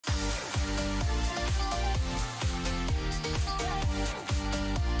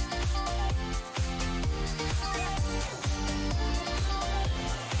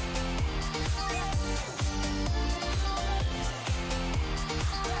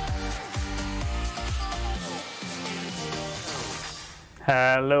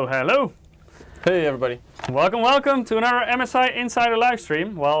Hello, hello. Hey everybody. Welcome to another MSI Insider live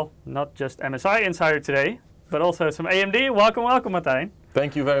stream. Well, not just MSI Insider today, but also some AMD. Welcome, Martijn.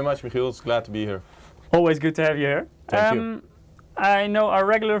 Thank you very much, Michiel. It's glad to be here. Always good to have you here. Thank you. I know our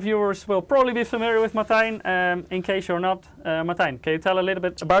regular viewers will probably be familiar with Martijn. In case you're not, Martijn, can you tell a little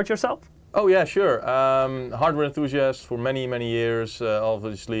bit about yourself? Oh yeah, sure. Hardware enthusiast for many years,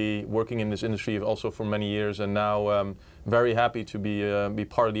 obviously working in this industry also for many years, and now very happy to be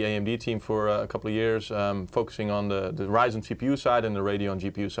part of the AMD team for a couple of years, focusing on the Ryzen CPU side and the Radeon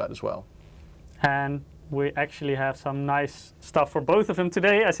GPU side as well. And we actually have some nice stuff for both of them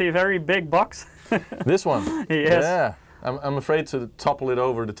today. I see a very big box. This one? Yes. Yeah. I'm afraid to topple it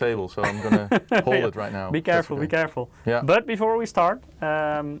over the table, so I'm going to hold it right now. Be careful, okay. Be careful. Yeah. But before we start,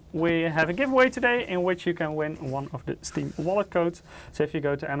 we have a giveaway today in which you can win one of the Steam wallet codes. So if you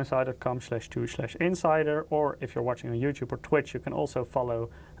go to msi.com/2/insider, or if you're watching on YouTube or Twitch, you can also follow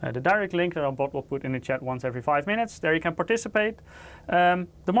the direct link that our bot will put in the chat once every 5 minutes. There you can participate. The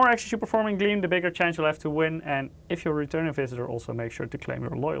more actions you perform in Gleam, the bigger chance you'll have to win. And if you're a returning visitor, also make sure to claim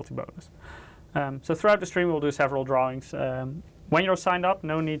your loyalty bonus. So throughout the stream we'll do several drawings. When you're signed up,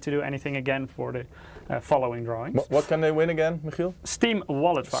 no need to do anything again for the following drawings. What can they win again, Michiel? Steam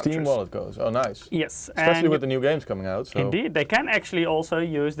wallet vouchers. Steam wallet goes. Oh, nice. Yes. Especially with the new games coming out. So. Indeed. They can actually also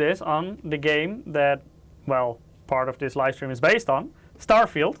use this on the game that, well, part of this live stream is based on,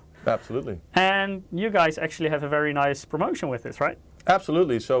 Starfield. Absolutely. And you guys actually have a very nice promotion with this, right?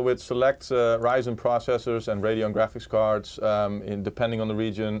 Absolutely. So with select Ryzen processors and Radeon graphics cards, depending on the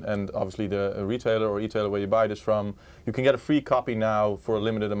region and obviously the retailer or e-tailer where you buy this from, you can get a free copy now for a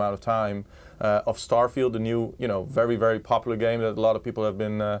limited amount of time of Starfield, the new, very popular game that a lot of people have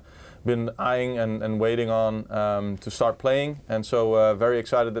been eyeing and waiting on to start playing. And so very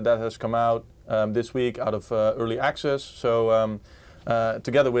excited that has come out this week out of early access. So.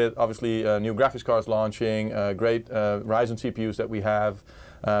 Together with obviously new graphics cards launching, great Ryzen CPUs that we have.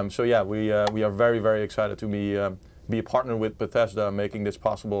 So yeah, we are very excited to be a partner with Bethesda, making this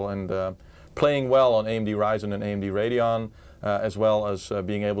possible and playing well on AMD Ryzen and AMD Radeon, as well as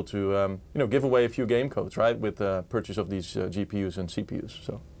being able to give away a few game codes, right, with the purchase of these GPUs and CPUs.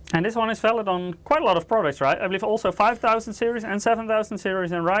 So. And this one is valid on quite a lot of products, right? I believe also 5000 series and 7000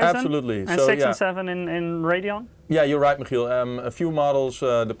 series in Ryzen. Absolutely. And so, 6 and 7 in Radeon. Yeah, you're right, Michiel. A few models,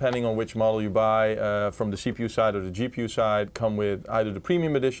 depending on which model you buy, from the CPU side or the GPU side, come with either the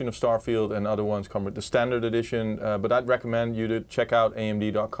premium edition of Starfield, and other ones come with the standard edition. But I'd recommend you to check out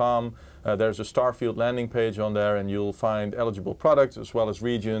AMD.com. There's a Starfield landing page on there, and you'll find eligible products as well as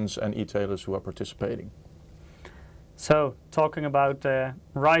regions and e-tailers who are participating. So, talking about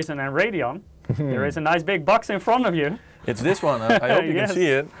Ryzen and Radeon, there is a nice big box in front of you. It's this one. I hope you yes. can see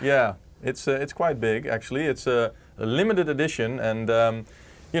it. Yeah, it's quite big actually. It's a limited edition, and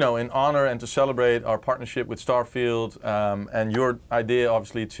in honor and to celebrate our partnership with Starfield and your idea,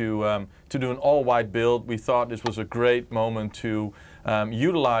 obviously, to do an all-white build, we thought this was a great moment to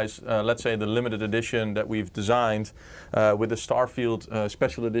utilize, let's say, the limited edition that we've designed with the Starfield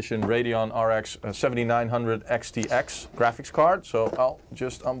Special Edition Radeon RX 7900 XTX graphics card. So I'll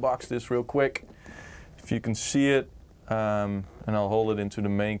just unbox this real quick, if you can see it, and I'll hold it into the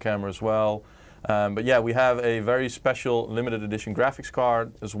main camera as well. But yeah, we have a very special limited edition graphics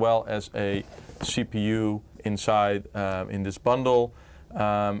card as well as a CPU inside in this bundle.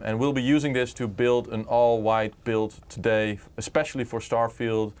 And we'll be using this to build an all-white build today, especially for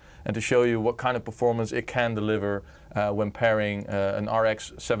Starfield, and to show you what kind of performance it can deliver when pairing an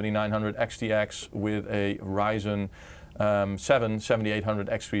RX 7900 XTX with a Ryzen 7 7800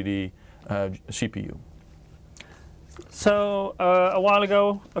 X3D CPU. So a while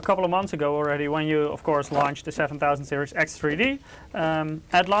ago, a couple of months ago already, when you of course launched the 7000 series X3D,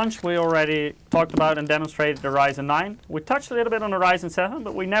 at launch we already talked about and demonstrated the Ryzen 9. We touched a little bit on the Ryzen 7,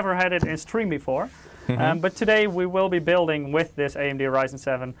 but we never had it in stream before. But today we will be building with this AMD Ryzen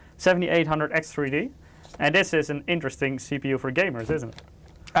 7 7800 X3D, and this is an interesting CPU for gamers, isn't it?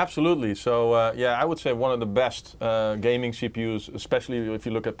 Absolutely. So yeah, I would say one of the best gaming CPUs, especially if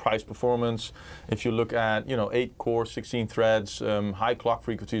you look at price performance. If you look at 8 cores, 16 threads, high clock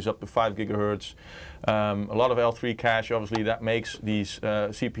frequencies up to 5 gigahertz, a lot of L3 cache. Obviously, that makes these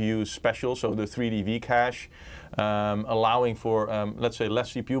CPUs special. So the 3D cache, allowing for let's say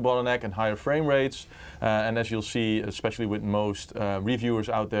less CPU bottleneck and higher frame rates. And as you'll see, especially with most reviewers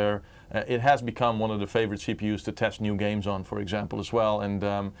out there, it has become one of the favorite CPUs to test new games on, for example, as well. And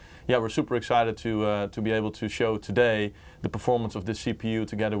yeah, we're super excited to be able to show today the performance of this CPU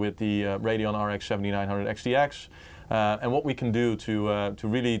together with the Radeon RX 7900 XTX, and what we can do to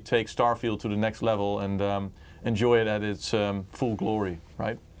really take Starfield to the next level and enjoy it at its full glory,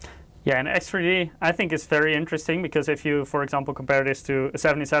 right? Yeah, and X3D I think is very interesting because if you, for example, compare this to a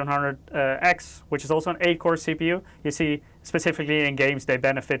 7700X, which is also an 8-core CPU, you see specifically in games they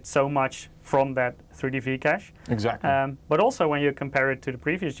benefit so much from that 3D V-cache. Exactly. But also when you compare it to the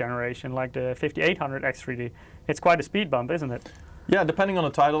previous generation, like the 5800 X3D, it's quite a speed bump, isn't it? Yeah, depending on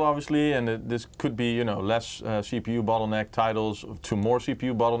the title, obviously, and this could be, you know, less CPU bottleneck titles to more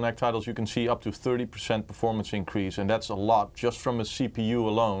CPU bottleneck titles. You can see up to 30% performance increase, and that's a lot just from a CPU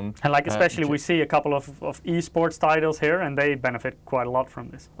alone. And like especially we see a couple of esports titles here, and they benefit quite a lot from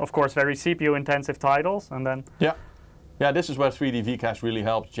this. Of course, very CPU intensive titles, and then yeah, this is where 3D V-cache really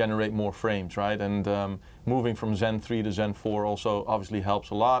helps generate more frames, right? And moving from Zen 3 to Zen 4 also obviously helps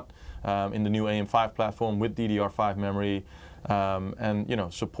a lot in the new AM5 platform with DDR5 memory. And you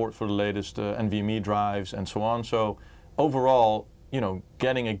know, support for the latest NVMe drives and so on. So overall, you know,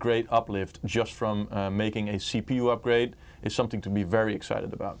 getting a great uplift just from making a CPU upgrade is something to be very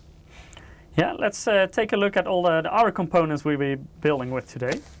excited about. Yeah, let's take a look at all the other components we'll be building with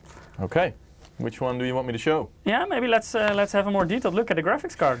today. Okay, which one do you want me to show? Yeah, maybe let's have a more detailed look at the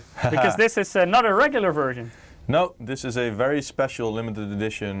graphics card because this is not a regular version. No, this is a very special limited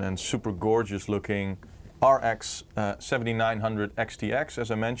edition and super gorgeous looking RX 7900 XTX,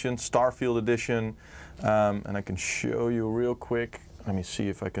 as I mentioned, Starfield edition, and I can show you real quick. Let me see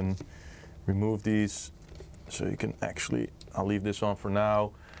if I can remove these so you can actually, I'll leave this on for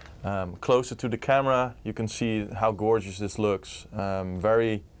now. Closer to the camera, you can see how gorgeous this looks.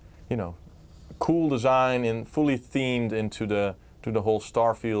 Very, you know, cool design and fully themed into the whole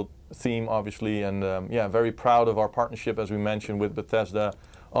Starfield theme, obviously, and yeah, very proud of our partnership, as we mentioned, with Bethesda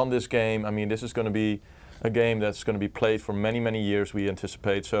on this game. I mean, this is going to be a game that's going to be played for many, many years, we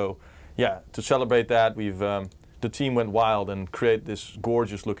anticipate. So yeah, to celebrate that, we've the team went wild and created this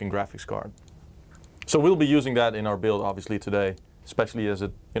gorgeous looking graphics card. So we'll be using that in our build obviously today, especially as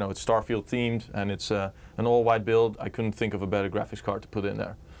it, you know, it's Starfield themed and it's an all white build. I couldn't think of a better graphics card to put in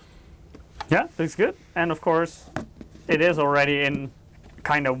there. Yeah, looks good. And of course, it is already in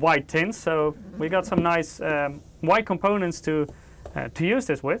kind of white tints, so we got some nice white components to use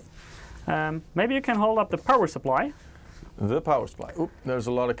this with. Maybe you can hold up the power supply. The power supply. Oop, there's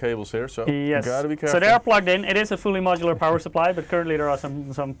a lot of cables here, so yes. You gotta be careful. So they are plugged in. It is a fully modular power supply, but currently there are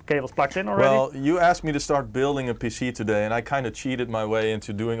some cables plugged in already. Well, you asked me to start building a PC today, and I kind of cheated my way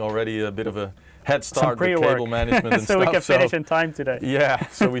into doing already a bit of a head start with cable management and so stuff. We can finish in time today. Yeah,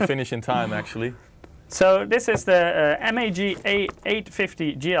 so we finish in time actually. So this is the MAG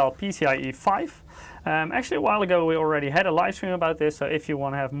A850 GL PCIe 5. Actually, a while ago we already had a live stream about this, so if you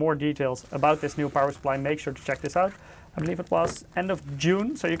want to have more details about this new power supply, make sure to check this out. I believe it was end of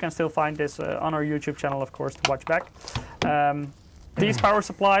June, so you can still find this on our YouTube channel, of course, to watch back. These power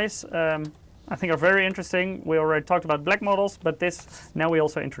supplies I think are very interesting. We already talked about black models, but now we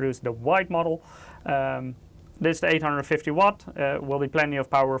also introduced the white model. This is the 850 watt, will be plenty of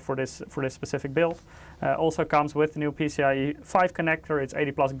power for this specific build. Also comes with the new PCIe 5 connector, it's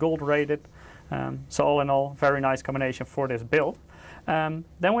 80 plus gold rated. So all in all, very nice combination for this build.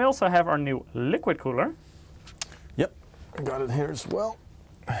 Then we also have our new liquid cooler. Yep, got it here as well.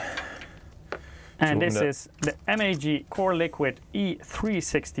 And this is the MAG Core Liquid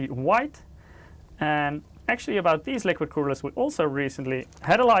E360 White. And actually about these liquid coolers, we also recently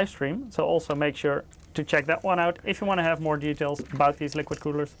had a live stream, so also make sure to check that one out if you want to have more details about these liquid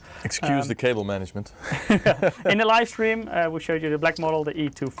coolers. Excuse the cable management. In the live stream, we showed you the black model, the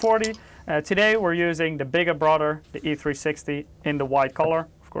E240. Today we're using the bigger brother, the E360, in the white color,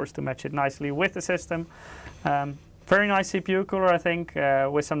 of course, to match it nicely with the system. Very nice CPU cooler, I think,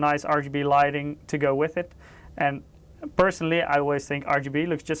 with some nice RGB lighting to go with it. And personally, I always think RGB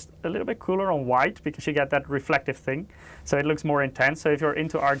looks just a little bit cooler on white because you get that reflective thing. So it looks more intense. So if you're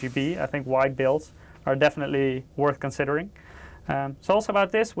into RGB, I think white builds are definitely worth considering. So also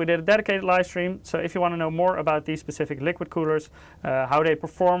about this, we did a dedicated live stream. So if you want to know more about these specific liquid coolers, how they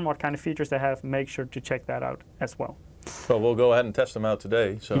perform, what kind of features they have, make sure to check that out as well. Well, we'll go ahead and test them out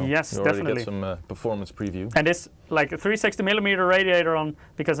today. So yes, you already definitely get some performance preview. And this, like a 360mm radiator on,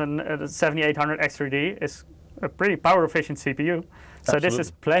 because the 7800 X3D is a pretty power efficient CPU. So this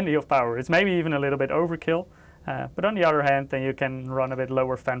is plenty of power. It's maybe even a little bit overkill. But on the other hand, then you can run a bit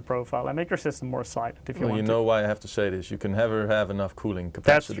lower fan profile and make your system more silent if you want to. You know why I have to say this. You can never have enough cooling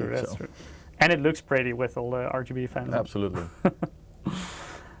capacity. That's true. And it looks pretty with all the RGB fans. Absolutely.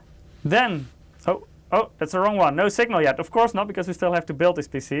 Then, oh, that's the wrong one. No signal yet. Of course not, because we still have to build this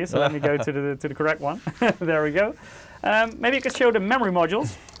PC. So let me go to the correct one. There we go. Maybe you could show the memory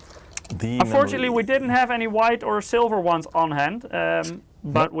modules. Unfortunately, we didn't have any white or silver ones on hand,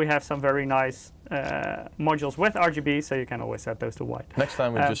 but we have some very nice modules with RGB, so you can always set those to white. Next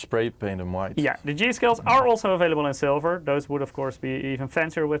time we just spray paint them white. Yeah, the G-Skills are also available in silver. Those would of course be even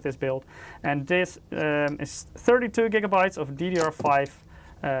fancier with this build. And this is 32 gigabytes of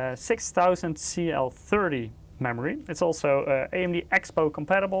DDR5 6000 CL30 memory. It's also AMD Expo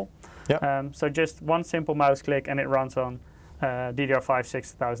compatible. Yeah. So just one simple mouse click and it runs on DDR5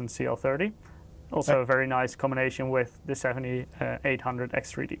 6000 CL30. Also a very nice combination with the 7800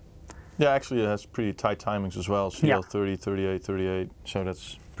 X3D. Yeah, actually it has pretty tight timings as well. CL30, 38, 38. So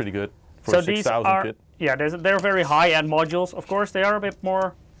that's pretty good for a 6000 kit. Yeah, they're very high-end modules. Of course, they are a bit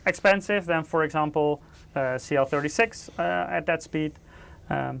more expensive than, for example, CL36 at that speed.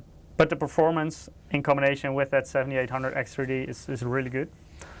 But the performance in combination with that 7800 X3D is really good.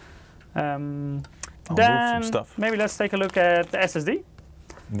 Then move some stuff. Maybe let's take a look at the SSD.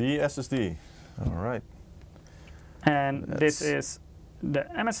 The SSD, all right. And this is the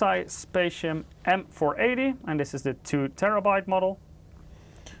MSI Spatium M480, and this is the 2 terabyte model.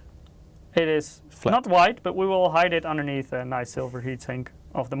 It is not white, but we will hide it underneath a nice silver heatsink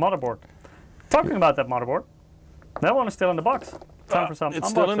of the motherboard. Talking about that motherboard, that one is still in the box. Time for some It's unboxing.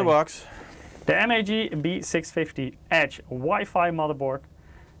 still in the box. The MAG B650 Edge Wi-Fi motherboard.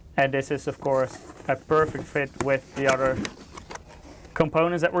 And this is, of course, a perfect fit with the other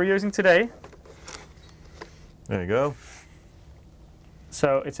components that we're using today. There you go.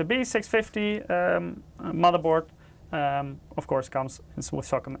 So it's a B650 motherboard. Of course, comes with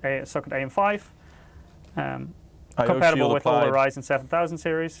socket AM5. Compatible with all the Ryzen 7000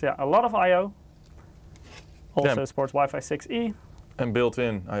 series. Yeah, a lot of I/O. Also supports Wi-Fi 6E. And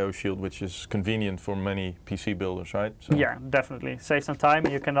built-in I/O shield, which is convenient for many PC builders, right? So yeah, definitely. Save some time.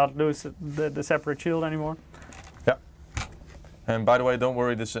 You cannot lose the separate shield anymore. Yeah. And by the way, don't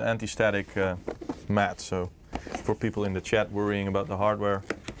worry, this is an anti-static mat. So for people in the chat worrying about the hardware.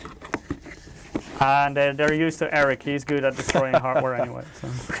 And they're used to Eric. He's good at destroying hardware anyway.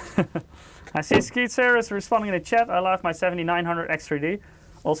 So. I see Skeet Sarah is responding in the chat. I love my 7900 X3D.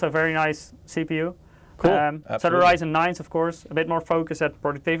 Also very nice CPU. Cool. So the Ryzen 9s, of course, a bit more focused at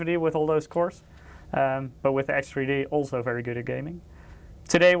productivity with all those cores. But with the X3D, also very good at gaming.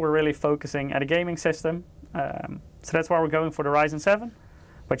 Today we're really focusing at a gaming system. So that's why we're going for the Ryzen 7.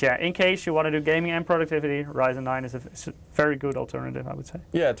 But yeah, in case you want to do gaming and productivity, Ryzen 9 is a very good alternative, I would say.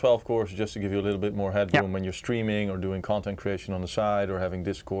 Yeah, 12 cores just to give you a little bit more headroom when you're streaming or doing content creation on the side or having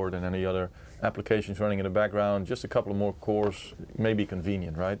Discord and any other applications running in the background. Just a couple of more cores may be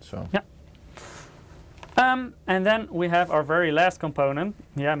convenient, right? So. Yeah. And then we have our very last component.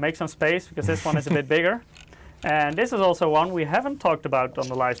 Yeah, make some space because this one is a bit bigger. And this is also one we haven't talked about on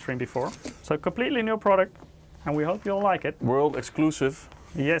the live stream before. So completely new product, and we hope you'll like it. World exclusive.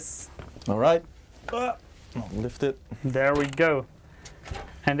 Yes. All right. I'll lift it. There we go.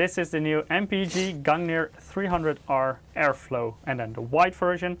 And this is the new MPG Gungnir 300R Airflow. And then the white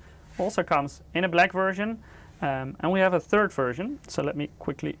version also comes in a black version. And we have a third version. So let me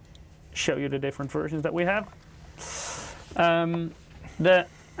quickly show you the different versions that we have. The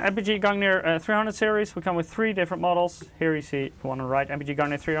MPG Gungnir 300 series, we come with 3 different models. Here you see the one on the right, MPG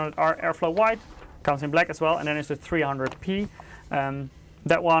Gungnir 300R Airflow White. Comes in black as well. And then it's the 300P.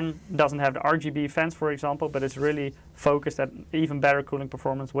 That one doesn't have the RGB fans, for example, but it's really focused at even better cooling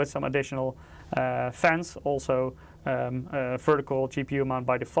performance with some additional fans. Also vertical GPU mount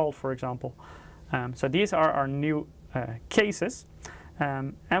by default, for example. So these are our new cases.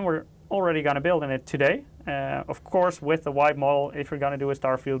 And we're already going to build in it today. Of course, with the white model, if you're going to do a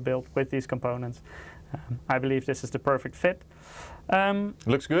Starfield build with these components, I believe this is the perfect fit.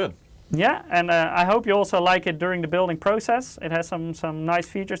 Looks good. Yeah, and I hope you also like it during the building process. It has some nice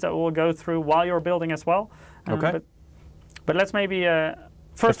features that we'll go through while you're building as well. Okay. But let's maybe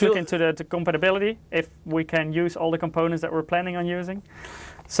first look into the compatibility, if we can use all the components that we're planning on using.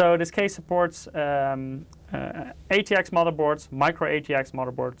 So this case supports ATX motherboards, micro ATX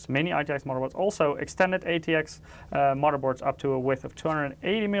motherboards, mini ATX motherboards, also extended ATX motherboards up to a width of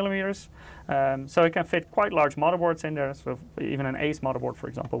 280 millimeters. So it can fit quite large motherboards in there, so even an ACE motherboard, for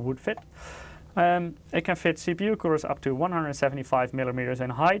example, would fit. It can fit CPU coolers up to 175 millimeters in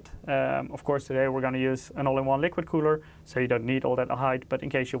height. Of course, today we're going to use an all-in-one liquid cooler, so you don't need all that height, but in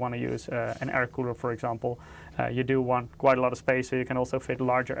case you want to use an air cooler, for example, you do want quite a lot of space, so you can also fit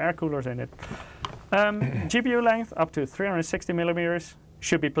larger air coolers in it. GPU length up to 360 millimeters.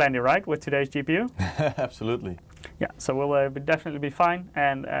 Should be plenty, right, with today's GPU? Absolutely. Yeah, so we'll definitely be fine.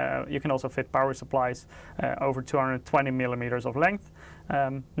 And you can also fit power supplies over 220 millimeters of length.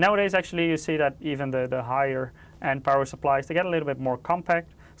 Nowadays, actually, you see that even the higher end power supplies, they get a little bit more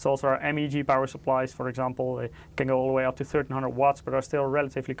compact. It's also our MEG power supplies, for example. They can go all the way up to 1300 watts, but are still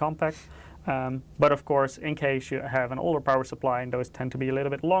relatively compact. But of course, in case you have an older power supply and those tend to be a little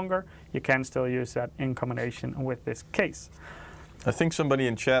bit longer, you can still use that in combination with this case. I think somebody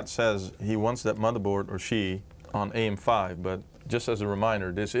in chat says he wants that motherboard, or she, on AM5, but just as a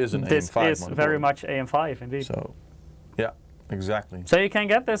reminder, this is an AM5 motherboard. This is very much AM5 indeed. So, yeah, exactly. So you can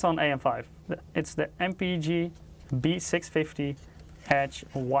get this on AM5. It's the MPG B650 Edge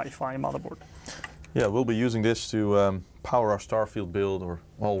Wi-Fi motherboard. Yeah, we'll be using this to power our Starfield build, or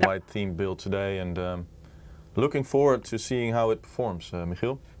all-white themed build today, and looking forward to seeing how it performs,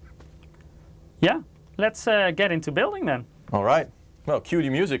 Michiel. Yeah, let's get into building then. All right. Well, cue the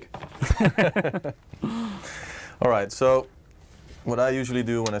music. All right, so what I usually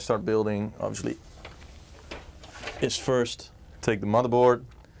do when I start building, obviously, is first take the motherboard,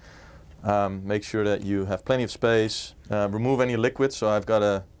 make sure that you have plenty of space, remove any liquids. So I've got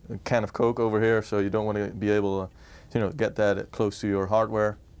a can of Coke over here, so you don't want to be able to, get that close to your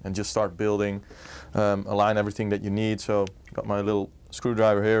hardware, and just start building, align everything that you need. So got my little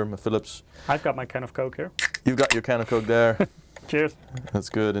screwdriver here, my Phillips. I've got my can of Coke here. You've got your can of Coke there. Cheers. That's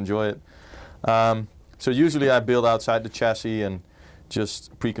good, enjoy it. So usually I build outside the chassis and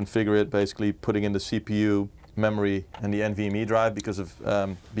just pre-configure it, basically putting in the CPU, memory, and the NVMe drive, because of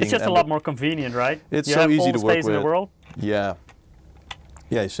being it's just a lot more convenient, right? It's you so have easy all to the work space with. in the world. Yeah.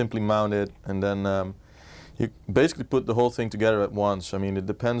 Yeah, you simply mount it, and then you basically put the whole thing together at once. I mean, it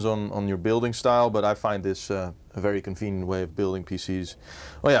depends on your building style, but I find this a very convenient way of building PCs.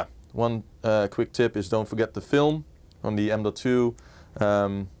 Oh yeah, one quick tip is don't forget the film on the M.2,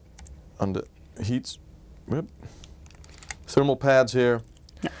 on the thermal pads here.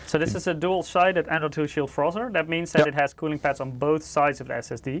 Yeah. So this is a dual-sided M.2 shield frozzer. That means that it has cooling pads on both sides of the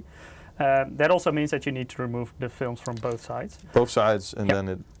SSD. That also means that you need to remove the films from both sides. Both sides, and then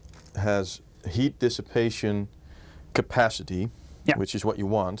it has heat dissipation capacity, which is what you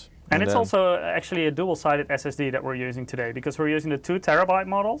want. And it's also actually a dual-sided SSD that we're using today, because we're using the 2 terabyte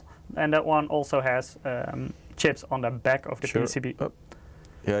model, and that one also has chips on the back of the PCB. Oh.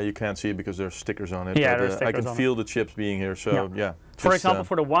 Yeah, you can't see it because there's stickers on it. Yeah, but, there's stickers I can feel the chips being here, so yeah. For example,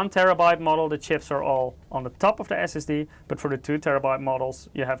 for the 1 terabyte model, the chips are all on the top of the SSD, but for the 2 terabyte models,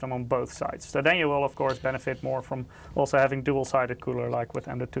 you have them on both sides. So then you will, of course, benefit more from also having dual-sided cooler, like with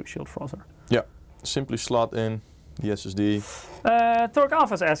M.2 shield frozzer. Yeah, simply slot in the SSD. Torque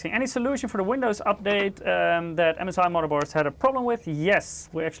Alpha is asking, any solution for the Windows update that MSI motherboards had a problem with? Yes,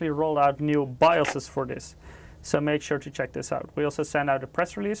 we actually rolled out new BIOSes for this. So make sure to check this out. We also send out a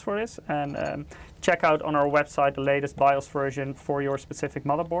press release for this, and check out on our website the latest BIOS version for your specific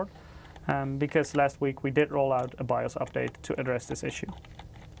motherboard, because last week we did roll out a BIOS update to address this issue.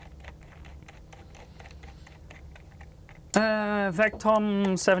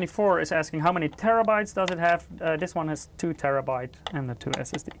 Vectom74 is asking, how many terabytes does it have? This one has 2 terabyte and the 2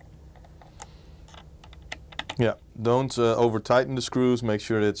 SSD. Yeah, don't over tighten the screws. Make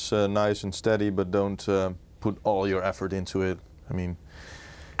sure it's nice and steady, but don't put all your effort into it. I mean,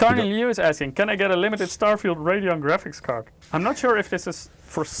 Carney Liu is asking, can I get a limited Starfield Radeon graphics card? I'm not sure if this is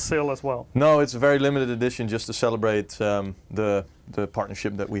for sale as well. No, it's a very limited edition just to celebrate the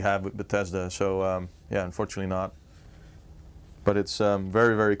partnership that we have with Bethesda. So yeah, unfortunately not. But it's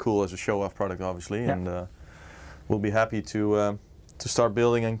very, very cool as a show-off product, obviously, and we'll be happy to start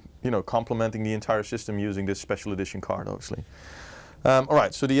building and complementing the entire system using this special edition card, obviously. All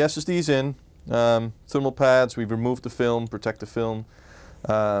right, so the SSD's in. Thermal pads, we've removed the film, protect the film.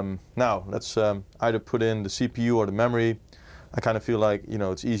 Now let's either put in the CPU or the memory. I kind of feel like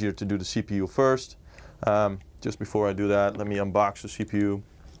it's easier to do the CPU first. Just before I do that, let me unbox the CPU,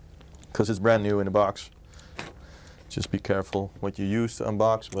 because it's brand new in the box. Just be careful what you use to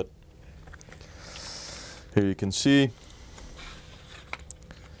unbox, but here you can see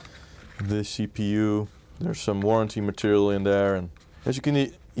the CPU. There's some warranty material in there, and as you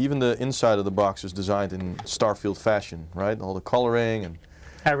can even the inside of the box is designed in Starfield fashion, right? All the coloring and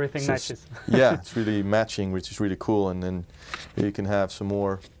everything matches. Yeah, it's really matching, which is really cool. And then here you can have some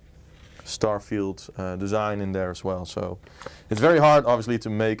more Starfield design in there as well. So it's very hard, obviously, to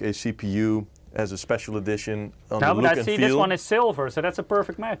make a CPU as a special edition on the look and feel. But I see this one is silver, so that's a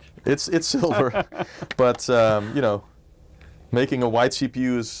perfect match. It's silver, but making a white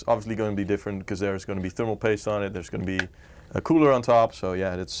CPU is obviously going to be different, because there's going to be thermal paste on it. There's going to be a cooler on top, so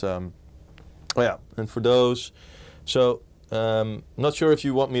yeah, it's oh yeah. And for those, so not sure if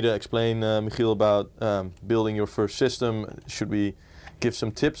you want me to explain, Michiel, about building your first system. Should we give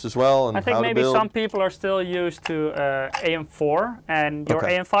some tips as well on how to build? I think maybe some people are still used to AM4, and your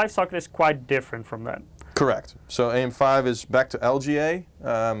AM5 socket is quite different from that. Correct. So AM5 is back to LGA,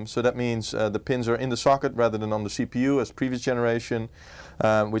 so that means the pins are in the socket rather than on the CPU as previous generation,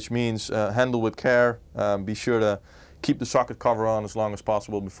 which means handle with care. Be sure to keep the socket cover on as long as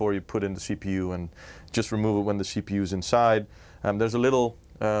possible before you put in the CPU, and just remove it when the CPU is inside. There's a little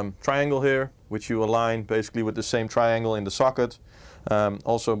triangle here which you align basically with the same triangle in the socket.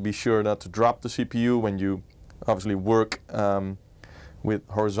 Also be sure not to drop the CPU when you obviously work with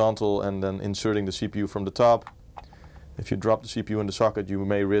horizontal and then inserting the CPU from the top. If you drop the CPU in the socket, you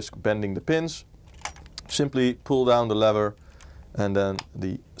may risk bending the pins. Simply pull down the lever and then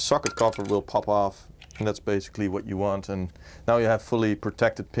the socket cover will pop off, and that's basically what you want. And now you have fully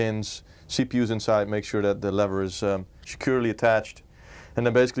protected pins, CPUs inside. Make sure that the lever is securely attached, and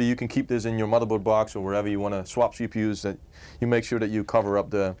then basically you can keep this in your motherboard box or wherever you want to swap CPUs, that you make sure that you cover up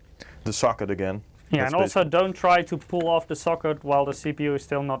the socket again. Yeah, and also don't try to pull off the socket while the CPU is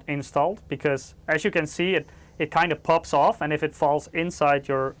still not installed, because as you can see, it kind of pops off, and if it falls inside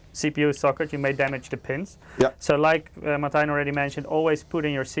your CPU socket, you may damage the pins. Yeah. So like Martijn already mentioned, always put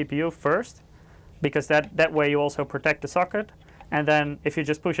in your CPU first, because that way you also protect the socket, and then if you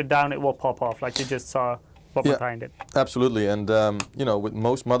just push it down, it will pop off, like you just saw what Martijn did. Absolutely, and you know, with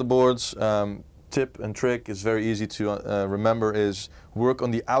most motherboards, tip and trick is very easy to remember, is work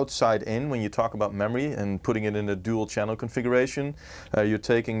on the outside in when you talk about memory and putting it in a dual channel configuration. You're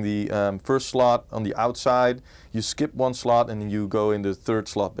taking the first slot on the outside, you skip one slot, and then you go in the third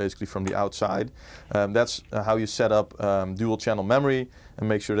slot basically from the outside. That's how you set up dual channel memory and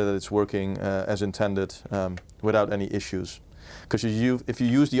make sure that it's working as intended without any issues. Because if you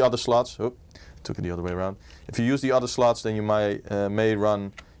use the other slots, took it the other way around. If you use the other slots, then you may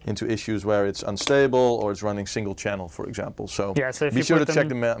run into issues where it's unstable or it's running single channel, for example. So, yeah, so be sure to check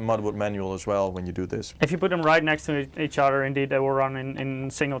the motherboard manual as well when you do this. If you put them right next to each other, indeed they will run in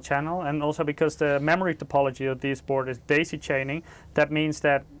single channel. And also because the memory topology of this board is daisy chaining, that means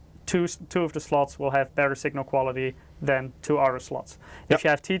that two of the slots will have better signal quality than two other slots. Yep. If you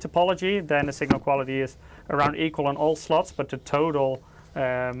have T topology, then the signal quality is around equal on all slots, but the total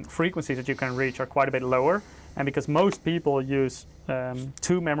frequencies that you can reach are quite a bit lower. And because most people use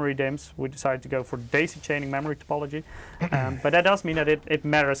two memory DIMMs, we decided to go for daisy chaining memory topology. But that does mean that it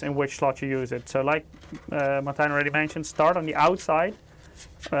matters in which slot you use it. So like Martijn already mentioned, start on the outside,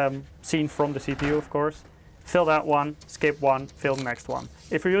 seen from the CPU of course. Fill that one, skip one, fill the next one.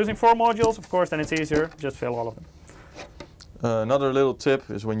 If you're using 4 modules, of course, then it's easier, just fill all of them. Another little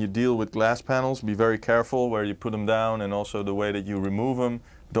tip is when you deal with glass panels, be very careful where you put them down and also the way that you remove them.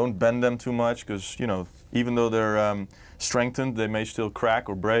 Don't bend them too much, because you know, even though they're strengthened, they may still crack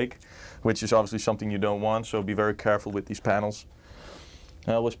or break, which is obviously something you don't want. So be very careful with these panels.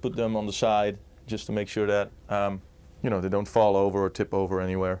 I always put them on the side just to make sure that you know, they don't fall over or tip over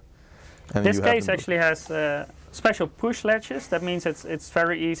anywhere. And this case actually has special push latches. That means it's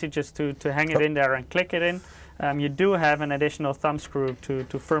very easy just to hang it in there and click it in. You do have an additional thumb screw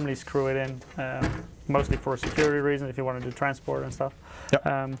to firmly screw it in, mostly for security reasons if you want to do transport and stuff.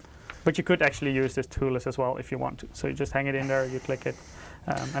 Yep. But you could actually use this toolless as well if you want to. So you just hang it in there, you click it,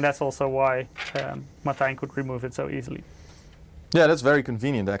 and that's also why Martijn could remove it so easily. Yeah, that's very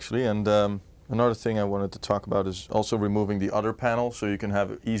convenient actually. And another thing I wanted to talk about is also removing the other panel, so you can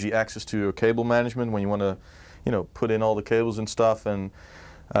have easy access to your cable management when you want to, you know, put in all the cables and stuff, and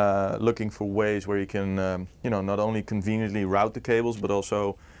looking for ways where you can, you know, not only conveniently route the cables, but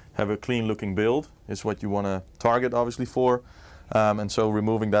also have a clean looking build is what you want to target obviously for. And so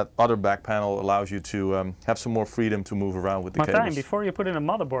removing that other back panel allows you to have some more freedom to move around with the cables. Martijn, before you put in a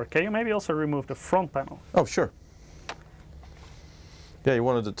motherboard, can you maybe also remove the front panel? Oh, sure. Yeah, you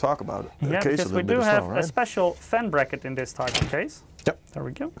wanted to talk about it. Yeah, because we do have a special fan bracket in this type of case. Yep. There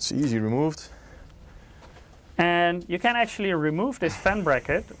we go. It's easy removed. And you can actually remove this fan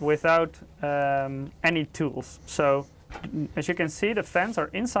bracket without any tools. So as you can see, the fans are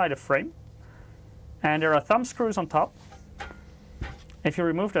inside a frame and there are thumb screws on top. If you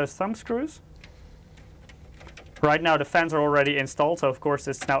remove those thumb screws, right now the fans are already installed, so of course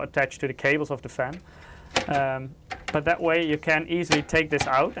it's now attached to the cables of the fan. But that way you can easily take this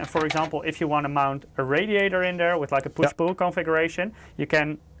out, and for example, if you want to mount a radiator in there with like a push-pull configuration, you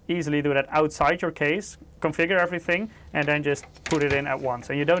can easily do that outside your case, configure everything, and then just put it in at once.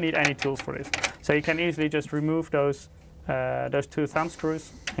 And you don't need any tools for this. So you can easily just remove those 2 thumb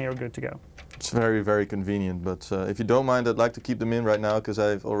screws and you're good to go. It's very, very convenient, but if you don't mind, I'd like to keep them in right now because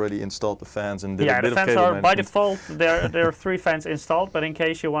I've already installed the fans and did a bit of cable management. Yeah, the fans are by default, there are 3 fans installed, but in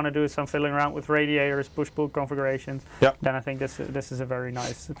case you want to do some fiddling around with radiators, push-pull configurations, then I think this is a very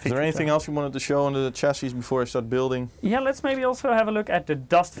nice feature. Is there anything else you wanted to show on the chassis before I start building? Yeah, let's maybe also have a look at the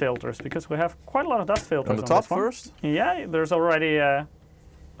dust filters, because we have quite a lot of dust filters on the top this one. first? Yeah, there's already a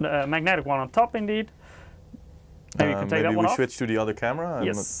magnetic one on top indeed. Maybe you can take that one off. Maybe we switch to the other camera.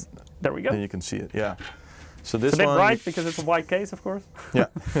 Yes, there we go. Then you can see it, yeah. So this it's a bit one, bright because it's a white case, of course. Yeah,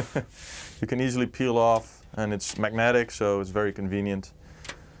 you can easily peel off, and it's magnetic, so it's very convenient,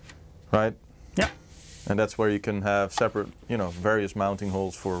 right? Yeah. And that's where you can have separate, various mounting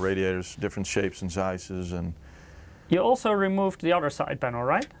holes for radiators, different shapes and sizes, and. You also removed the other side panel,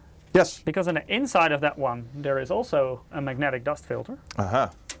 right? Yes. Because on the inside of that one, there is also a magnetic dust filter.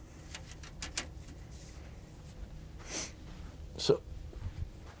 Aha. So,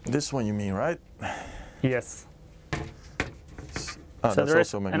 this one you mean, right? Yes. Oh, so that's there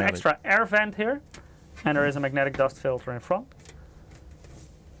is also magnetic. an extra air vent here, and there is a magnetic dust filter in front.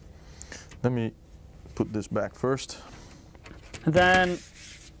 Let me put this back first. Then,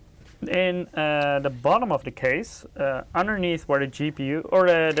 in the bottom of the case, underneath where the GPU or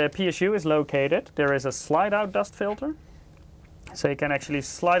the PSU is located, there is a slide-out dust filter. So you can actually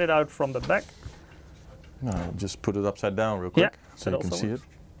slide it out from the back. No, just put it upside down real quick so you can see it.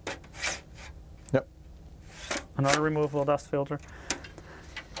 Yep. Another removable dust filter.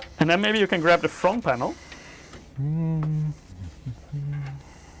 And then maybe you can grab the front panel.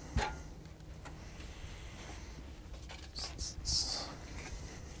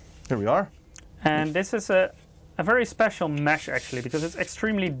 Here we are. And this is a very special mesh actually, because it's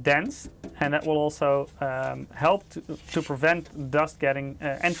extremely dense, and that will also help to prevent dust getting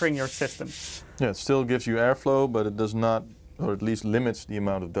entering your system. Yeah, it still gives you airflow, but it does not, or at least limits the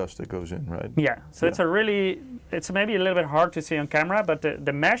amount of dust that goes in, right? Yeah, so it's maybe a little bit hard to see on camera, but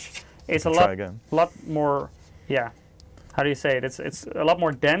the mesh is a lot more, how do you say it? It's a lot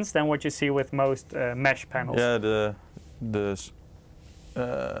more dense than what you see with most mesh panels. Yeah, the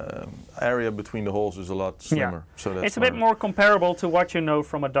area between the holes is a lot slimmer. So that's it's a bit more comparable to what you know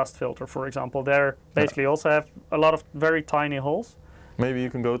from a dust filter, for example. They basically also have a lot of very tiny holes. Maybe you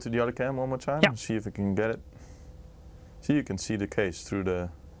can go to the other cam one more time and see if you can get it. See, you can see the case through the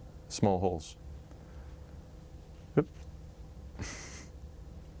small holes. Yep.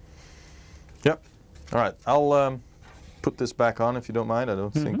 Yep. All right, I'll put this back on if you don't mind. I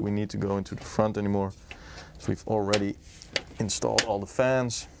don't think we need to go into the front anymore. So we've already installed all the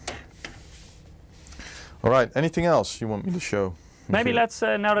fans. All right, anything else you want me to show? Maybe let's,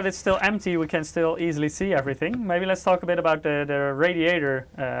 now that it's still empty, we can still easily see everything. Maybe let's talk a bit about the radiator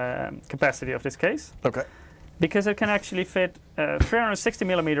capacity of this case. Okay. Because it can actually fit 360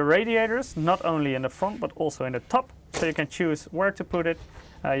 millimeter radiators, not only in the front, but also in the top. So you can choose where to put it.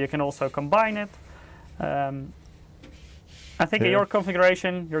 You can also combine it. I think in your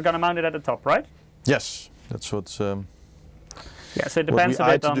configuration, you're going to mount it at the top, right? Yes, that's what's yeah, so it depends a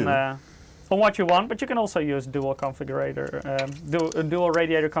bit on what you want, but you can also use dual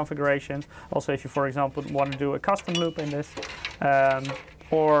radiator configurations. Also, if you, for example, want to do a custom loop in this,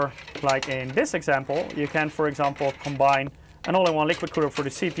 or like in this example, you can, for example, combine an all-in-one liquid cooler for the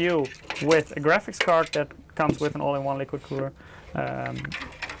CPU with a graphics card that comes with an all-in-one liquid cooler.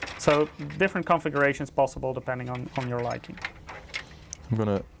 So different configurations possible depending on your liking. I'm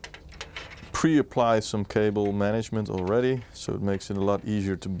gonna pre-apply some cable management already, so it makes it a lot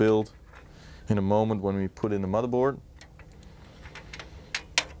easier to build in a moment when we put in the motherboard.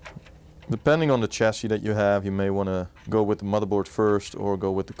 Depending on the chassis that you have, you may want to go with the motherboard first or go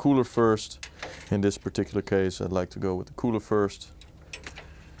with the cooler first. In this particular case, I'd like to go with the cooler first.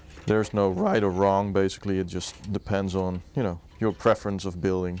 There's no right or wrong, basically. It just depends on, your preference of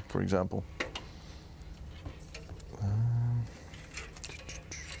building, for example.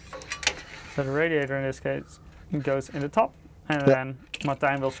 So the radiator in this case goes in the top, and then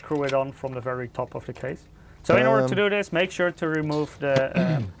Martijn will screw it on from the very top of the case. So in order to do this, make sure to remove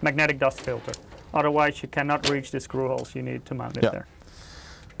the magnetic dust filter. Otherwise, you cannot reach the screw holes you need to mount it there.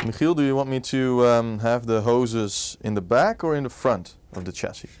 Michiel, do you want me to have the hoses in the back or in the front of the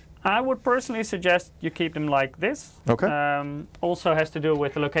chassis? I would personally suggest you keep them like this. Okay. Also has to do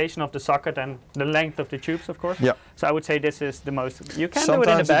with the location of the socket and the length of the tubes, of course. Yeah. So I would say this is the most. You can Sometimes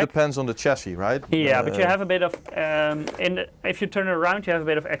do it in the back. It depends on the chassis, right? Yeah, but you have a bit of if you turn it around, you have a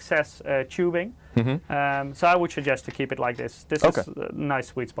bit of excess tubing. So I would suggest to keep it like this. This is a nice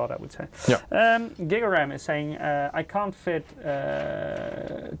sweet spot, I would say. Yeah. Gigaram is saying I can't fit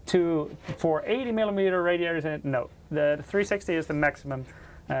 480 millimeter radiators in it. No, the 360 is the maximum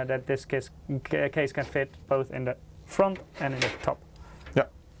that this case can fit both in the front and in the top. Yeah.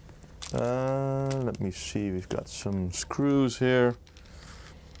 Let me see, we've got some screws here.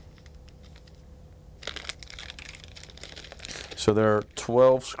 So there are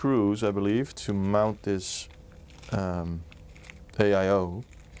 12 screws, I believe, to mount this AIO,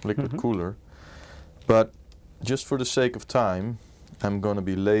 liquid cooler. But just for the sake of time, I'm going to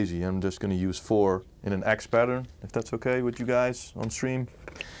be lazy. I'm just going to use 4 in an X pattern, if that's okay with you guys on stream.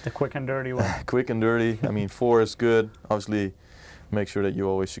 The quick and dirty one. Quick and dirty. I mean, 4 is good. Obviously, make sure that you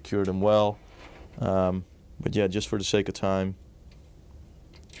always secure them well. But yeah, just for the sake of time,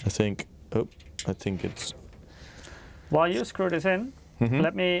 I think it's... While you screw this in,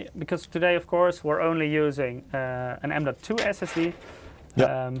 let me, because today, of course, we're only using an M.2 SSD.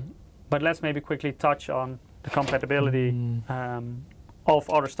 Yep. But let's maybe quickly touch on the compatibility of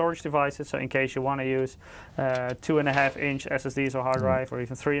other storage devices. So in case you want to use 2.5-inch SSDs or hard drive, or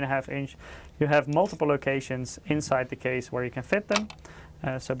even 3.5-inch, you have multiple locations inside the case where you can fit them.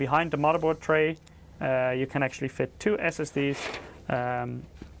 So behind the motherboard tray, you can actually fit 2 SSDs.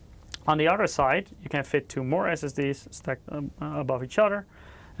 On the other side, you can fit 2 more SSDs stacked above each other.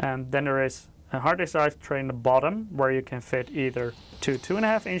 And then there is a hard disk drive tray in the bottom where you can fit either 2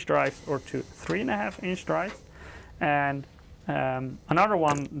 2.5-inch drives or 2 3.5-inch drives. And another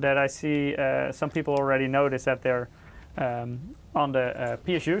one that I see some people already notice that they're on the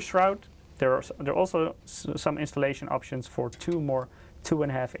PSU shroud. There are also some installation options for 2 more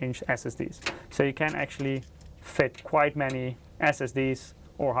 2.5-inch SSDs. So you can actually fit quite many SSDs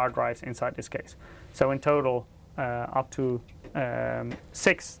or hard drives inside this case. So in total, up to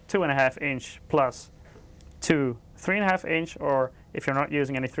 6 2.5-inch plus 2 3.5-inch, or if you're not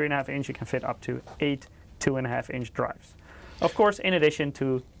using any 3.5-inch, you can fit up to 8 2.5-inch drives. Of course, in addition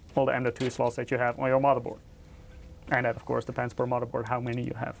to all the M.2 slots that you have on your motherboard. And that, of course, depends per motherboard how many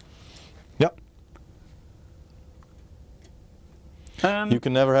you have. Yep. You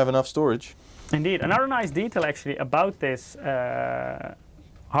can never have enough storage. Indeed. Another nice detail actually about this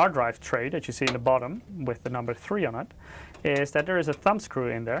hard drive tray that you see in the bottom with the number 3 on it is that there is a thumb screw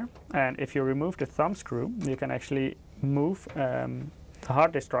in there, and if you remove the thumb screw, you can actually move the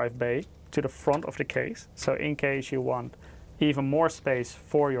hard disk drive bay to the front of the case. So in case you want even more space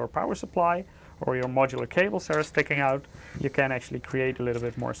for your power supply or your modular cables that are sticking out, you can actually create a little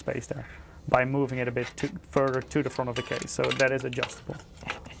bit more space there by moving it a bit further to the front of the case. So that is adjustable.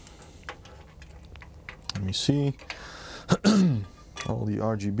 Let me see. All the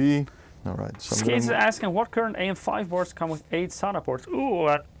RGB. All right. Skeets is asking what current AM5 boards come with 8 SATA ports. Ooh,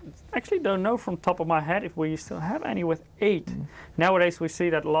 I actually don't know from the top of my head if we still have any with 8. Nowadays we see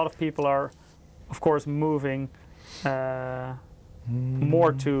that a lot of people are, of course, moving more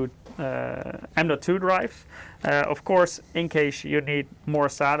to M.2 drives. Of course, in case you need more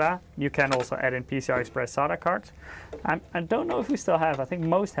SATA, you can also add in PCI Express SATA cards. I don't know if we still have. I think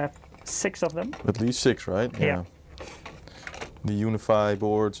most have 6 of them. At least 6, right? Yeah. The Unify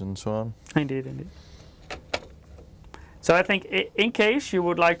boards and so on. Indeed, indeed. So I think in case you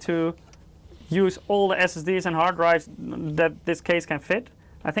would like to use all the SSDs and hard drives that this case can fit,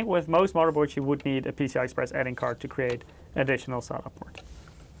 I think with most motherboards you would need a PCI Express add-in card to create additional SATA ports.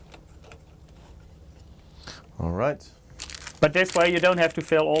 All right. But this way you don't have to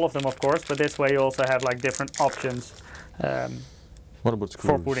fill all of them, of course, but this way you also have like different options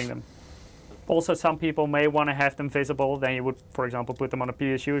for putting them. Also, some people may want to have them visible. Then you would, for example, put them on a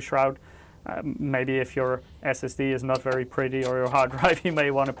PSU shroud. Maybe if your SSD is not very pretty or your hard drive, you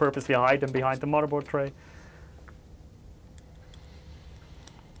may want to purposely hide them behind the motherboard tray.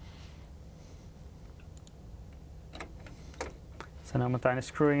 So now Martijn is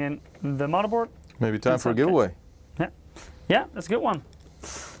screwing in the motherboard. Maybe time for a giveaway. Yeah, that's a good one.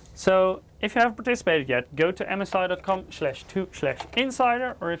 So if you haven't participated yet, go to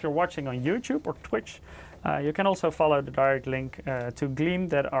msi.com/2/insider, or if you're watching on YouTube or Twitch, you can also follow the direct link to Gleam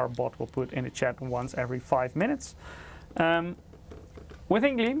that our bot will put in the chat once every 5 minutes.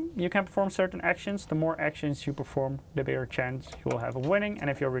 Within Gleam, you can perform certain actions. The more actions you perform, the bigger chance you will have of winning. And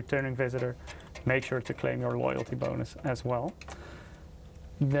if you're a returning visitor, make sure to claim your loyalty bonus as well.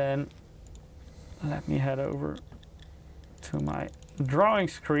 Then let me head over to my drawing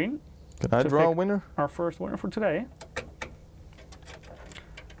screen. Can I draw a winner? Our first winner for today.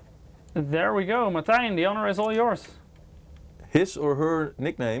 There we go, Martijn, the honor is all yours. His or her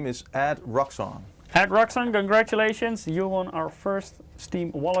nickname is @Roxanne. @Roxanne, congratulations, you won our first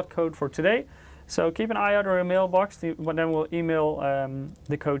Steam wallet code for today. So keep an eye out on your mailbox, but then we'll email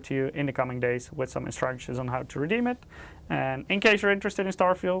the code to you in the coming days with some instructions on how to redeem it. And in case you're interested in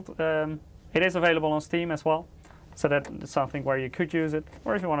Starfield, it is available on Steam as well. So that's something where you could use it,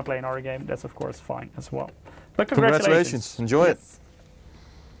 or if you want to play another game, that's of course fine as well. But congratulations. Enjoy it. Yes.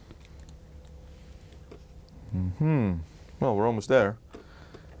 Well, we're almost there.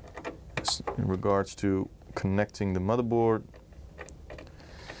 In regards to connecting the motherboard.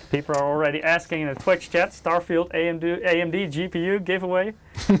 People are already asking in the Twitch chat, Starfield AMD GPU giveaway.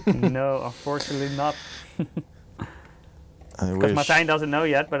 No, unfortunately not. Because Martijn doesn't know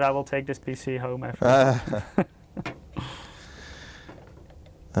yet, but I will take this PC home after.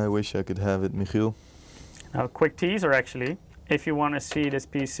 I wish I could have it, Michiel. Now, quick teaser actually. If you want to see this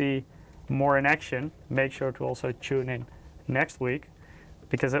PC more in action, make sure to also tune in next week,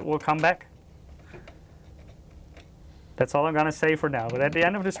 because it will come back. That's all I'm going to say for now. But at the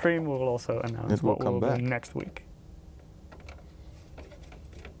end of the stream, we will also announce what will be next week.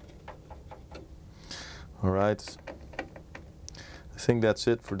 All right. I think that's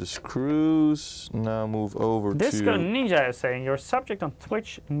it for the screws. Now move over Disco Ninja is saying your subject on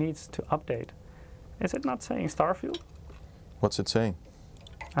Twitch needs to update. Is it not saying Starfield? What's it saying?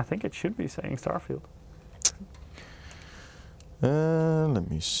 I think it should be saying Starfield. Let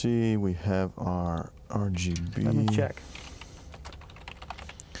me see. We have our RGB. Let me check.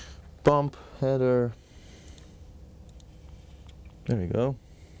 Bump header. There we go.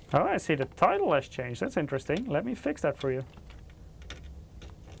 Oh, I see the title has changed. That's interesting. Let me fix that for you.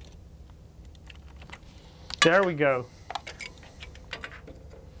 There we go.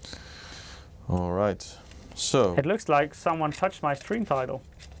 All right. So. It looks like someone touched my stream title.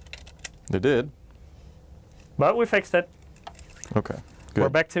 They did. But we fixed it. Okay. Good. We're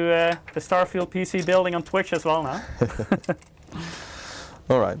back to the Starfield PC building on Twitch as well now.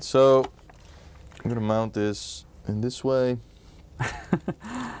 All right. So I'm gonna mount this in this way.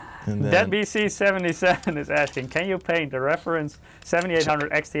 And then DeadBC77 is asking, can you paint the reference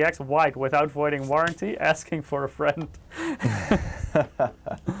 7800 XTX white without voiding warranty? Asking for a friend.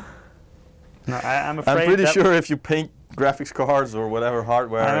 No, I'm afraid. I'm pretty sure if you paint graphics cards or whatever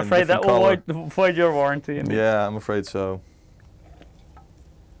hardware, I'm afraid that will void your warranty. Indeed. Yeah, I'm afraid so.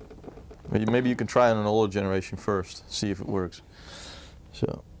 Maybe you can try on an older generation first, see if it works.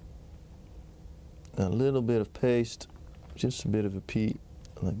 So a little bit of paste, just a bit of a P.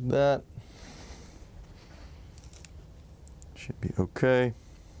 Like that. Should be okay.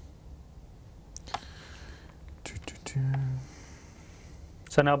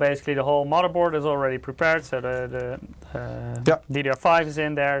 So now basically the whole motherboard is already prepared. So the DDR5 is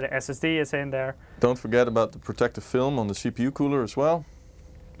in there, the SSD is in there. Don't forget about the protective film on the CPU cooler as well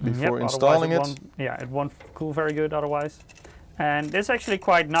before installing it. It won't cool very good otherwise. And this is actually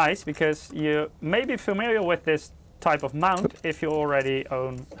quite nice because you may be familiar with this type of mount if you already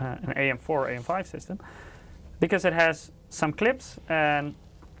own an AM4 or AM5 system, because it has some clips and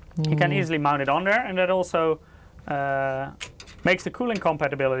you can easily mount it on there, and that also makes the cooling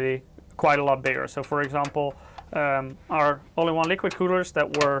compatibility quite a lot bigger. So for example, our all-in-one liquid coolers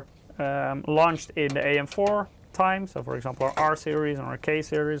that were launched in the AM4 time, so for example our R series and our K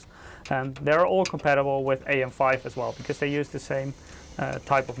series, they're all compatible with AM5 as well, because they use the same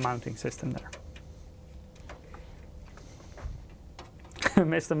type of mounting system there.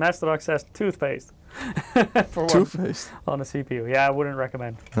 Mr. Masterdog says toothpaste. For toothpaste? On a CPU. Yeah, I wouldn't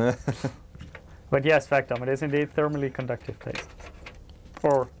recommend. But yes, Factom, it is indeed thermally conductive paste.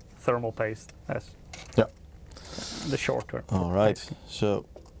 Or thermal paste, as the short term. All right, so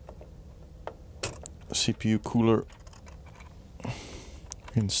CPU cooler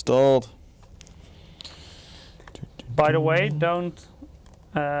installed. By the way, don't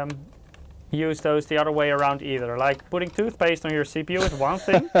use those the other way around either. Like putting toothpaste on your CPU is one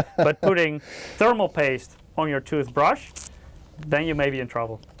thing, but putting thermal paste on your toothbrush, then you may be in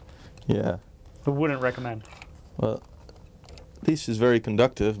trouble. Yeah. I wouldn't recommend. Well, this is very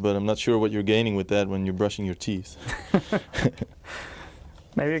conductive, but I'm not sure what you're gaining with that when you're brushing your teeth.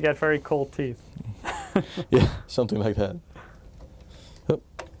 Maybe you get very cold teeth. Yeah, something like that.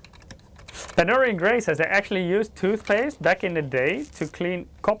 Panurian Gray says they actually used toothpaste back in the day to clean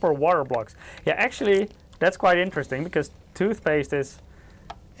copper water blocks. Yeah, actually, that's quite interesting, because toothpaste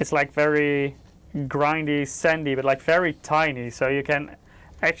it's like very grindy, sandy, but like very tiny. So you can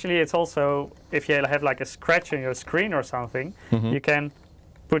actually, it's also, if you have like a scratch on your screen or something, you can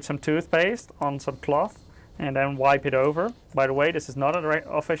put some toothpaste on some cloth and then wipe it over. By the way, this is not an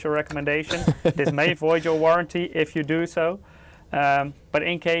official recommendation. This may void your warranty if you do so. But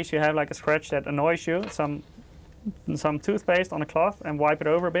in case you have like a scratch that annoys you, some toothpaste on a cloth and wipe it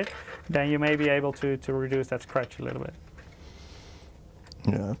over a bit, then you may be able to reduce that scratch a little bit.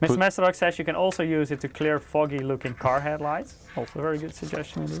 Yeah, Mr. Masterdog says you can also use it to clear foggy looking car headlights. Also a very good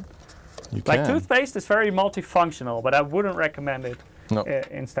suggestion indeed. You Like can. toothpaste is very multifunctional, but I wouldn't recommend it No.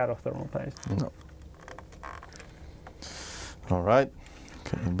 instead of thermal paste. No. All right.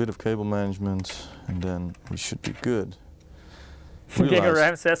 Okay, a bit of cable management, and then we should be good.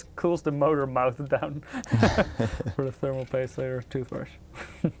 Gigaram says cools the motor mouth down for the thermal paste layer toothbrush.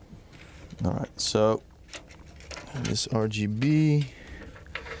 All right, so this RGB,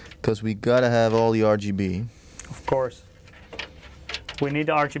 because we gotta have all the RGB. Of course. We need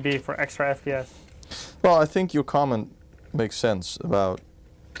the RGB for extra FPS. Well, I think your comment makes sense about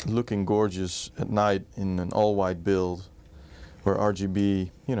looking gorgeous at night in an all-white build, where RGB,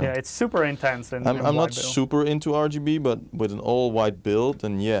 you know. Yeah, it's super intense. I'm not super into RGB, but with an all-white build,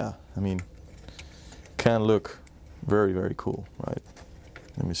 then yeah, I mean, can look very, very cool, right?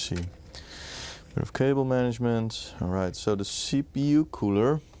 Let me see. Bit of cable management. All right, so the CPU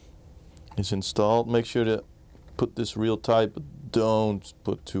cooler is installed. Make sure to put this real tight, but don't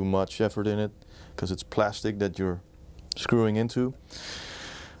put too much effort in it, because it's plastic that you're screwing into.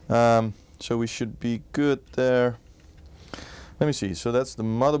 So we should be good there. Let me see, so that's the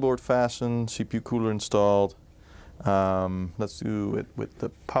motherboard fastened, CPU cooler installed. Let's do it with the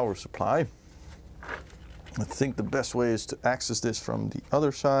power supply. I think the best way is to access this from the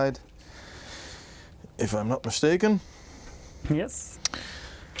other side, if I'm not mistaken. Yes.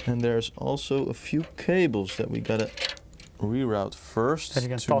 And there's also a few cables that we gotta reroute first. That you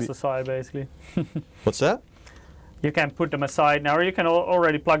can toss aside, basically. What's that? You can put them aside now, or you can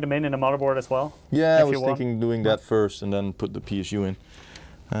already plug them in the motherboard as well. Yeah, I was thinking doing that first and then put the PSU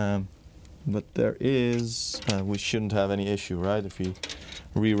in. But there is, we shouldn't have any issue, right? If we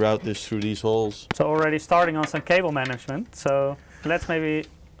reroute this through these holes. So already starting on some cable management. So let's maybe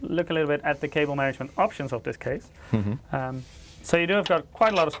look a little bit at the cable management options of this case. So you do have got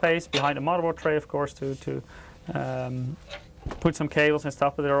quite a lot of space behind the motherboard tray, of course, to put some cables and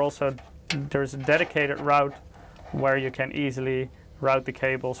stuff, but there's a dedicated route where you can easily route the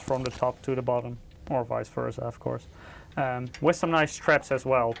cables from the top to the bottom, or vice versa, of course, with some nice straps as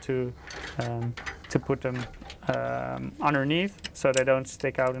well to put them underneath so they don't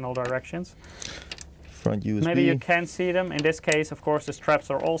stick out in all directions. Front USB. Maybe you can see them. In this case, of course, the straps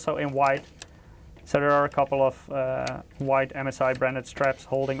are also in white. So there are a couple of white MSI branded straps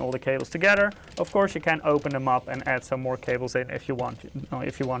holding all the cables together. Of course, you can open them up and add some more cables in if you want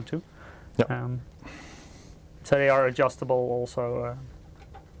to. Yep. So they are adjustable also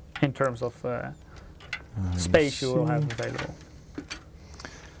in terms of space you will have available.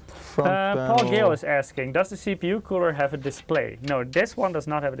 Paul Gale is asking, does the CPU cooler have a display? No, this one does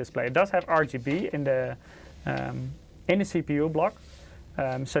not have a display. It does have RGB in the CPU block.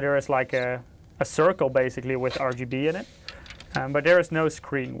 So there is like a circle basically with RGB in it. But there is no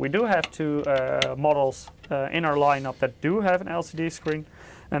screen. We do have two models in our lineup that do have an LCD screen,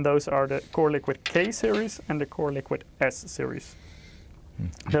 and those are the Core Liquid K series and the Core Liquid S series.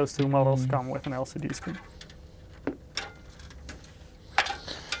 Those two models come with an LCD screen.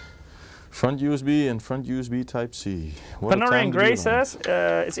 Front USB and front USB Type-C. Panori and Gray says,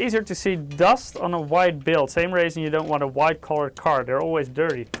 it's easier to see dust on a white build. Same reason you don't want a white colored car. They're always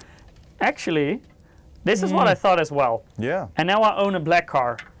dirty. Actually, this is what I thought as well. Yeah. And now I own a black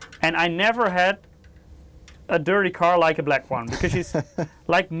car. And I never had a dirty car like a black one. Because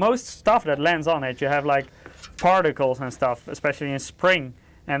like most stuff that lands on it, you have like particles and stuff, especially in spring.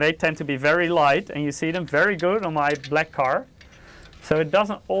 And they tend to be very light. And you see them very good on my black car. So it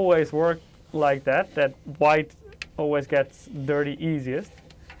doesn't always work like that white always gets dirty easiest.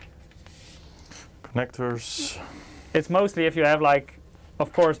 Connectors. It's mostly if you have like,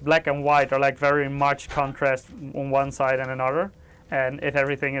 of course, black and white are like very much contrast on one side and another, and if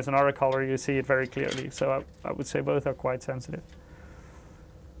everything is another color, you see it very clearly. So I would say both are quite sensitive.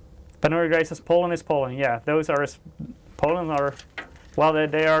 Panori Gray says Poland is Poland. Yeah, those are Poland are, well,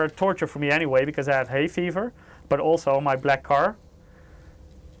 they are a torture for me anyway because I have hay fever, but also my black car.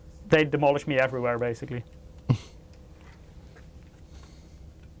 They demolish me everywhere basically.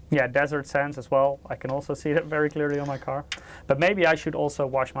 Yeah, desert sands as well. I can also see that very clearly on my car. But maybe I should also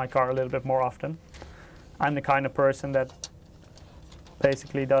wash my car a little bit more often. I'm the kind of person that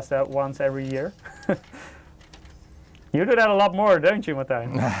basically does that once every year. You do that a lot more, don't you,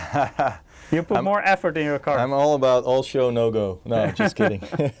 Martijn? You put more effort in your car. I'm all about all show, no go. No, just kidding.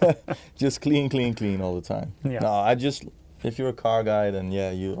 Just clean, clean, clean all the time. Yeah. No, if you're a car guy, then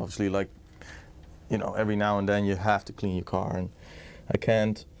yeah, you obviously like, every now and then you have to clean your car. And I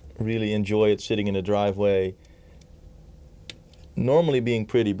can't really enjoy it sitting in the driveway, normally being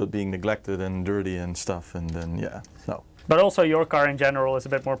pretty, but being neglected and dirty and stuff, and then yeah, no. But also your car in general is a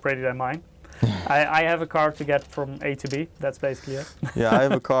bit more pretty than mine. I have a car to get from A to B. That's basically it. Yeah, I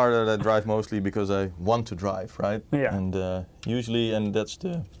have a car that I drive mostly because I want to drive, right? Yeah. And usually, and that's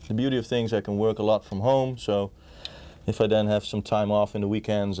the beauty of things, I can work a lot from home. So if I then have some time off in the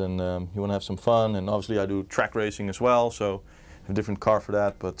weekends and you want to have some fun, and obviously I do track racing as well, so I have a different car for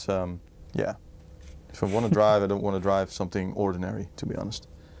that. But yeah, if I want to drive, I don't want to drive something ordinary, to be honest.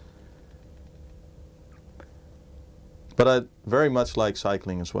 But I very much like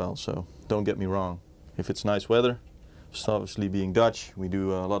cycling as well, so don't get me wrong. If it's nice weather, so obviously being Dutch, we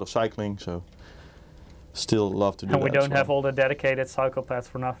do a lot of cycling, so still love to do that. And we don't as well. have all the dedicated cycle paths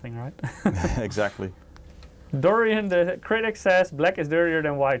for nothing, right? Exactly. Dorian, the critic, says black is dirtier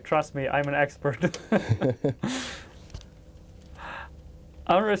than white. Trust me, I'm an expert.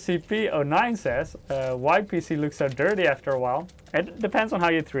 CP09 says white PC looks so dirty after a while. It depends on how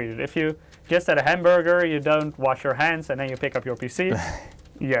you treat it. If you just had a hamburger, you don't wash your hands, and then you pick up your PC.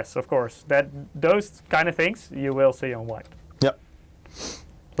 Yes, of course. Those kind of things you will see on white. Yep.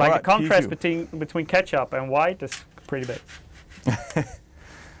 Like the contrast between ketchup and white is pretty big.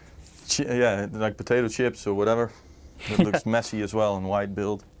 Yeah, like potato chips or whatever. It looks messy as well in white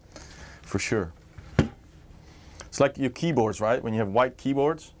build, for sure. It's like your keyboards, right? When you have white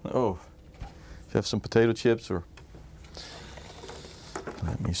keyboards. Oh, if you have some potato chips or.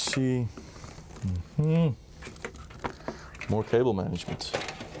 Let me see. More cable management.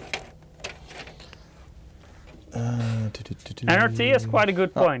 NRT is quite a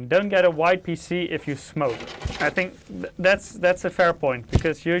good point. Don't get a white PC if you smoke. I think that's a fair point,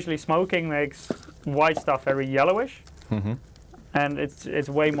 because usually smoking makes white stuff very yellowish, and it's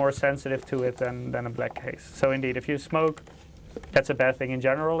way more sensitive to it than a black case. So indeed, if you smoke, that's a bad thing in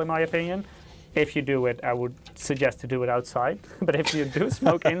general, in my opinion. If you do it, I would suggest to do it outside. But if you do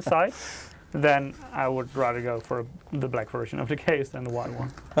smoke inside, then I would rather go for the black version of the case than the white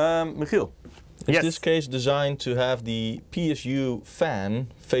one. Michiel, is Yes. this case designed to have the PSU fan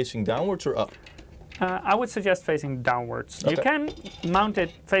facing downwards or up? I would suggest facing downwards. Okay. You can mount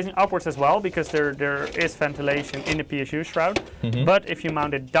it facing upwards as well, because there is ventilation in the PSU shroud. But if you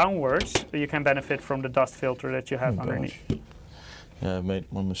mount it downwards, you can benefit from the dust filter that you have underneath. Yeah, I made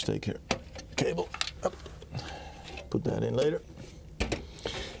one mistake here. Cable up. Put that in later.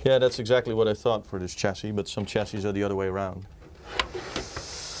 Yeah, that's exactly what I thought for this chassis, but some chassis are the other way around.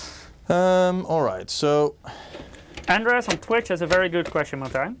 All right, so. Andreas on Twitch has a very good question,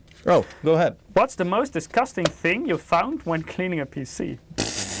 Martijn. Oh, go ahead. What's the most disgusting thing you found when cleaning a PC?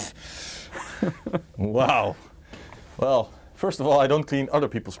 Wow. Well, first of all, I don't clean other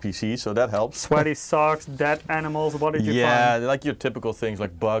people's PCs, so that helps. Sweaty socks, dead animals, what did you find? Yeah, like your typical things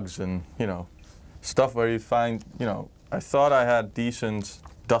like bugs and, stuff where you find, I thought I had decent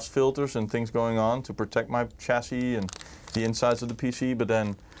dust filters and things going on to protect my chassis and the insides of the PC, but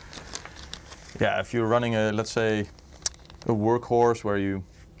then, yeah, if you're running let's say, a workhorse where you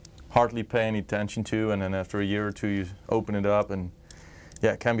hardly pay any attention to, and then after a year or two you open it up, and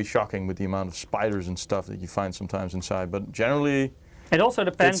yeah, it can be shocking with the amount of spiders and stuff that you find sometimes inside, but generally... It also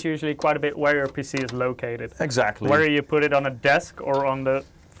depends usually quite a bit where your PC is located. Exactly. Whether you put it on a desk or on the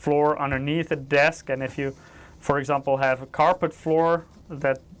floor underneath a desk, and if you, for example, have a carpet floor,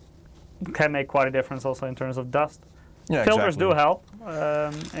 that can make quite a difference also in terms of dust. Yeah, Filters exactly. do help.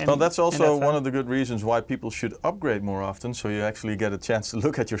 Well, that's also one of the good reasons why people should upgrade more often, so you actually get a chance to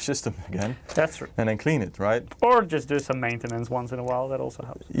look at your system again. That's true. And then clean it, right? Or just do some maintenance once in a while, that also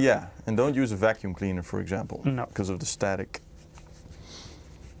helps. Yeah, and don't use a vacuum cleaner, for example, No. because of the static.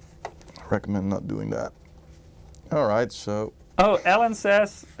 I recommend not doing that. All right, so... Oh, Ellen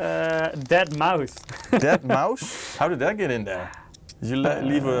says, dead mouse. Dead mouse? How did that get in there? Did you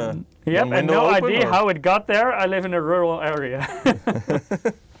leave a Yep, one and window no open, idea or? how it got there. I live in a rural area.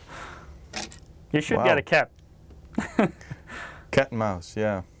 You should get a cat. Cat and mouse,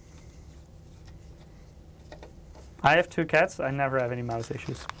 yeah. I have 2 cats. I never have any mouse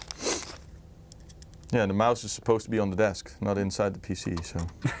issues. Yeah, the mouse is supposed to be on the desk, not inside the PC, so.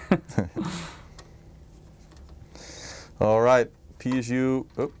 All right, PSU,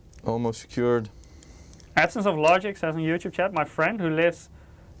 almost secured. Absence of logic says on YouTube chat, my friend who lives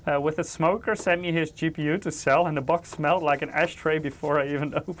with a smoker sent me his GPU to sell, and the box smelled like an ashtray before I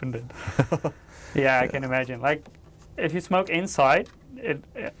even opened it. Yeah, I can imagine. Like, if you smoke inside,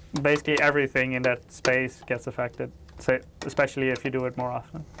 basically everything in that space gets affected, so especially if you do it more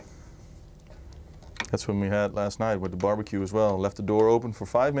often. That's when we had last night with the barbecue as well. Left the door open for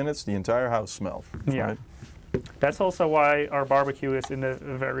 5 minutes, the entire house smelled. Yeah. Right? That's also why our barbecue is in the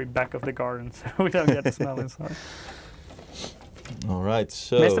very back of the garden, so we don't get the smell inside. All right,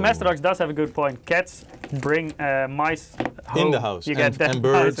 so... Mr. Masterdogs does have a good point. Cats bring mice in home, the house you get and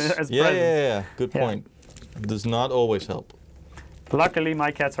birds. as Yeah, presents. yeah. Good point. Does not always help. Luckily,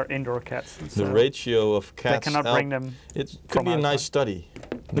 my cats are indoor cats. The ratio of cats. They cannot bring them. It could be a nice study.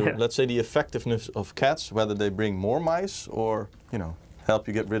 Yeah. Let's say the effectiveness of cats, whether they bring more mice or help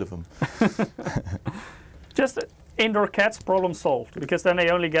you get rid of them. Just indoor cats, problem solved. Because then they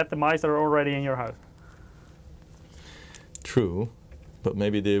only get the mice that are already in your house. True, but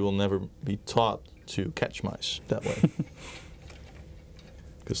maybe they will never be taught to catch mice that way.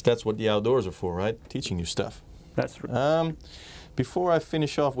 Because that's what the outdoors are for, right? Teaching you stuff. That's true. Before I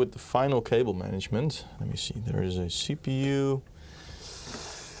finish off with the final cable management, let me see. There is a CPU.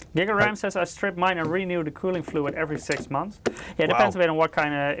 GigaRam says I strip mine and renew the cooling fluid every 6 months. Yeah, it depends a bit on what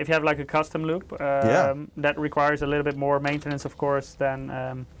kind of. If you have like a custom loop, that requires a little bit more maintenance, of course,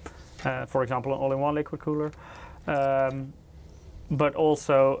 than, for example, an all-in-one liquid cooler. But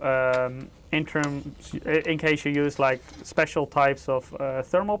also, in case you use like special types of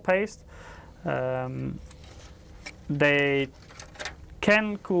thermal paste, they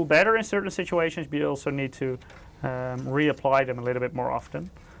can cool better in certain situations, but you also need to reapply them a little bit more often.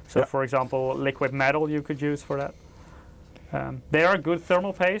 So, for example, liquid metal you could use for that. They are good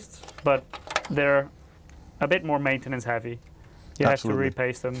thermal pastes, but they're a bit more maintenance heavy. You have to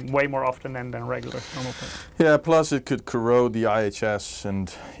repaste them way more often than regular thermal paste. Yeah, plus it could corrode the IHS,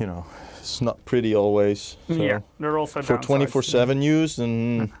 and it's not pretty always. So Yeah, they're also for downsides. 24/7 use,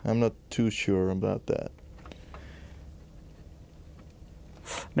 and I'm not too sure about that.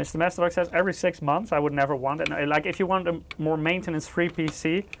 Mr. Masterdog says every 6 months I would never want it. Like if you want a more maintenance-free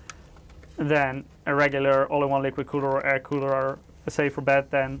PC, then a regular all-in-one liquid cooler or air cooler are a safer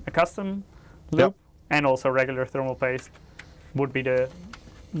bet than a custom loop, and also regular thermal paste would be the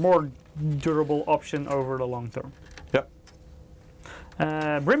more durable option over the long term. Yep.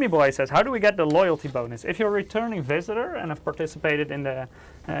 Brimmy Boy says, how do we get the loyalty bonus? If you're a returning visitor and have participated in the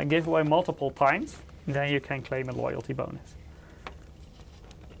giveaway multiple times, then you can claim a loyalty bonus.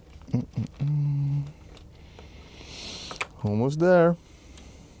 Almost there.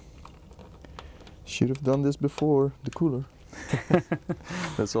 Should have done this before the cooler.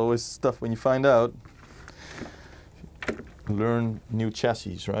 That's always stuff when you find out. Learn new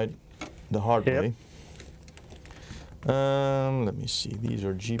chassis, right? The hard way. Let me see. These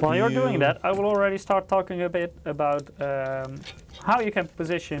are GPU. While you're doing that, I will already start talking a bit about how you can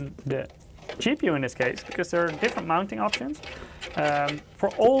position the GPU in this case, because there are different mounting options. For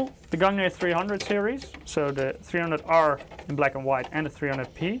all the Gangnir 300 series, so the 300R in black and white and the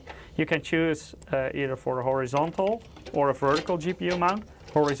 300P, you can choose either for a horizontal or a vertical GPU mount.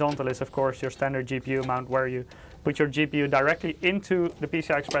 Horizontal is of course your standard GPU mount where you put your GPU directly into the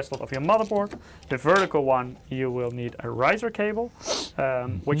PCI Express slot of your motherboard. The vertical one, you will need a riser cable,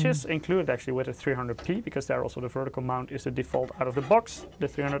 which is included actually with the 300P, because there also the vertical mount is the default out of the box. The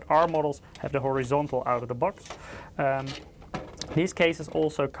 300R models have the horizontal out of the box. These cases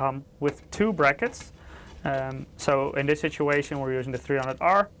also come with 2 brackets. So in this situation, we're using the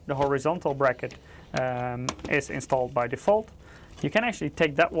 300R. The horizontal bracket is installed by default. You can actually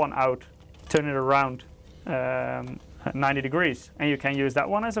take that one out, turn it around 90 degrees, and you can use that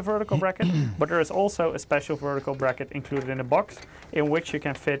one as a vertical bracket. But there is also a special vertical bracket included in the box, in which you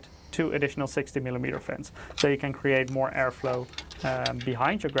can fit 2 additional 60mm fans. So you can create more airflow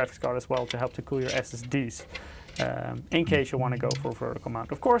behind your graphics card as well to help to cool your SSDs. In case you want to go for a vertical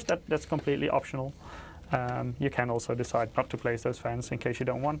mount. Of course, that's completely optional. You can also decide not to place those fans in case you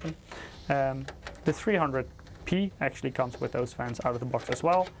don't want them. The 300P actually comes with those fans out of the box as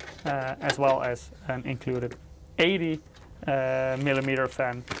well as an included 80mm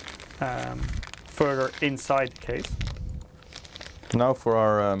fan further inside the case. Now for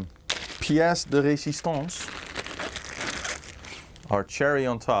our pièce de résistance, our cherry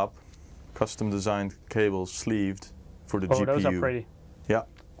on top. Custom designed cables sleeved for the GPU. Those are pretty. Yeah.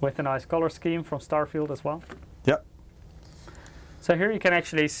 With a nice color scheme from Starfield as well. Yeah. So here you can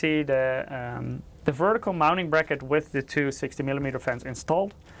actually see the vertical mounting bracket with the 2 60mm fans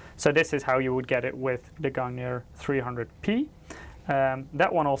installed. So this is how you would get it with the Gangnir 300P.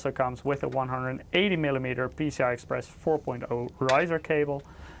 That one also comes with a 180mm PCI Express 4.0 riser cable.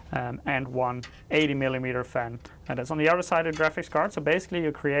 And one 80mm fan, and that's on the other side of the graphics card. So basically,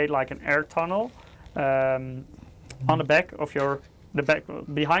 you create like an air tunnel on the back of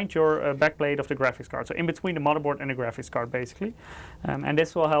behind your backplate of the graphics card. So in between the motherboard and the graphics card, basically, and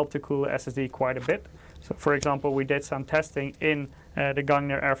this will help to cool the SSD quite a bit. So for example, we did some testing in the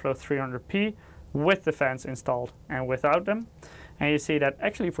Gangnir Airflow 300P with the fans installed and without them. And you see that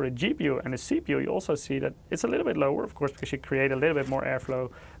actually for the GPU and the CPU, you also see that it's a little bit lower, of course, because you create a little bit more airflow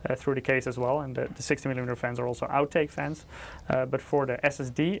through the case as well. And the 60mm fans are also outtake fans. But for the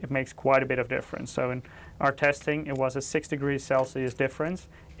SSD, it makes quite a bit of difference. So in our testing, it was a 6 degrees Celsius difference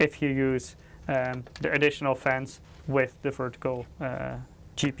if you use the additional fans with the vertical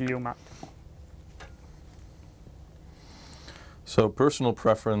GPU mount. So personal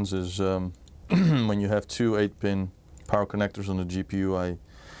preference is when you have two 8-pin power connectors on the GPU, I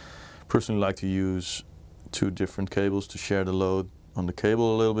personally like to use two different cables to share the load on the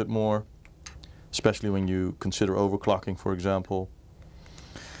cable a little bit more, especially when you consider overclocking, for example.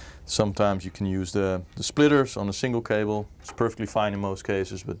 Sometimes you can use the splitters on a single cable. It's perfectly fine in most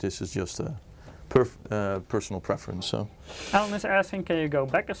cases, but this is just a personal preference. So, Alan is asking, can you go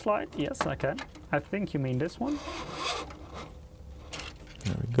back a slide? Yes, I can. I think you mean this one.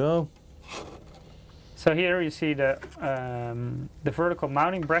 There we go. So here you see the vertical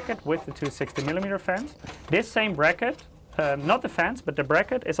mounting bracket with the two 60mm fans. This same bracket, not the fans, but the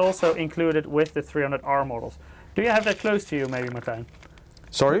bracket is also included with the 300R models. Do you have that close to you, maybe, Martijn?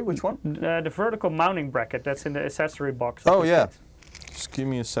 Sorry, which one? The vertical mounting bracket that's in the accessory box. Oh yeah. Just give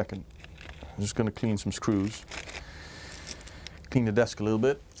me a second. I'm just going to clean some screws. Clean the desk a little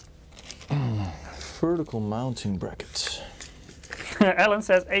bit. Vertical mounting bracket. Alan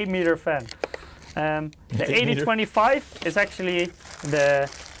says 8-meter fan. The 8025 is actually the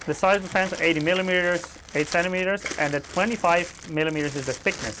size of the fans are 80mm, 8 centimeters, and the 25mm is the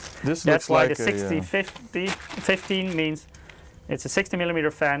thickness. That's why the 15 means it's a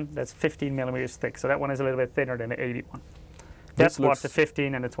 60mm fan that's 15mm thick. So that one is a little bit thinner than the 81. That's what the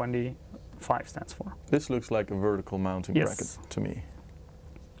 15 and the 25 stands for. This looks like a vertical mounting bracket to me.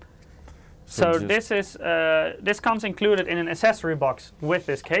 So this comes included in an accessory box with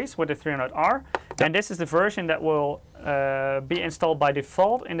this case, with the 300R. Yep. And this is the version that will be installed by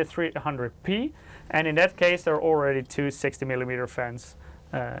default in the 300P. And in that case, there are already two 60mm fans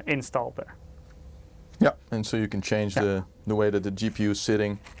installed there. Yeah, and so you can change the way that the GPU is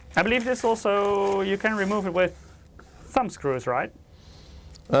sitting. I believe this also, you can remove it with thumb screws, right?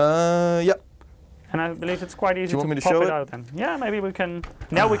 Yeah. And I believe it's quite easy to pop it out then. Yeah, maybe we can,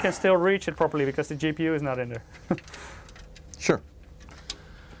 now we can still reach it properly because the GPU is not in there. Sure.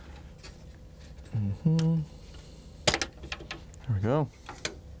 There we go.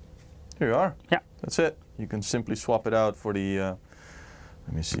 Here you are. Yeah. That's it. You can simply swap it out for the, let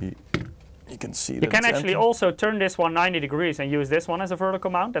me see. You can see that you can actually empty. also turn this one 90 degrees and use this one as a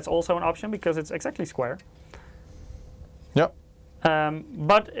vertical mount. That's also an option because it's exactly square. Yep.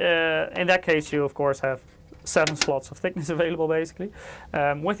 But in that case, you of course have 7 slots of thickness available basically.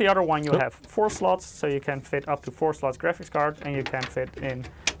 With the other one, you have 4 slots, so you can fit up to 4 slots graphics card, and you can fit in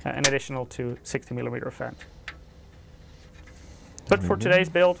an additional 2 60mm fans. But for today's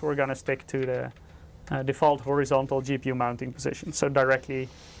build, we're going to stick to the default horizontal GPU mounting position, so directly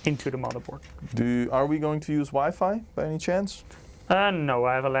into the motherboard. Are we going to use Wi-Fi by any chance? No,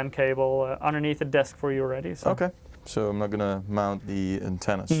 I have a LAN cable underneath the desk for you already. So. Okay. So I'm not going to mount the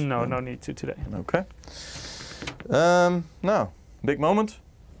antennas? No, no need to today. Okay. Now, big moment.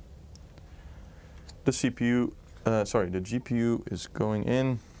 The CPU, the GPU is going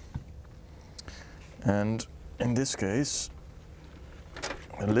in. And in this case,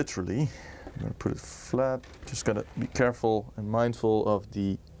 literally, I'm going to put it flat. Just got to be careful and mindful of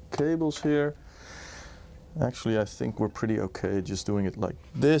the cables here. Actually, I think we're pretty okay just doing it like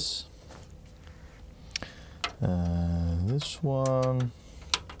this. This one,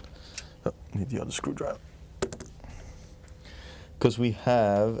 oh, need the other screwdriver. Because we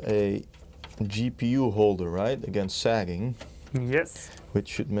have a GPU holder, right, against sagging. Yes. Which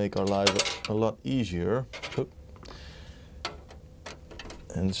should make our life a lot easier. Oh.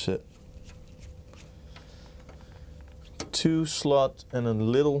 And it's a 2 slot and a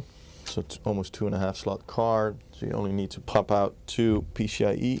little, so it's almost 2.5 slot card. So you only need to pop out 2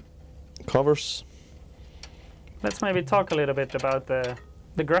 PCIe covers. Let's maybe talk a little bit about the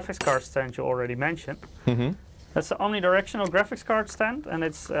graphics card stand you already mentioned. Mm-hmm. That's the omnidirectional graphics card stand, and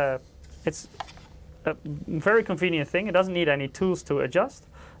it's a very convenient thing. It doesn't need any tools to adjust.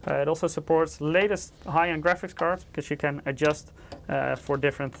 It also supports latest high-end graphics cards because you can adjust for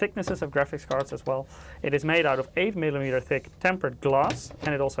different thicknesses of graphics cards as well. It is made out of 8mm thick tempered glass,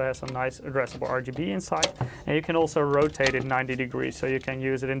 and it also has some nice addressable RGB inside. And you can also rotate it 90 degrees, so you can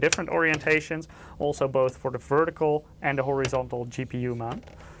use it in different orientations, also both for the vertical and the horizontal GPU mount.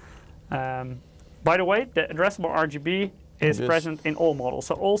 By the way, the addressable RGB is present in all models.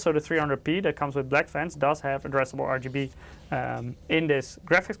 So also the 300p that comes with black fans does have addressable RGB in this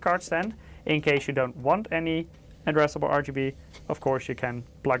graphics card stand, in case you don't want any addressable RGB. Of course, you can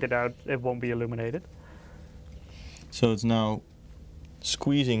plug it out, it won't be illuminated. So it's now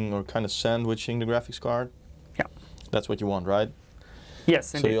squeezing or kind of sandwiching the graphics card? Yeah. That's what you want, right? Yes,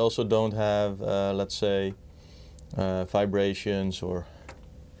 so indeed. you also don't have, let's say, vibrations or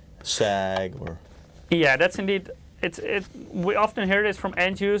sag or... Yeah, that's indeed... We often hear this from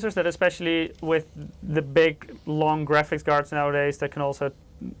end users, that especially with the big, long graphics cards nowadays, they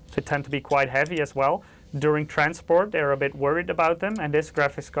tend to be quite heavy as well. During transport, they're a bit worried about them, and this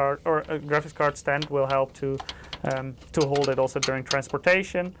graphics card or a graphics card stand will help to hold it also during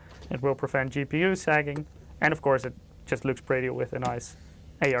transportation. It will prevent GPU sagging, and of course, it just looks pretty with a nice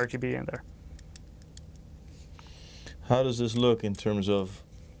ARGB in there. How does this look in terms of?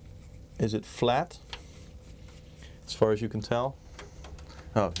 Is it flat? As far as you can tell?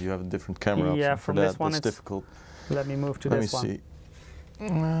 Oh, you have a different camera option for that. This one that's difficult. Let me move to this one. Let me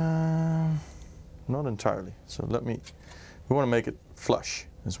see. Not entirely. So we want to make it flush,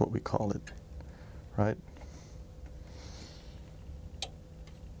 is what we call it, right?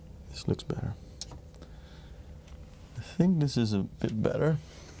 This looks better. I think this is a bit better.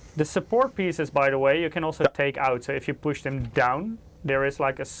 The support pieces, by the way, you can also take out. So if you push them down, there is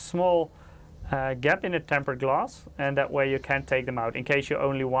like a small gap in the tempered glass, and that way you can take them out in case you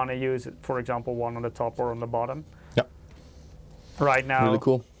only want to use, for example, one on the top or on the bottom. Yeah. Right now, really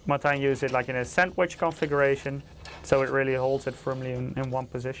cool. Martijn used it like in a sandwich configuration, so it really holds it firmly in one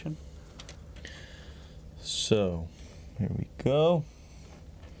position. So, here we go.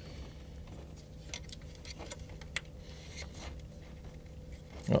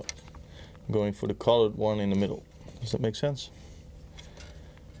 Oh, I'm going for the colored one in the middle. Does that make sense?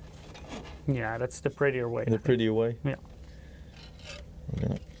 Yeah, that's the prettier way. The prettier way? Yeah. We're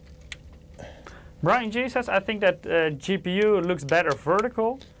gonna... Brian G says, I think that GPU looks better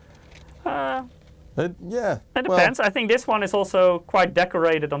vertical. Yeah. It depends. I think this one is also quite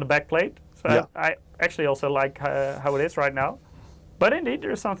decorated on the back plate. So yeah. I actually also like how it is right now. But indeed,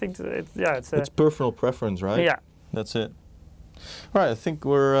 there's something to it. Yeah, it's personal preference, right? Yeah. That's it. All right, I think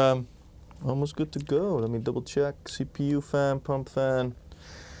we're almost good to go. Let me double check. CPU fan, pump fan.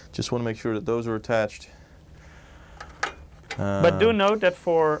 Just want to make sure that those are attached. But do note that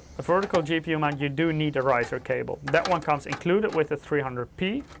for a vertical GPU mount, you do need a riser cable. That one comes included with the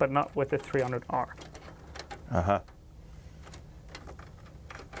 300p, but not with the 300R. Uh-huh.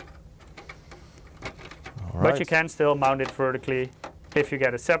 But you can still mount it vertically. If you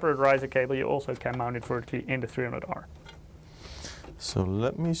get a separate riser cable, you also can mount it vertically in the 300R. So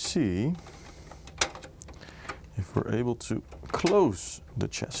let me see if we're able to close the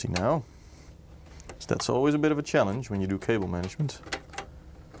chassis now. So that's always a bit of a challenge when you do cable management.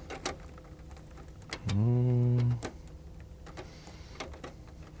 But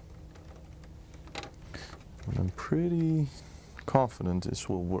I'm pretty confident this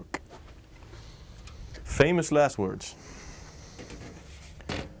will work. Famous last words.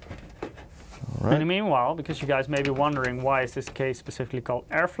 All right. In the meanwhile, because you guys may be wondering why is this case specifically called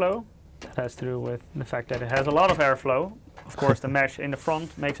airflow, that has to do with the fact that it has a lot of airflow. Of course, the mesh in the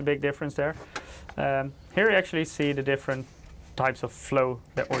front makes a big difference there. Here you actually see the different types of flow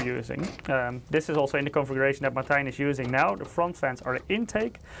that we're using. This is also in the configuration that Martijn is using now. The front fans are the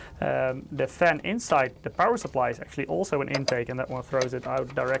intake. The fan inside the power supply is actually also an intake, and that one throws it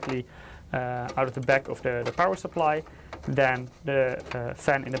out directly out of the back of the power supply. Then the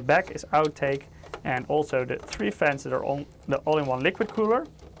fan in the back is outtake, and also the three fans that are on the all-in-one liquid cooler.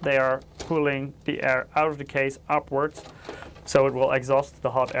 They are cooling the air out of the case upwards, so it will exhaust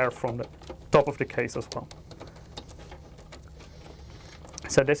the hot air from the top of the case as well.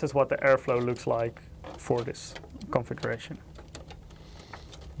 So this is what the airflow looks like for this configuration.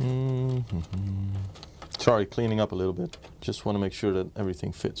 Sorry, cleaning up a little bit. Just want to make sure that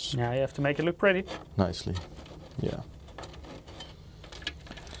everything fits. Yeah, you have to make it look pretty. Nicely, yeah.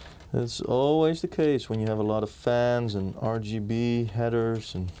 It's always the case when you have a lot of fans and RGB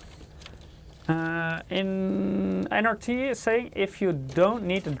headers and... In NRT is saying if you don't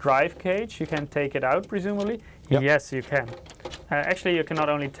need the drive cage, you can take it out, presumably. Yep. Yes, you can. Actually, you can not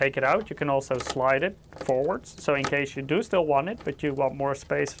only take it out, you can also slide it forwards. So in case you do still want it, but you want more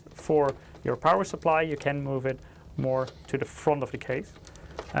space for your power supply, you can move it more to the front of the case.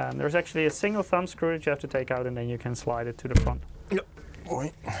 There's actually a single thumb screw that you have to take out, and then you can slide it to the front. Yep.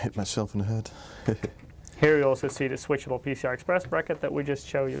 Boy, I hit myself in the head. Here you also see the switchable PCI Express bracket that we just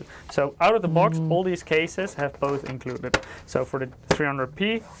showed you. So out of the box, all these cases have both included. So for the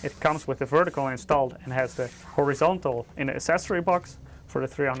 300p, it comes with the vertical installed and has the horizontal in the accessory box. For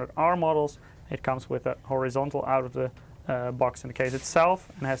the 300R models, it comes with a horizontal out of the box in the case itself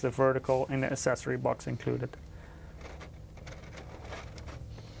and has the vertical in the accessory box included.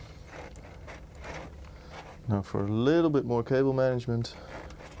 Now for a little bit more cable management.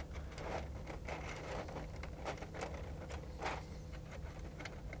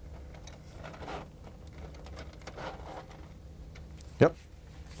 Yep.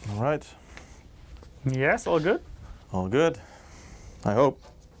 All right. Yes, all good. All good. I hope.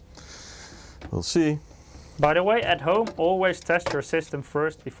 We'll see. By the way, at home, always test your system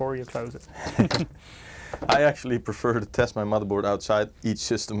first before you close it. I actually prefer to test my motherboard outside each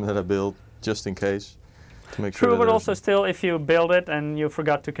system that I build, just in case. To make sure. True, but also still, if you build it and you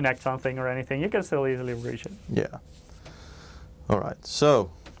forgot to connect something or anything, you can still easily reach it. Yeah. All right.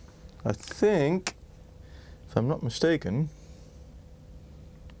 So, I think, if I'm not mistaken.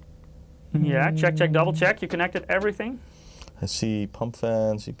 Yeah, check, double check. You connected everything. I see pump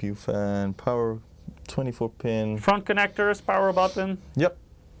fan, CPU fan, power, 24 pin. Front connectors, power button. Yep.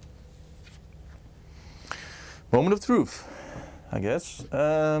 Moment of truth, I guess.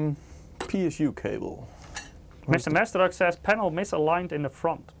 PSU cable. Mr. Mesterdog says panel misaligned in the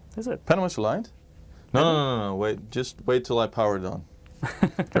front. Is it? Panel misaligned? No. Wait, just wait till I power it on.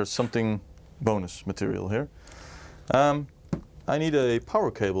 There's something bonus material here. I need a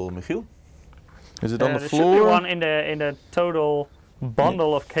power cable, Michiel. Is it on the floor? There should be one in the total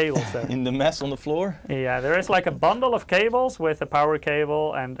bundle of cables there. In the mess on the floor? Yeah, there is like a bundle of cables with a power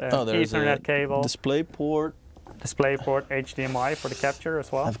cable and Ethernet cable. Display port, HDMI for the capture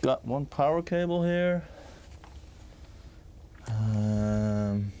as well. I've got one power cable here.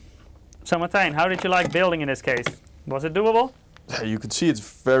 So Martijn, how did you like building in this case? Was it doable? You can see it's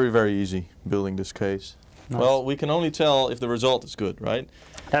very, very easy building this case. Nice. Well, we can only tell if the result is good, right?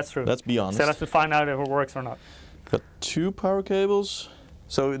 That's true. Let's be honest. So let's find out if it works or not. Got 2 power cables.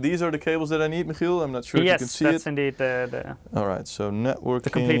 So these are the cables that I need, Michiel? I'm not sure if you can see it. Yes, that's indeed the all right, so networking. The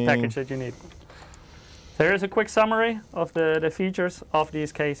complete package that you need. There is a quick summary of the features of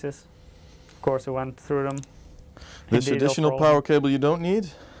these cases. Of course, we went through them. This additional power cable you don't need?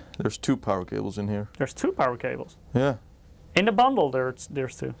 There's 2 power cables in here. There's 2 power cables? Yeah. In the bundle, there's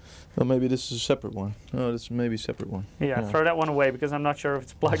 2. Well, maybe this is a separate one. No, this is maybe a separate one. Yeah, throw that one away because I'm not sure if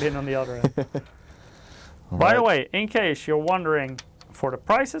it's plugged in on the other end. By the way, in case you're wondering for the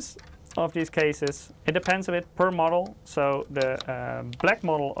prices of these cases, it depends a bit per model. So the black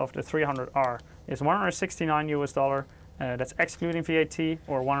model of the 300R is $169 US. That's excluding VAT,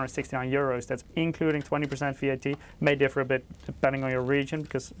 or 169 euros. That's including 20% VAT. May differ a bit depending on your region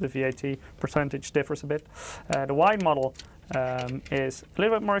because the VAT percentage differs a bit. The white model is a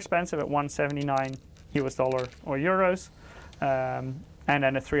little bit more expensive at $179 US or euros. And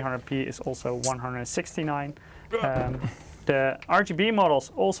then the 300p is also 169. The RGB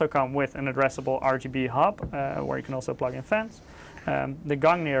models also come with an addressable RGB hub where you can also plug in fans. The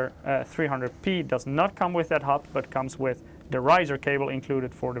Gangnir 300p does not come with that hub, but comes with the riser cable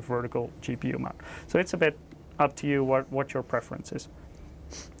included for the vertical GPU mount. So it's a bit up to you what your preference is.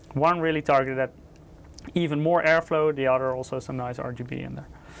 One really targeted at even more airflow, the other also some nice RGB in there.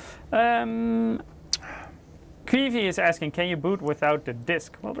 Qivi is asking, can you boot without the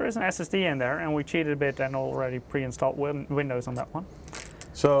disk? Well, there is an SSD in there, and we cheated a bit and already pre-installed Windows on that one.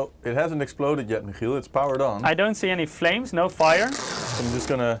 So it hasn't exploded yet, Michiel. It's powered on. I don't see any flames, no fire. I'm just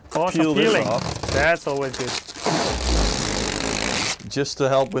gonna peel this off. That's always good. Just to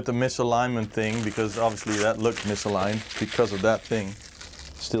help with the misalignment thing, because obviously that looked misaligned because of that thing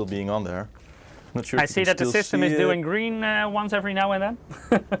still being on there. Not sure. I see that the system is doing green once every now and then.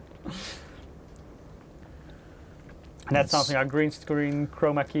 And that's something our green screen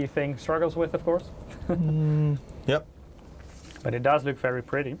chroma key thing struggles with, of course. Yep. But it does look very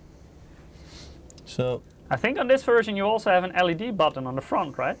pretty. So I think on this version you also have an LED button on the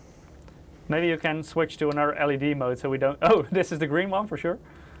front, right? Maybe you can switch to another LED mode so we don't... Oh, this is the green one for sure.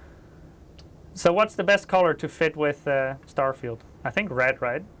 So what's the best color to fit with Starfield? I think red,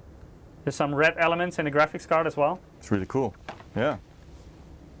 right? There's some red elements in the graphics card as well. It's really cool. Yeah.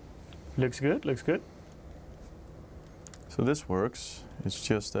 Looks good, looks good. So this works. It's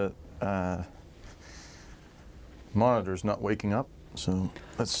just that monitor's not waking up. So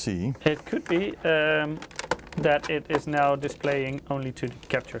let's see. It could be that it is now displaying only to the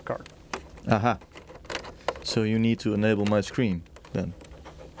capture card. Aha. So you need to enable my screen then.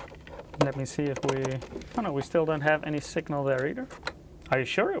 Let me see if we... Oh no, we still don't have any signal there either. Are you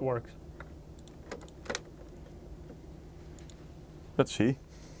sure it works? Let's see.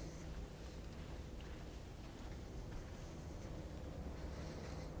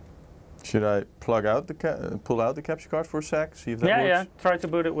 Should I plug out the pull out the capture card for a sec? See if that works? Yeah. Try to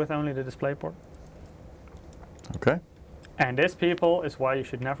boot it with only the display port. Okay. And this, people, is why you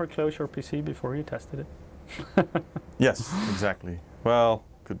should never close your PC before you tested it. Yes, exactly. Well,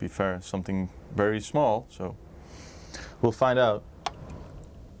 could be something very small, so we'll find out.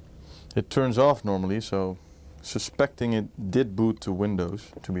 It turns off normally, so suspecting it did boot to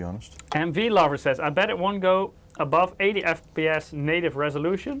Windows, to be honest. MV Lover says, I bet it won't go above 80 FPS native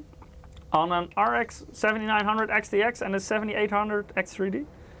resolution on an RX 7900 XTX and a 7800 X3D.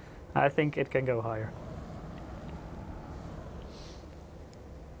 I think it can go higher.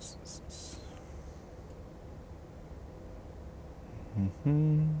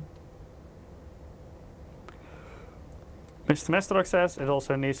 Mr. Mestrock says it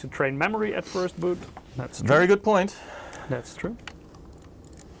also needs to train memory at first boot. That's true. Very good point. That's true.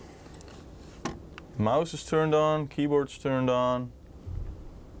 Mouse is turned on, keyboard's turned on.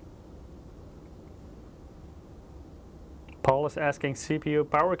 Paul is asking CPU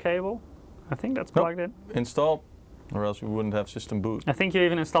power cable. I think that's plugged in. Installed, or else we wouldn't have system boot. I think you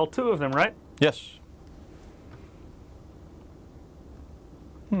even installed 2 of them, right? Yes.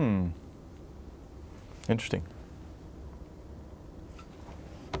 Interesting.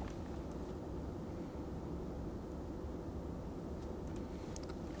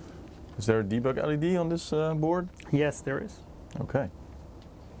 Is there a debug LED on this board? Yes, there is. Okay.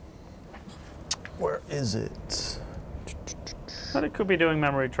 Where is it? But it could be doing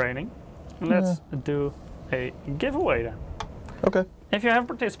memory training. Let's do a giveaway then. Okay. If you haven't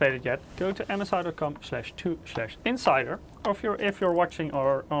participated yet, go to msi.com/2/insider. Or if you're watching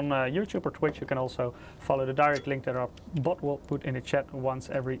or on YouTube or Twitch, you can also follow the direct link that our bot will put in the chat once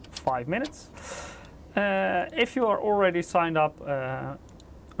every 5 minutes. If you are already signed up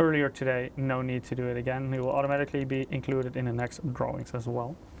earlier today, no need to do it again. You will automatically be included in the next drawings as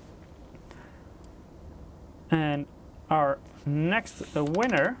well. And our next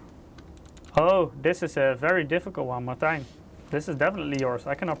winner. Oh, this is a very difficult one, Martijn. This is definitely yours.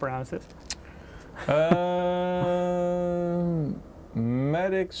 I cannot pronounce this.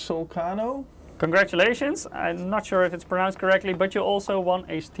 Medic Solcano? Congratulations. I'm not sure if it's pronounced correctly, but you also won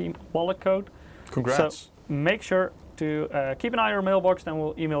a Steam wallet code. Congrats. So make sure to keep an eye on your mailbox, then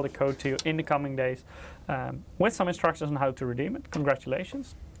we'll email the code to you in the coming days with some instructions on how to redeem it.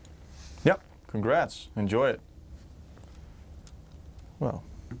 Congratulations. Yep, congrats. Enjoy it. Well.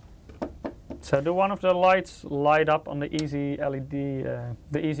 So do one of the lights light up on the easy LED,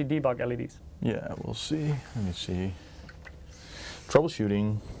 the easy debug LEDs? Yeah, we'll see. Let me see.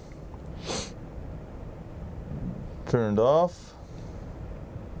 Troubleshooting. Turned off.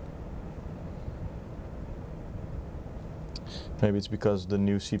 Maybe it's because the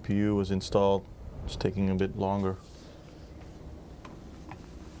new CPU was installed. It's taking a bit longer.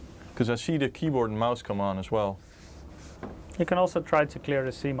 Because I see the keyboard and mouse come on as well. You can also try to clear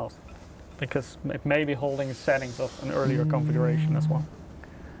the CMOS, because it may be holding settings of an earlier configuration as well.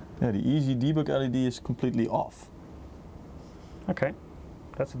 Yeah, the easy debug LED is completely off. Okay,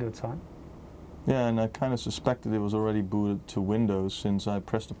 that's a good sign. Yeah, and I kind of suspected it was already booted to Windows since I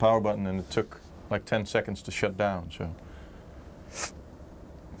pressed the power button and it took like 10 seconds to shut down. So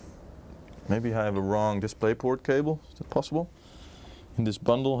maybe I have a wrong DisplayPort cable. Is that possible? In this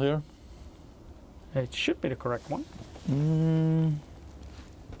bundle here? It should be the correct one.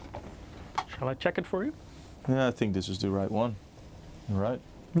 Shall I check it for you? Yeah, I think this is the right one. Right.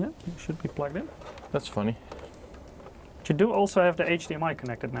 Yeah, it should be plugged in. That's funny. But you do also have the HDMI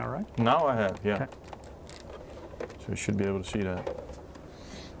connected now, right? Now I have, yeah. Okay. So you should be able to see that.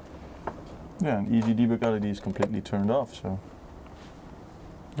 Yeah, and easy debug LED is completely turned off, so.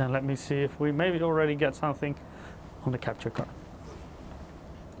 Then let me see if we maybe already get something on the capture card.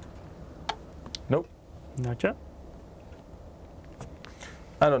 Nope. Not yet.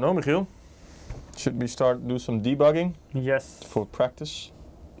 I don't know, Michiel. Should we do some debugging? Yes. For practice?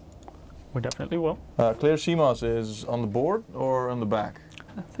 We definitely will. Clear CMOS is on the board or on the back?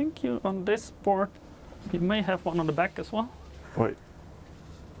 I think you on this board, you may have one on the back as well. Wait.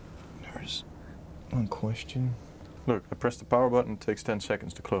 There's one question. Look, I press the power button, it takes 10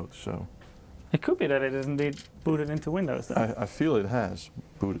 seconds to close, so. It could be that it is indeed booted into Windows then. I feel it has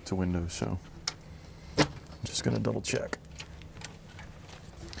booted to Windows, so. I'm just gonna double check.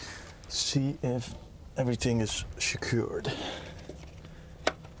 See if everything is secured.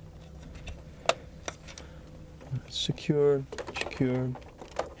 Secured, secured.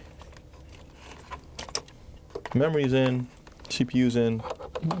 Memory's in, CPU's in.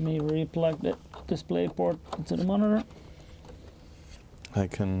 Let me replug the DisplayPort into the monitor. I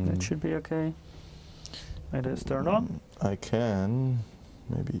can. It should be okay. It is turned on. I can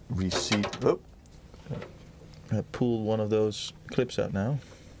maybe reseat. Oh, I pulled one of those clips out now.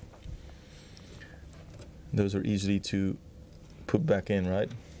 Those are easy to put back in, right?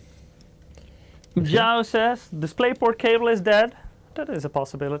 Zhao says DisplayPort cable is dead. That is a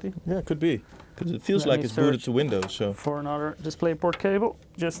possibility. Yeah, it could be. Because it feels Let like me it's booted search to Windows. So for another DisplayPort cable,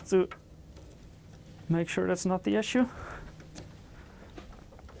 just to make sure that's not the issue.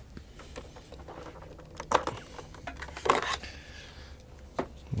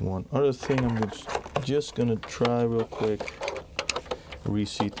 one other thing I'm just gonna try real quick.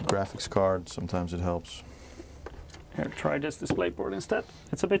 Reseat the graphics card. Sometimes it helps. Here, try this DisplayPort instead.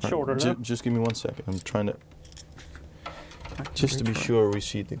 It's a bit shorter, though. Just give me 1 second. I'm trying to, just to be sure,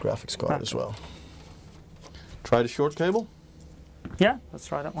 reseat the graphics card as well. Try the short cable? Yeah, let's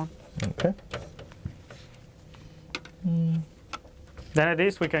try that one. Okay. Then at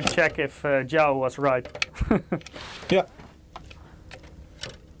least we can check if Joe was right. Yeah.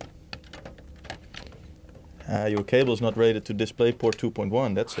 Your cable is not rated to DisplayPort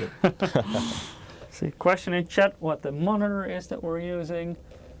 2.1, that's it. See, question in chat what the monitor is that we're using.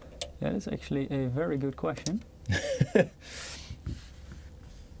 That is actually a very good question.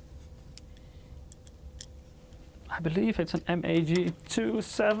 I believe it's an MAG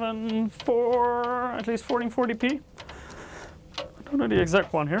 274, at least 1440p. I don't know the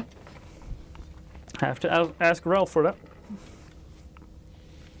exact one here. I have to ask Ralph for that.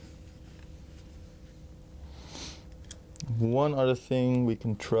 One other thing we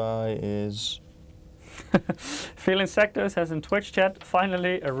can try is... Phil Insectos has in Twitch chat,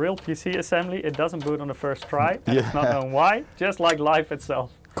 finally a real PC assembly. It doesn't boot on the first try, and it's not known why, just like life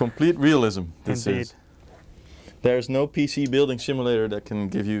itself. Complete realism, this Indeed. is. There's no PC building simulator that can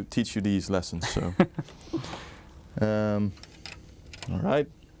teach you these lessons, so. All right.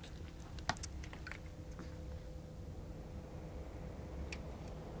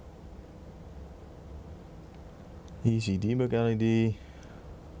 Easy debug LED.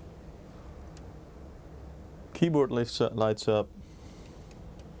 Keyboard lights up.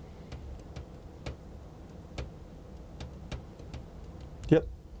 Yep.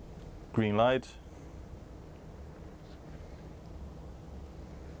 Green light.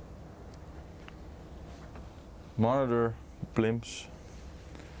 Monitor blinks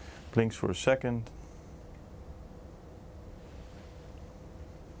for a second.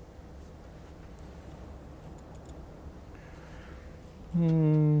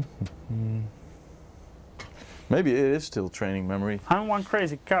 Maybe it is still training memory. I'm one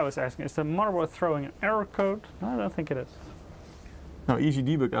crazy cow is asking, is the motherboard throwing an error code? I don't think it is. No, Easy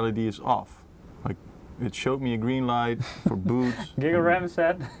Debug LED is off. Like, it showed me a green light for boot. GigaRam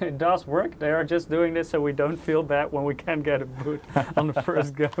said it does work. They are just doing this so we don't feel bad when we can't get a boot on the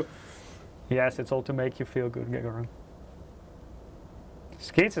first go. Yes, it's all to make you feel good, GigaRam.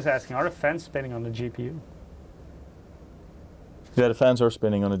 Skeets is asking, are the fans spinning on the GPU? Yeah, the fans are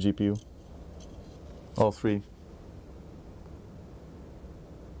spinning on the GPU. All three.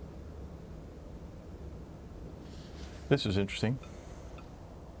 This is interesting.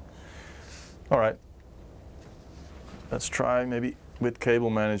 All right. Let's try maybe with cable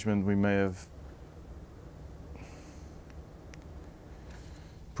management we may have,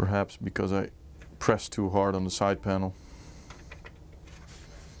 perhaps because I pressed too hard on the side panel.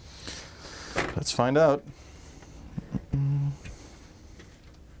 Let's find out.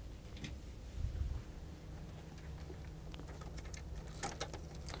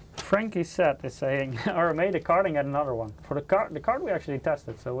 Frankie Set is saying, RMA the card and get another one. For the card we actually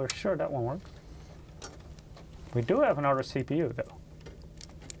tested, so we're sure that one works. We do have another CPU though.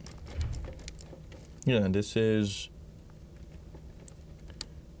 Yeah, this is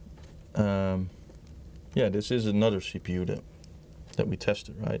this is another CPU that we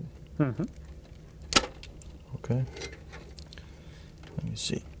tested, right? Mm-hmm. Okay. Let me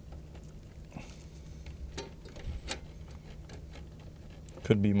see.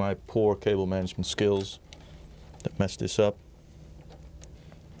 Could be my poor cable management skills that messed this up.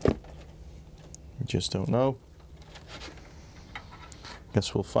 We just don't know.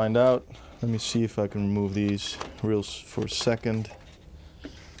 Guess we'll find out. Let me see if I can remove these reels for a second.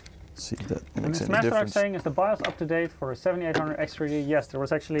 See if that makes any difference. Saying, is the BIOS up to date for a 7800 X3D? Yes, there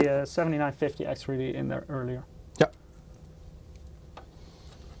was actually a 7950 X3D in there earlier. Yeah.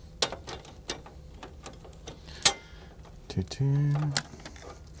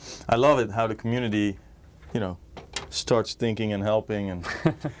 I love it how the community, starts thinking and helping, and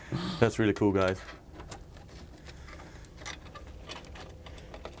that's really cool, guys.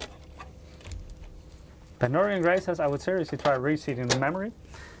 Benorian Gray says, I would seriously try reseating the memory.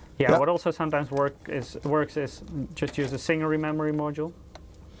 Yeah, what also sometimes works is just use a single memory module.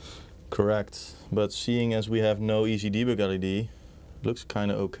 Correct, but seeing as we have no Easy Debug LED, it looks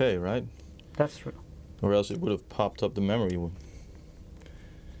kind of okay, right? That's true. Or else it would have popped up the memory.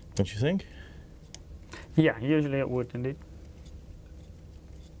 Don't you think? Yeah, usually it would indeed.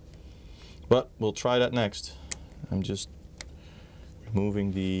 But we'll try that next. I'm just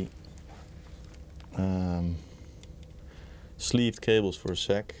removing the sleeved cables for a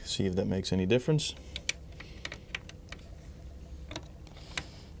sec, see if that makes any difference.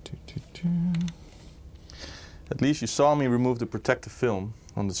 At least you saw me remove the protective film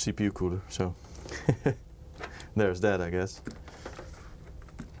on the CPU cooler, so there's that, I guess.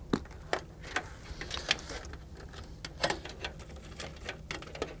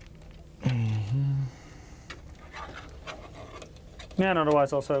 Yeah, and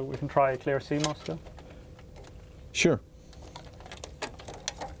otherwise also we can try a clear CMOS still. Sure.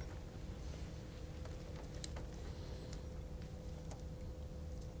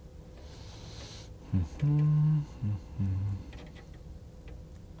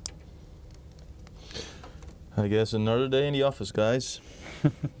 I guess another day in the office, guys.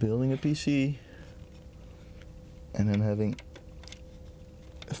 Building a PC and then having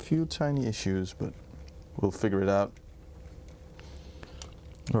a few tiny issues, but we'll figure it out.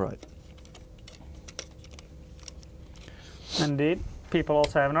 All right. Indeed. People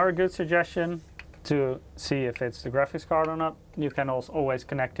also have another good suggestion to see if it's the graphics card or not. You can also always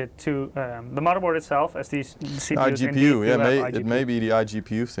connect it to the motherboard itself, as these CPUs iGPU, yeah, IGPU. it may be the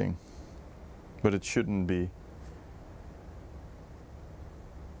iGPU thing, but it shouldn't be.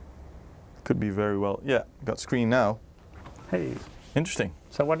 Could be very well. Yeah, got screen now. Hey. Interesting.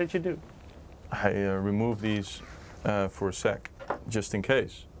 So what did you do? I removed these for a sec, just in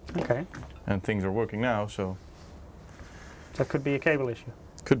case. Okay. And things are working now, so. So it could be a cable issue.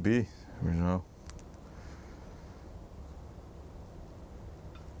 Could be. I don't know.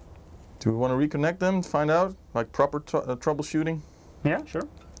 Do we want to reconnect them, find out, like proper troubleshooting? Yeah, sure.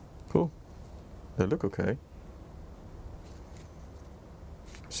 Cool. They look okay.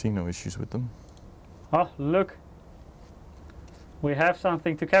 See no issues with them. Oh, look. We have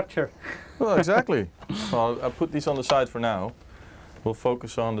something to capture. Well, exactly. Well, I'll put these on the side for now. We'll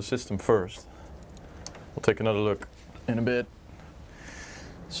focus on the system first. We'll take another look in a bit.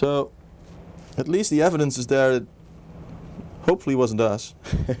 So, at least the evidence is there. It hopefully wasn't us.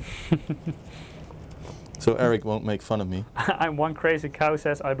 So Eric won't make fun of me. I'm one crazy cow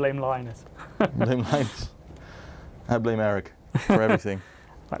says I blame Linus. Blame Linus. I blame Eric for everything.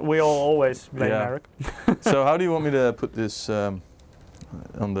 We all always blame Eric. So how do you want me to put this on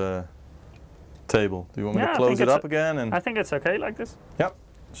the table? Do you want me to close it up again? And I think it's okay like this. Yep.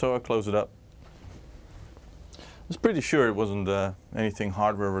 So I'll close it up. I was pretty sure it wasn't anything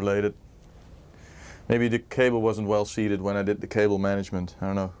hardware related. Maybe the cable wasn't well seated when I did the cable management. I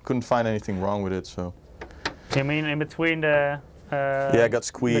don't know. Couldn't find anything wrong with it. So. You mean in between the? Yeah, I got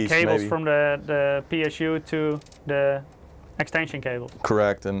squeezed. The cables maybe. From the PSU to the extension cables.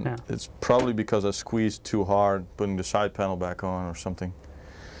 Correct, and it's probably because I squeezed too hard, putting the side panel back on or something.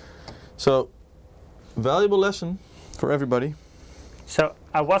 So, valuable lesson for everybody. So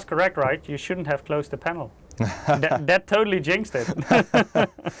I was correct, right? You shouldn't have closed the panel. that totally jinxed it.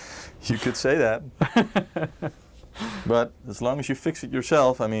 You could say that. But as long as you fix it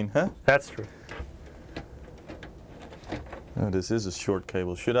yourself, I mean, huh? That's true. Oh, this is a short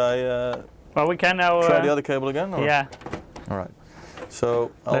cable. Should I well, we can now try the other cable again? Or? Yeah. All right.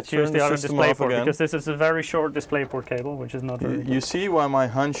 So let's use the other display port because this is a very short display port cable, which is not very. You see why my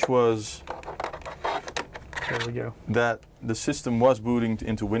hunch was. There we go. That the system was booting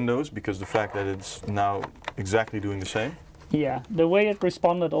into Windows because the fact that it's now exactly doing the same. Yeah, the way it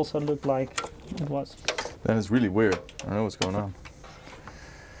responded also looked like it was. Then it's really weird. I don't know what's going on.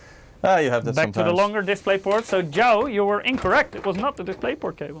 Ah, you have that Back sometimes. to the longer display port. So Joe, you were incorrect. It was not the display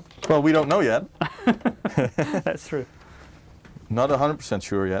port cable. Well, we don't know yet. That's true. Not 100%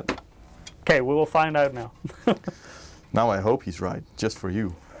 sure yet. Okay, we will find out now. Now I hope he's right, just for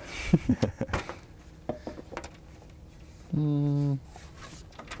you. All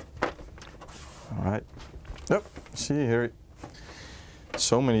right. Yep. See here.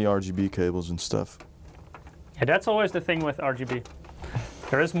 So many RGB cables and stuff. Yeah, that's always the thing with RGB.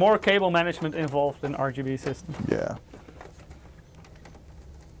 There is more cable management involved in RGB systems. Yeah.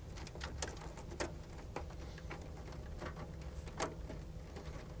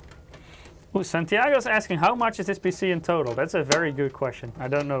 Ooh, Santiago's asking how much is this PC in total? That's a very good question. I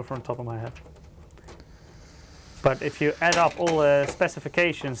don't know from the top of my head. But if you add up all the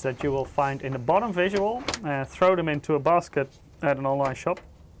specifications that you will find in the bottom visual, throw them into a basket at an online shop,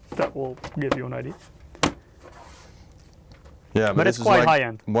 that will give you an idea. Yeah, but it's quite like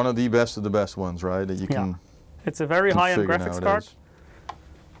high-end. One of the best ones, right? That you can. It's a very high-end graphics card.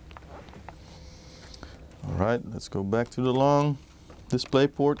 All right, let's go back to the long display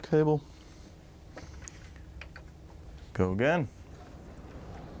port cable. Go again.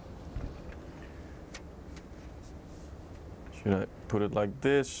 Should I put it like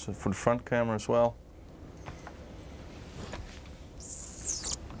this for the front camera as well?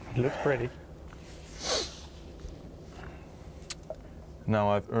 It looks pretty. Now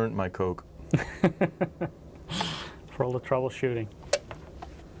I've earned my Coke. For all the troubleshooting.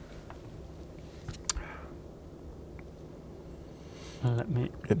 Let me.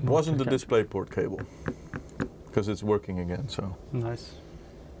 It wasn't the DisplayPort cable, because it's working again. So nice.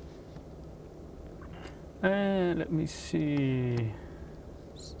 Let me see.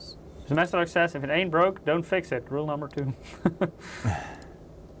 The Master says, if it ain't broke, don't fix it. Rule number 2.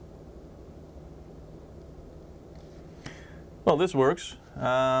 Well, this works.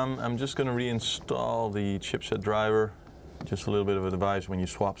 I'm just going to reinstall the chipset driver. Just a little bit of advice when you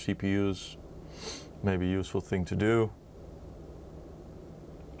swap CPUs. Maybe a useful thing to do.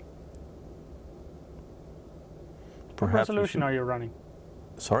 What resolution are you running?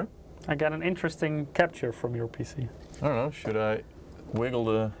 Sorry? I got an interesting capture from your PC. I don't know. Should I wiggle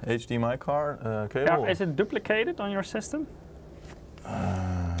the HDMI card cable? Yeah, is it duplicated on your system?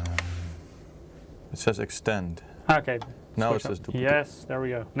 It says extend. Okay. Now it says duplicate. Yes, there we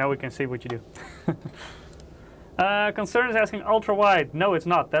go. Now we can see what you do. Concern is asking ultra wide. No, it's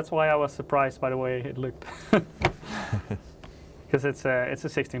not. That's why I was surprised by the way it looked. Because it's a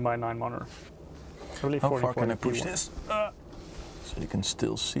 16:9 monitor. Really. How far can I push this? So you can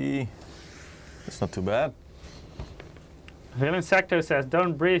still see. It's not too bad. Villain Secto says,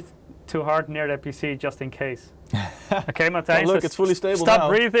 don't breathe too hard near the PC just in case. Okay, Martijn. Oh, look, it's fully stable Stop now.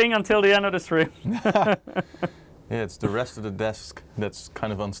 breathing until the end of the stream. Yeah, it's the rest of the desk that's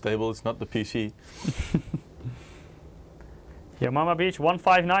kind of unstable. It's not the PC. Yeah, Mama Beach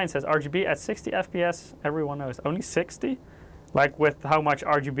 159 says RGB at 60 FPS. Everyone knows. Only 60? Like with how much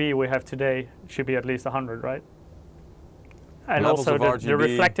RGB we have today, it should be at least 100, right? And Levels also of the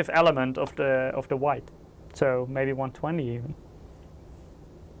reflective element of the white. So maybe 120 even.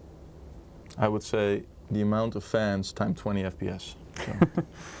 I would say the amount of fans times 20 FPS. So.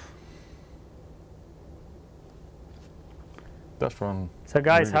 That's run. So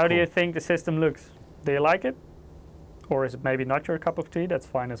guys, really how do cool. you think the system looks? Do you like it? Or is it maybe not your cup of tea? That's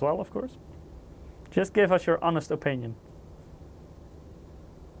fine as well, of course. Just give us your honest opinion.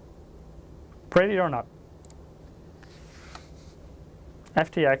 Pretty or not?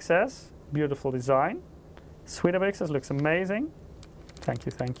 FTX says, beautiful design. Sweetabix says, looks amazing. Thank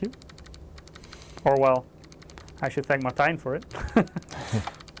you, thank you. Or well, I should thank Martijn for it.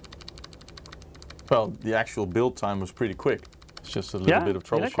 Well, the actual build time was pretty quick. It's just a little bit of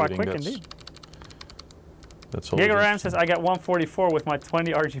troubleshooting. Yeah, quite quick indeed. That's all. GigaRam says, I got 144 with my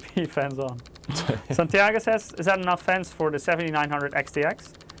 20 RGB fans on. Santiago says, is that enough fans for the 7900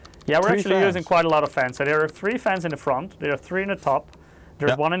 XTX? Yeah, we're actually using quite a lot of fans. So there are 3 fans in the front, there are 3 in the top,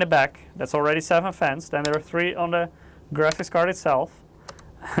 there's 1 in the back, that's already 7 fans, then there are 3 on the graphics card itself,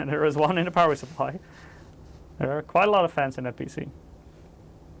 and there is 1 in the power supply. There are quite a lot of fans in that PC.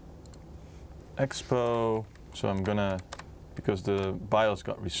 Expo, so I'm gonna, because the BIOS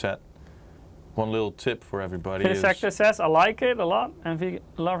got reset, one little tip for everybody is... Sector says, I like it a lot, and V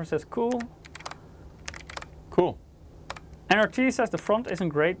Lover says, cool. Cool. NRT says the front isn't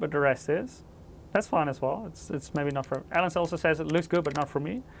great, but the rest is. That's fine as well. It's maybe not for... Alan also says it looks good, but not for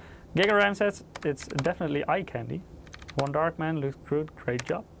me. GigaRam says it's definitely eye candy. One Darkman looks good, great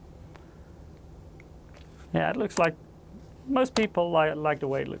job. Yeah, it looks like most people like the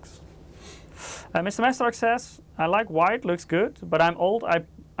way it looks. Mr. Masterlock says, I like white, looks good, but I'm old.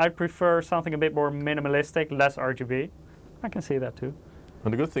 I prefer something a bit more minimalistic, less RGB. I can see that too.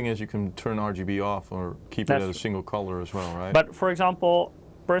 Well, the good thing is you can turn RGB off or keep it at a single color as well, right? But for example,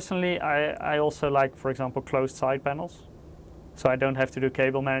 personally, I also like, for example, closed side panels. So I don't have to do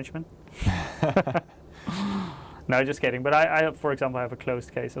cable management. No, just kidding. But I, for example, have a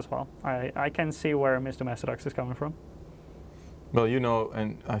closed case as well. I can see where Mr. Masterdox is coming from. Well, you know,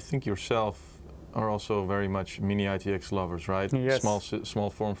 and I think yourself are also very much mini ITX lovers, right? Yes. Small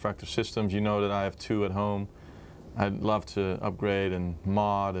form factor systems. You know that I have 2 at home. I'd love to upgrade and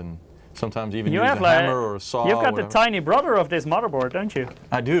mod and sometimes even use a hammer or a saw. You've got the tiny brother of this motherboard, don't you?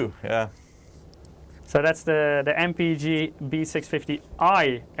 I do, yeah. So that's the MPG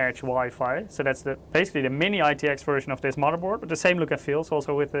B650i Edge Wi-Fi. So that's basically the mini ITX version of this motherboard, but the same look and feels,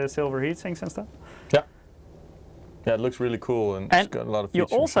 also with the silver heatsinks and stuff. Yeah. Yeah, it looks really cool and it's got a lot of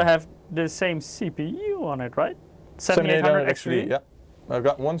features. You also have the same CPU on it, right? 7800 XTD? Yeah. I've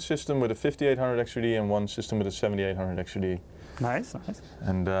got one system with a 5800 XTD and one system with a 7800 XTD. Nice, nice.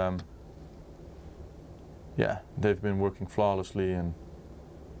 And yeah, they've been working flawlessly, and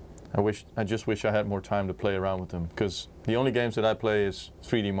I just wish I had more time to play around with them, because the only games that I play is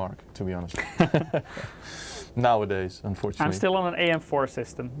 3D Mark, to be honest. nowadays, unfortunately. I'm still on an AM4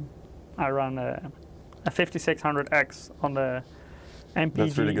 system. I run a 5600X on the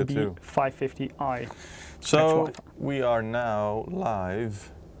That's really good too. MPG-B550i. So we are now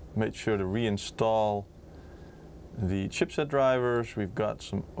live. Made sure to reinstall the chipset drivers. We've got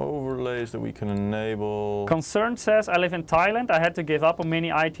some overlays that we can enable. Concern says, I live in Thailand. I had to give up on Mini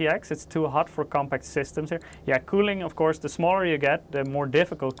ITX. It's too hot for compact systems here. Yeah, cooling, of course, the smaller you get, the more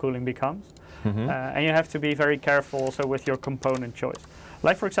difficult cooling becomes. And you have to be very careful also with your component choice.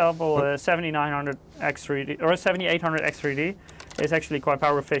 Like, for example, 7900 X3D or 7800 X3D is actually quite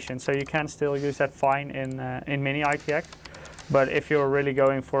power efficient, so you can still use that fine in Mini ITX. But if you're really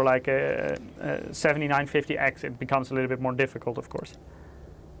going for like a 7950X, it becomes a little bit more difficult, of course.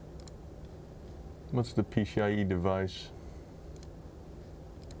 What's the PCIe device?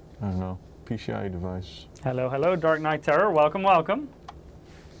 I don't know. PCIe device. Hello, hello, Dark Knight Terror. Welcome, welcome.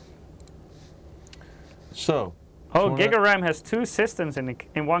 So. Oh, GigaRAM has two systems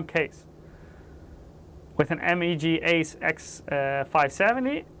in one case. With an MEG Ace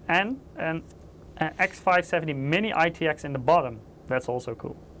X570 and an X570 Mini ITX in the bottom. That's also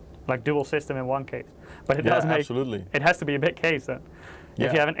cool. Like dual system in one case. But it does make, absolutely. It has to be a big case then. Yeah.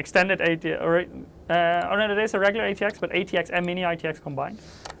 If you have an extended ATX, or oh no, it is a regular ATX, but ATX and Mini ITX combined.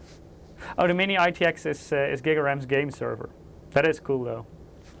 Oh, the Mini ITX is GigaRAM's game server. That is cool though.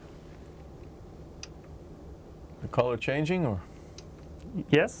 The color changing or?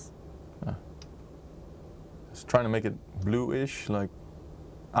 Yes. It's trying to make it bluish, like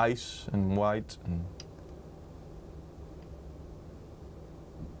ice and white. And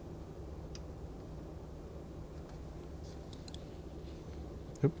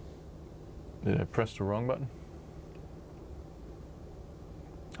Oop. Did I press the wrong button?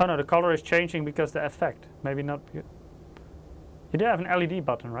 Oh no, the color is changing because the effect. Maybe not. You do have an LED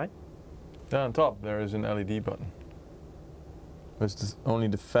button, right? Down on top there is an LED button. It's only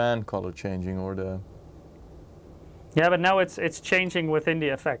the fan color changing or the... Yeah, but now it's changing within the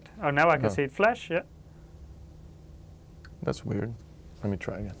effect. Oh, now I can see it flash, yeah. That's weird. Let me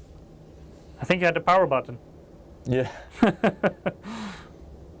try again. I think you had the power button. Yeah.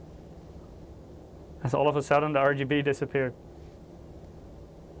 As all of a sudden the RGB disappeared.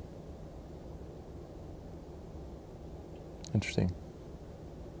 Interesting.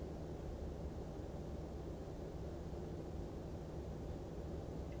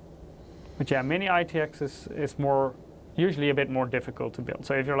 But yeah, Mini ITX is usually a bit more difficult to build.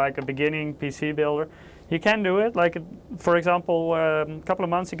 So if you're like a beginning PC builder, you can do it. Like, for example, a couple of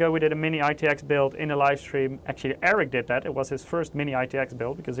months ago we did a Mini ITX build in a live stream. Actually, Eric did that. It was his first Mini ITX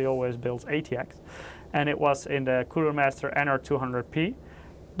build because he always builds ATX. And it was in the Cooler Master NR200P.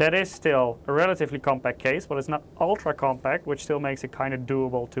 That is still a relatively compact case, but it's not ultra compact, which still makes it kind of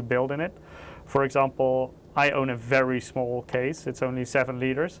doable to build in it. For example, I own a very small case. It's only 7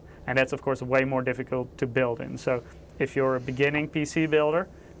 liters, and that's of course way more difficult to build in. So if you're a beginning PC builder,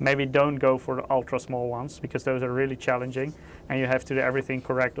 maybe don't go for the ultra small ones because those are really challenging, and you have to do everything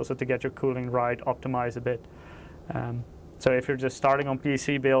correct also to get your cooling right, optimize a bit. So if you're just starting on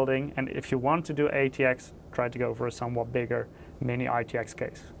PC building, and if you want to do ATX, try to go for a somewhat bigger Mini ITX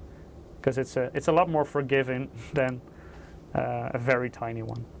case, because it's a lot more forgiving than a very tiny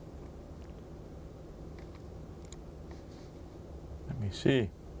one. Let me see.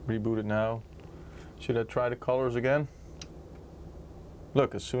 Reboot it now. Should I try the colors again?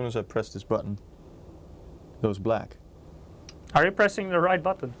 Look, as soon as I press this button, it goes black. Are you pressing the right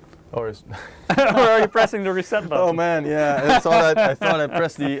button? Or is or are you pressing the reset button? Oh man, yeah. I thought I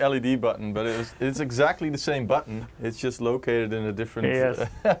pressed the LED button, but it's exactly the same button. It's just located in a different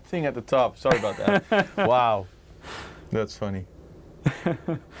thing at the top. Sorry about that. Wow, that's funny.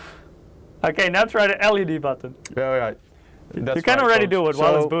 Okay, now try the LED button. Yeah, all right. That's you can right, already folks. do it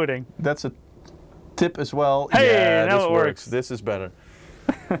while it's booting. That's a tip as well. Hey, yeah, now this it works. This is better.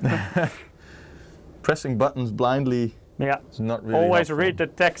 Pressing buttons blindly. Yeah. It's not really always helpful. Read the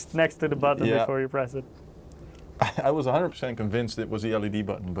text next to the button before you press it. I was 100% convinced it was the LED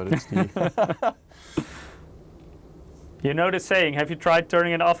button, but it's the... You know the saying, have you tried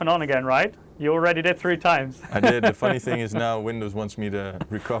turning it off and on again, right? You already did 3 times. I did. The funny thing is now Windows wants me to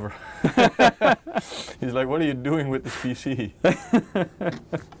recover. He's like, what are you doing with this PC?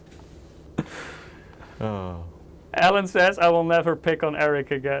 Oh. Alan says, I will never pick on Eric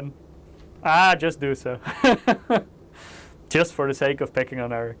again. Ah, just do so. Just for the sake of picking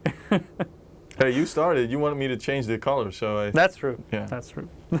on Eric. Hey, you started. You wanted me to change the color, so I... That's true. Yeah. That's true.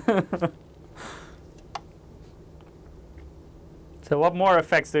 So what more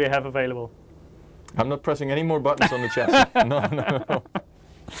effects do you have available? I'm not pressing any more buttons on the chassis. No.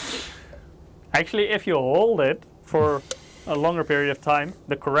 Actually, if you hold it for a longer period of time,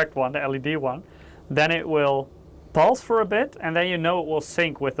 the correct one, the LED one, then it will pulse for a bit, and then you know it will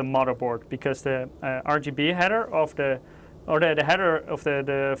sync with the motherboard, because the RGB header of the header of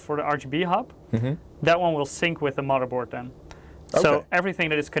the for the RGB hub, that one will sync with the motherboard then. Okay. So everything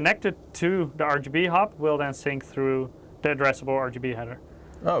that is connected to the RGB hub will then sync through the addressable RGB header.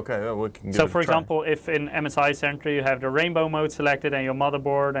 Oh, okay, well, we can give so it for a try. example, if in MSI Center you have the rainbow mode selected and your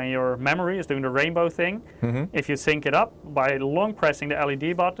motherboard and your memory is doing the rainbow thing, if you sync it up by long pressing the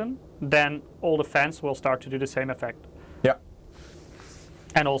LED button, then all the fans will start to do the same effect. Yeah.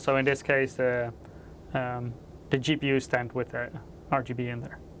 And also in this case, the GPU stand with the RGB in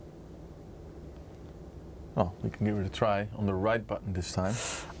there. Oh, we can give it a try on the right button this time.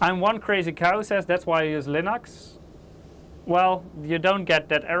 I'm one crazy cow says that's why I use Linux. Well, you don't get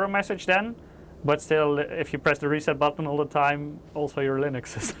that error message then, but still, if you press the reset button all the time, also your Linux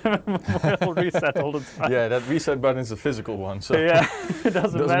system will reset all the time. Yeah, that reset button is a physical one, so yeah, it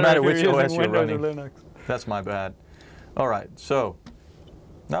doesn't matter which OS you're Windows running. or Linux. That's my bad. All right, so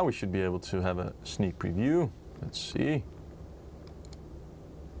now we should be able to have a sneak preview. Let's see.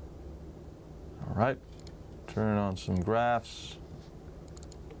 All right, turn on some graphs,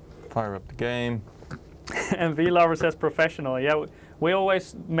 fire up the game. And V-Lover says professional. Yeah, we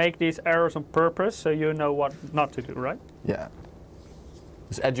always make these errors on purpose so you know what not to do, right? Yeah.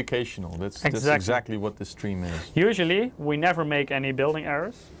 It's educational. That's exactly what the stream is. Usually, we never make any building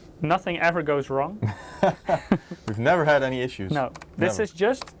errors. Nothing ever goes wrong. We've never had any issues. No, this is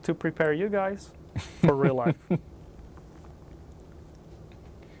just to prepare you guys for real life.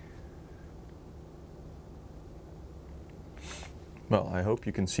 Well, I hope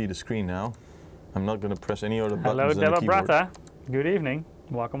you can see the screen now. I'm not going to press any other buttons Hello, than the keyboard. Deborah. Good evening.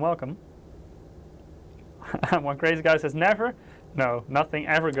 Welcome, welcome. One crazy guy says never. No, nothing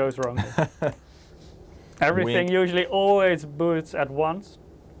ever goes wrong. Everything usually always boots at once.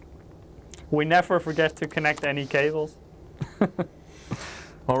 We never forget to connect any cables.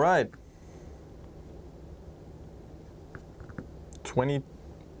 All right.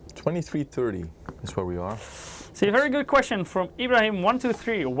 2330 is where we are. See, a very good question from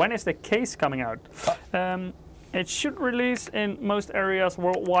Ibrahim123. When is the case coming out? It should release in most areas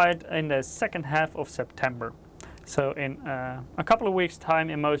worldwide in the second half of September. So in a couple of weeks' time,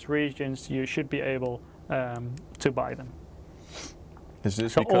 in most regions, you should be able to buy them. Is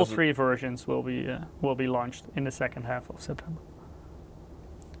this so all three versions will be launched in the second half of September.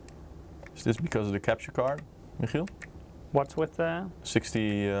 Is this because of the capture card, Michiel? What's with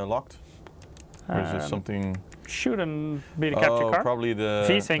 60 locked? Or is it something? Shouldn't be the capture card. Probably the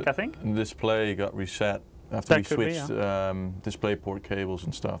V-Sync, I think. Display got reset after we switched display port cables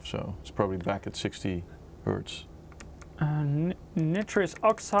and stuff, so it's probably back at 60 hertz. Nitrous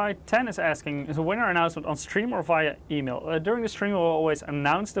Oxide 10 is asking, is a winner announcement on stream or via email? During the stream, we will always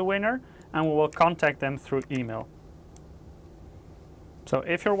announce the winner, and we will contact them through email. So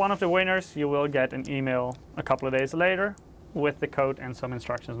if you're one of the winners, you will get an email a couple of days later with the code and some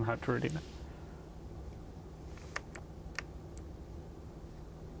instructions on how to redeem it.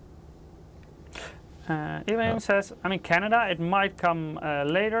 Ibrahim says, I'm in Canada, it might come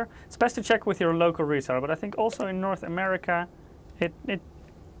later. It's best to check with your local reseller, but I think also in North America, it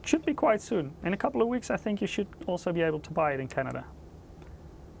should be quite soon. In a couple of weeks, I think you should also be able to buy it in Canada.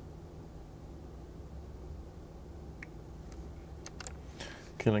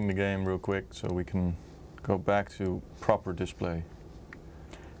 Killing the game real quick so we can go back to proper display.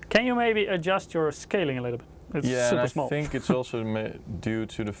 Can you maybe adjust your scaling a little bit? It's super small. I think it's also due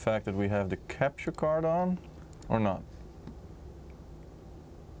to the fact that we have the capture card on, or not?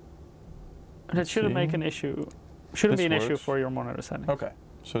 That shouldn't make an issue. Shouldn't be an issue for your monitor settings. Okay,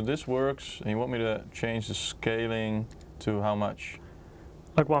 so this works, and you want me to change the scaling to how much?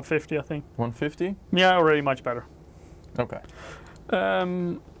 Like 150, I think. 150? Yeah, already much better. Okay.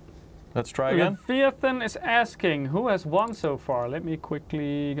 Let's try again. Leviathan is asking, who has won so far? Let me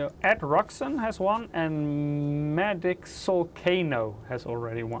quickly go. Ed Roxon has won, and Medic Solcano has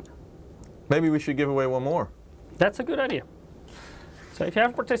already won. Maybe we should give away one more. That's a good idea. So if you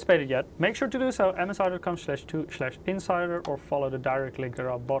haven't participated yet, make sure to do so. msi.com/2/insider or follow the direct link that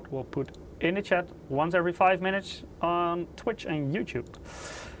our bot will put in the chat once every 5 minutes on Twitch and YouTube.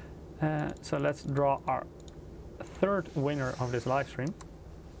 So let's draw our third winner of this live stream.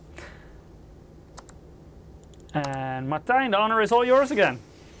 And Martijn, the honor is all yours again.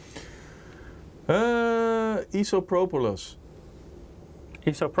 Isopropoulos.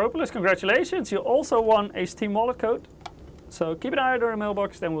 Isopropoulos, congratulations. You also won a Steam Wallet code. So keep an eye out on our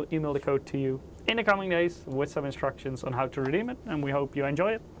mailbox, then we'll email the code to you in the coming days with some instructions on how to redeem it. And we hope you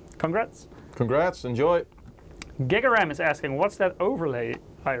enjoy it. Congrats. Congrats, enjoy. GigaRam is asking, what's that overlay?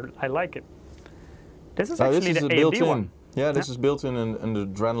 I like it. This is This actually is the AMD built-in. one. Yeah, this is built in the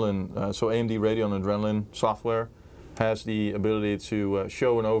Adrenalin. So AMD Radeon Adrenalin software has the ability to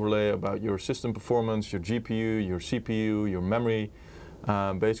show an overlay about your system performance, your GPU, your CPU, your memory.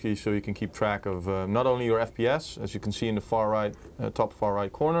 Basically, so you can keep track of not only your FPS, as you can see in the far right, top far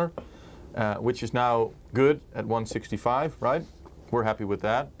right corner, which is now good at 165, right? We're happy with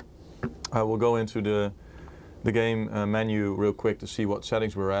that. We'll go into the game menu real quick to see what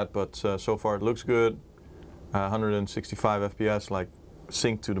settings we're at, but so far it looks good. 165 FPS, like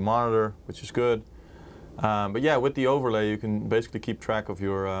synced to the monitor, which is good. But yeah, with the overlay, you can basically keep track of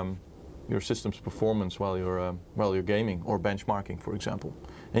your system's performance while you're gaming or benchmarking, for example.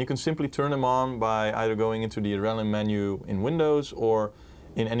 And you can simply turn them on by either going into the Adrenalin menu in Windows, or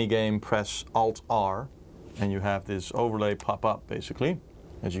in any game press Alt-R, and you have this overlay pop up, basically,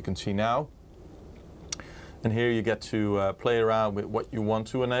 as you can see now. And here you get to play around with what you want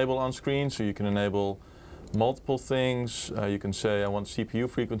to enable on screen. So you can enable multiple things. You can say, I want CPU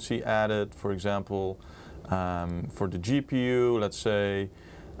frequency added, for example. For the GPU, let's say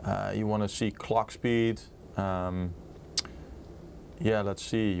you want to see clock speed. Yeah, let's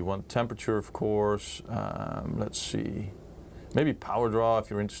see, you want temperature, of course. Let's see, maybe power draw if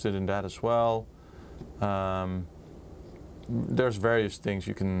you're interested in that as well. There's various things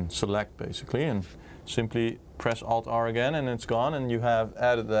you can select, basically, and simply press Alt-R again and it's gone, and you have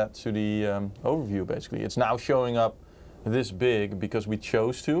added that to the overview, basically. It's now showing up this big because we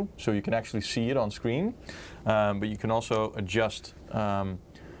chose to, so you can actually see it on screen. But you can also adjust the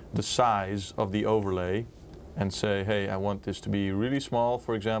size of the overlay and say, hey, I want this to be really small,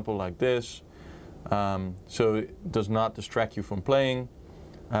 for example, like this. So it does not distract you from playing.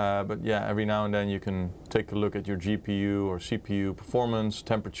 But yeah, every now and then you can take a look at your GPU or CPU performance,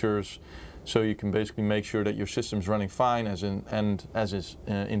 temperatures, so you can basically make sure that your system's running fine as is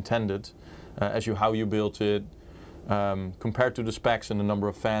intended, how you built it, compared to the specs and the number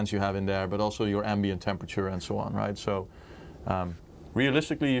of fans you have in there, but also your ambient temperature and so on, right? So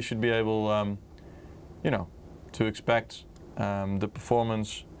realistically, you should be able, to expect the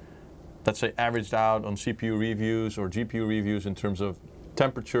performance, let's say, averaged out on CPU reviews or GPU reviews in terms of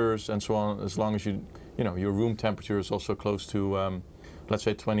temperatures and so on, as long as your room temperature is also close to, let's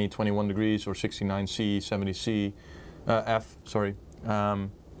say, 20, 21 degrees or 69 C, 70 C, F, sorry. And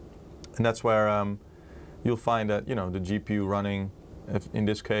that's where you'll find that, the GPU running, in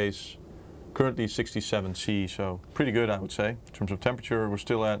this case, currently 67 C, so pretty good, I would say. In terms of temperature, we're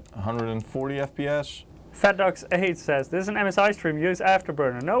still at 140 FPS. FatDogs8 says, this is an MSI stream, use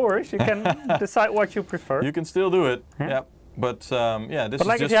Afterburner. No worries, you can decide what you prefer. You can still do it, yeah. But yeah, this is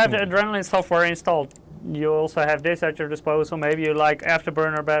like if you have the Adrenalin software installed, you also have this at your disposal. Maybe you like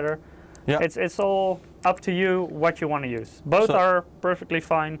Afterburner better. Yeah. It's all up to you what you want to use. Both are perfectly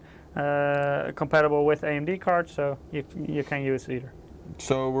fine, compatible with AMD cards, so you can use either.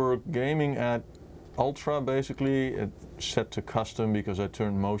 So we're gaming at Ultra, basically. It's set to custom because I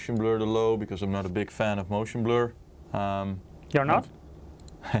turned motion blur to low because I'm not a big fan of motion blur. You're not?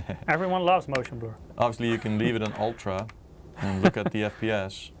 Everyone loves motion blur. Obviously, you can leave it on Ultra and look at the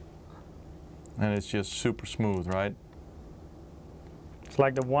FPS, and it's just super smooth, right? It's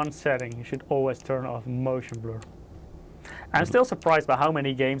like the one setting you should always turn off, motion blur. I'm still surprised by how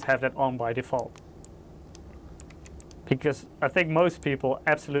many games have that on by default. Because I think most people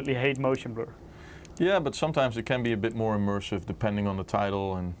absolutely hate motion blur. Yeah, but sometimes it can be a bit more immersive depending on the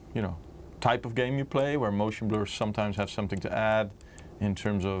title and, type of game you play, where motion blur sometimes have something to add in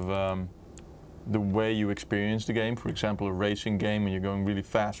terms of the way you experience the game. For example, a racing game when you're going really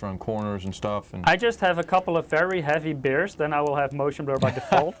fast around corners and stuff. And I just have a couple of very heavy beers, then I will have motion blur by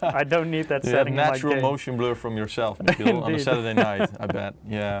default. I don't need that setting in my game. Natural motion blur from yourself, Michiel, on a Saturday night, I bet.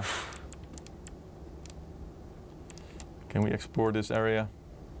 Yeah. Can we explore this area?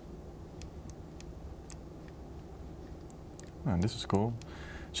 Oh, this is cool.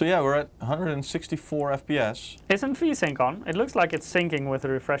 So yeah, we're at 164 FPS. Isn't VSync on? It looks like it's syncing with the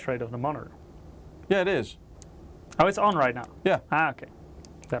refresh rate of the monitor. Yeah, it is. Oh, it's on right now? Yeah. Ah, okay.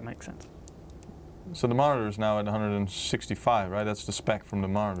 That makes sense. So the monitor is now at 165, right? That's the spec from the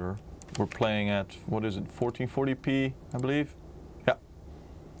monitor. We're playing at, what is it, 1440p, I believe? Yeah.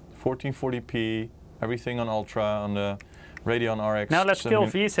 1440p, everything on Ultra, on the Radeon RX. Now let's kill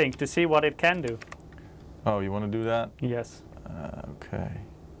VSync to see what it can do. Oh, you want to do that? Yes. Okay.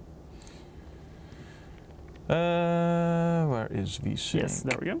 Where is VSync? Yes,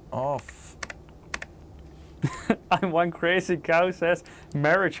 there we go. Off. I'm one crazy cow says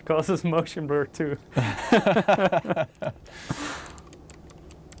marriage causes motion blur too.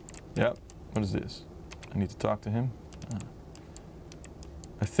 Yep. What is this? I need to talk to him.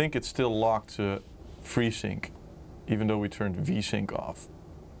 I think it's still locked to FreeSync, even though we turned VSync off.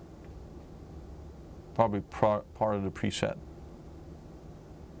 Probably part of the preset.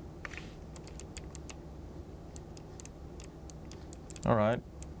 All right.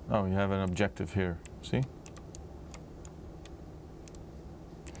 Oh, you have an objective here. See?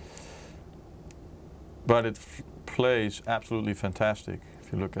 But it plays absolutely fantastic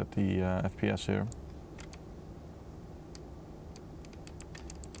if you look at the FPS here.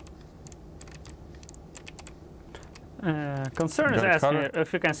 Concern is asking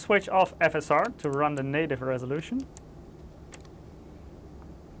if you can switch off FSR to run the native resolution.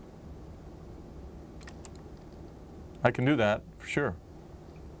 I can do that for sure.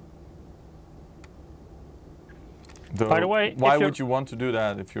 Though, by the way, why would you want to do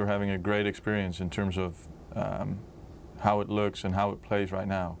that if you're having a great experience in terms of how it looks and how it plays right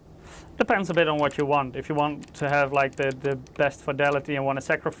now? Depends a bit on what you want. If you want to have like the best fidelity and want to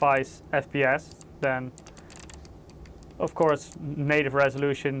sacrifice FPS, then of course native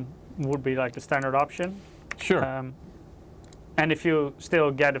resolution would be like the standard option. Sure. And if you still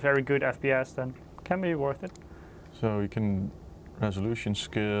get a very good FPS, then it can be worth it. So you can resolution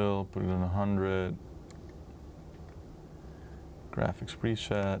scale, put it on 100. Graphics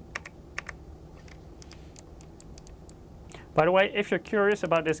preset. By the way, if you're curious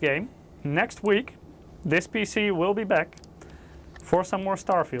about this game, next week this PC will be back for some more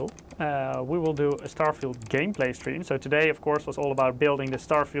Starfield. We will do a Starfield gameplay stream. So today, of course, was all about building the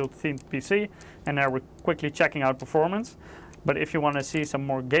Starfield themed PC, and now we're quickly checking out performance. But if you want to see some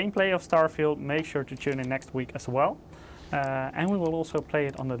more gameplay of Starfield, make sure to tune in next week as well. And we will also play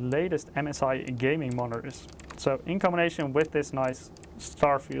it on the latest MSI gaming monitors. So in combination with this nice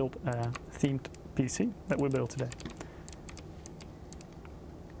Starfield themed PC that we built today.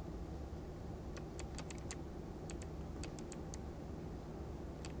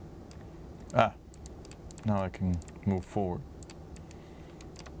 Ah, now I can move forward.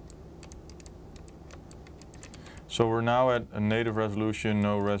 So we're now at a native resolution,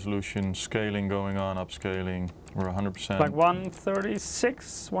 no resolution scaling going on, upscaling. We're 100%. Like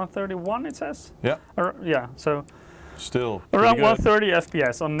 136, 131 it says? Yeah. Yeah, so still around 130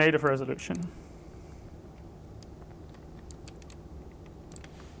 FPS on native resolution.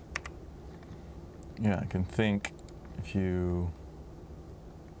 Yeah, I can think if you...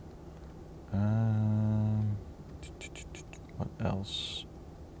 what else?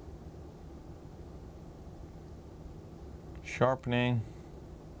 Sharpening,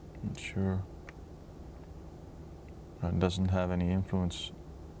 not sure. It doesn't have any influence.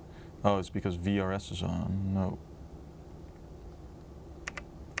 Oh, it's because VRS is on. No.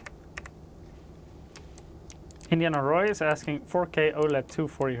 Indiana Roy is asking 4K OLED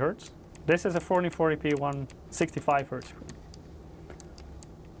 240 Hz. This is a 1440p 165 Hz screen.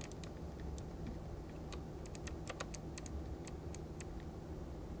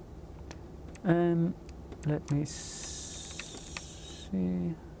 Let me see.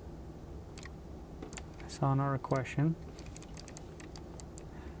 I saw another question.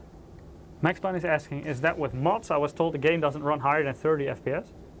 MaxBun is asking, is that with mods? I was told the game doesn't run higher than 30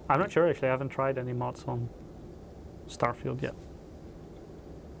 FPS. I'm not sure actually, I haven't tried any mods on Starfield yet.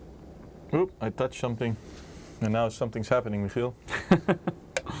 Oop, I touched something. And now something's happening, Michiel.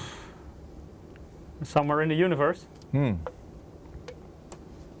 Somewhere in the universe.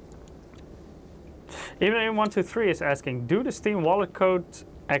 Even123 is asking, do the Steam wallet codes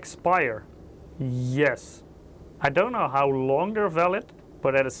expire? Yes. I don't know how long they're valid,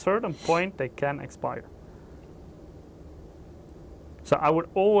 but at a certain point they can expire. So I would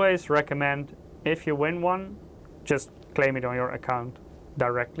always recommend, if you win one, just claim it on your account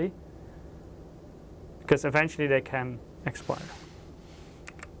directly, because eventually they can expire.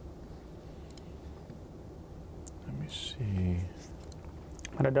 Let me see.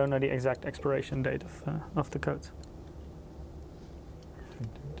 But I don't know the exact expiration date of the code.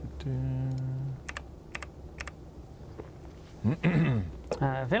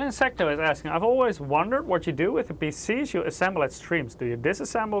 Villain Secto is asking, I've always wondered what you do with the PCs you assemble at streams. Do you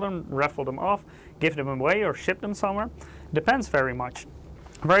disassemble them, raffle them off, give them away, or ship them somewhere? Depends very much.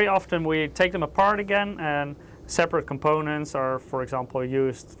 Very often we take them apart again, and separate components are, for example,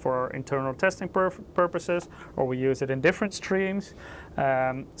 used for internal testing purposes, or we use it in different streams.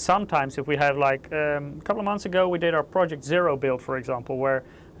 Sometimes if we have, like a couple of months ago, we did our Project Zero build, for example, where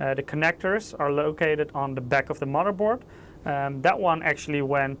the connectors are located on the back of the motherboard. That one actually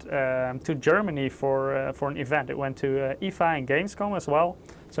went to Germany for an event. It went to IFA and Gamescom as well.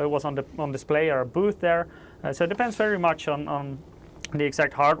 So it was on display at our booth there. So it depends very much on the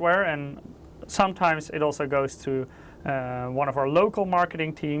exact hardware, and sometimes it also goes to one of our local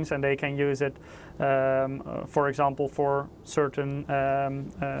marketing teams, and they can use it, for example, for certain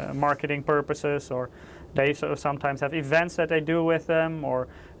marketing purposes, or they sometimes have events that they do with them, or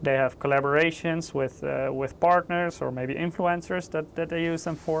they have collaborations with partners or maybe influencers that they use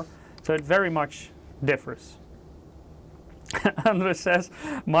them for. So it very much differs. Andres says,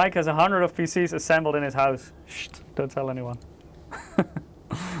 Mike has 100 of PCs assembled in his house. Shh, don't tell anyone.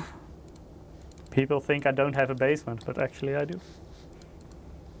 People think I don't have a basement, but actually I do.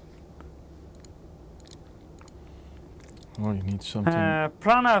 Oh, you need something.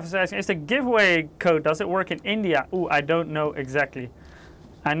 Pranav says, is the giveaway code, does it work in India? Ooh, I don't know exactly.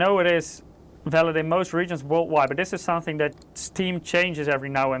 I know it is valid in most regions worldwide, but this is something that Steam changes every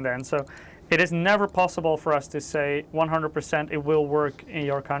now and then. So it is never possible for us to say 100% it will work in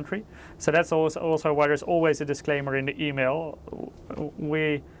your country. So that's also why there's always a disclaimer in the email.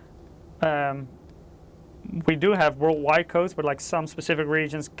 We do have worldwide codes, but like some specific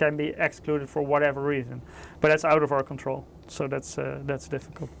regions can be excluded for whatever reason. But that's out of our control, so that's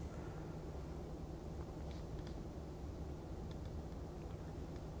difficult.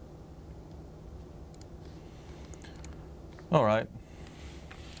 All right.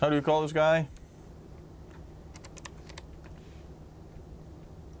 How do you call this guy?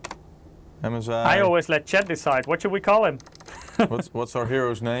 MSI. I always let chat decide. What should we call him? what's our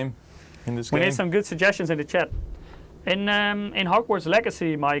hero's name in this game? We need some good suggestions in the chat. In Hogwarts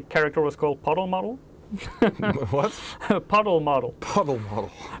Legacy, my character was called Puddle Model. What? Puddle Model. Puddle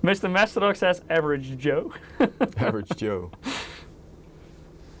Model. Mr. Masterdog says Average Joe. Average Joe.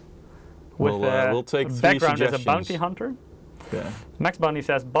 With we'll take three background suggestions. as a bounty hunter. Yeah. Max Bunny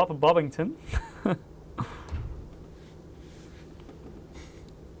says Bob Bobbington.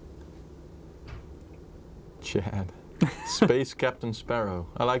 Chad. Space Captain Sparrow.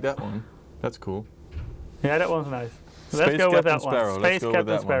 I like that one. That's cool. Yeah, that one's nice. Space Let's go Captain with that Sparrow. one. Let's Space go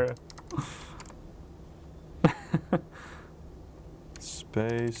Captain with that Sparrow.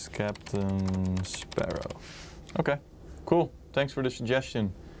 Space Captain Sparrow. Okay, cool. Thanks for the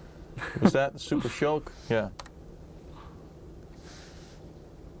suggestion. Was that the Super Shulk? Yeah.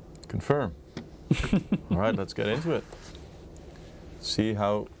 Confirm. All right, let's get into it. See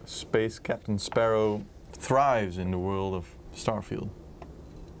how Space Captain Sparrow thrives in the world of Starfield.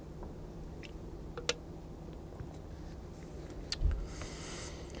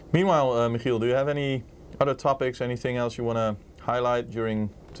 Meanwhile, Michiel, do you have any other topics, anything else you want to highlight during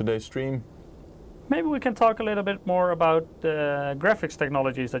today's stream? Maybe we can talk a little bit more about the graphics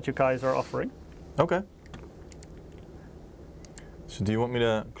technologies that you guys are offering. Okay. So do you want me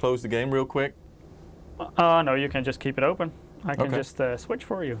to close the game real quick? No, you can just keep it open. I can just switch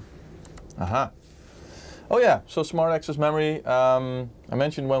for you. Aha. Oh yeah, so smart access memory. I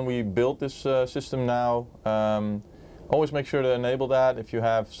mentioned when we built this system now, always make sure to enable that if you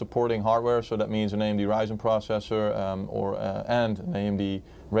have supporting hardware. So that means an AMD Ryzen processor and an AMD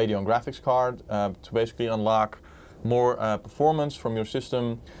Radeon graphics card to basically unlock more performance from your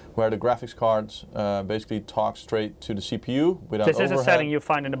system, where the graphics cards basically talk straight to the CPU without overhead. This is a setting you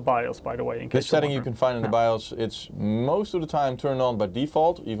find in the BIOS, by the way. In case this setting you can find in the BIOS. It's most of the time turned on by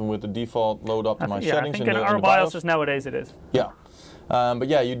default, even with the default load optimized settings. I think in our BIOS nowadays it is. Yeah. But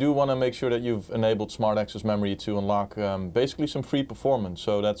yeah, you do want to make sure that you've enabled smart access memory to unlock basically some free performance.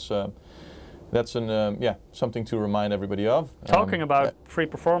 So that's something to remind everybody of. Talking about free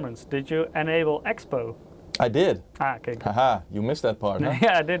performance, did you enable Expo? I did. Ah, okay. Haha, you missed that part, huh?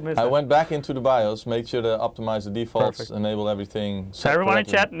 Yeah, I did miss that. I went back into the BIOS, made sure to optimize the defaults, Perfect. enable everything. So everyone in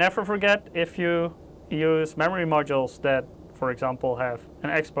chat, never forget, if you use memory modules that, for example, have an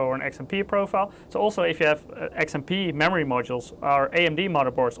Expo or an XMP profile. So also if you have XMP memory modules, our AMD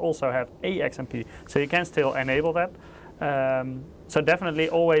motherboards also have a XMP. So you can still enable that. So definitely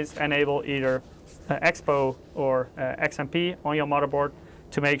always enable either Expo or XMP on your motherboard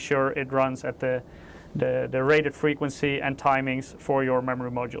to make sure it runs at the rated frequency and timings for your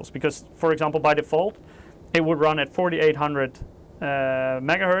memory modules. Because, for example, by default, it would run at 4800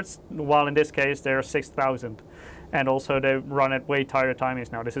 megahertz, while in this case they're 6000. And also they run at way tighter timings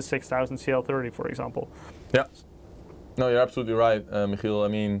now. This is 6000 CL30, for example. Yeah. No, you're absolutely right, Michiel. I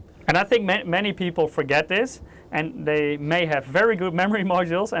mean... And I think many people forget this, and they may have very good memory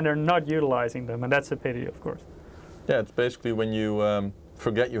modules and they're not utilizing them, and that's a pity, of course. Yeah, it's basically when you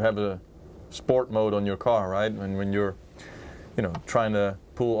forget you have a sport mode on your car, right? And when you're, trying to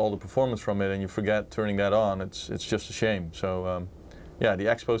pull all the performance from it and you forget turning that on, it's just a shame. So, yeah, the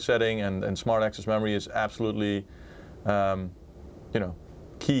Expo setting and smart access memory is absolutely,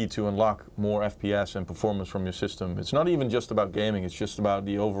 key to unlock more FPS and performance from your system. It's not even just about gaming, it's just about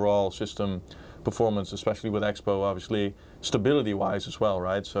the overall system performance, especially with Expo, obviously, stability-wise as well,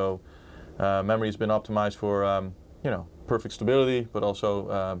 right? So memory has been optimized for, perfect stability, but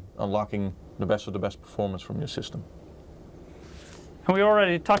also unlocking the best of the best performance from your system. And we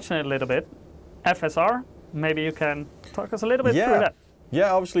already touched on it a little bit. FSR, maybe you can talk us a little bit through that.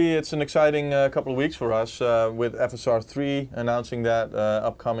 Yeah, obviously it's an exciting couple of weeks for us with FSR 3 announcing that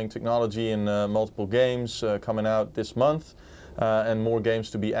upcoming technology in multiple games coming out this month, and more games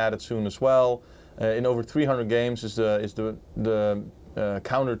to be added soon as well. In over 300 games is the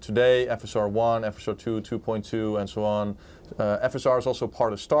counter today. FSR 1, FSR 2, 2.2, and so on. FSR is also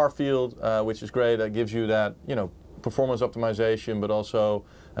part of Starfield, which is great. That gives you that performance optimization, but also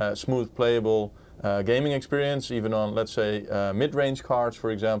smooth playable gaming experience, even on, let's say, mid-range cards, for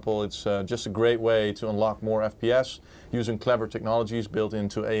example. It's just a great way to unlock more FPS using clever technologies built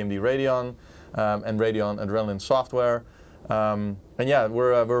into AMD Radeon and Radeon Adrenalin software. And yeah,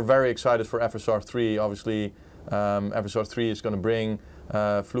 we're very excited for FSR 3. Obviously, FSR 3 is going to bring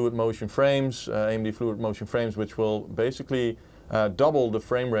fluid motion frames, AMD fluid motion frames, which will basically double the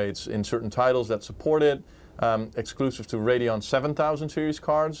frame rates in certain titles that support it, exclusive to Radeon 7000 series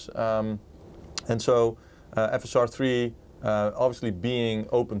cards. And so FSR 3, obviously being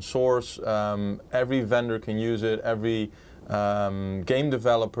open source, every vendor can use it, every game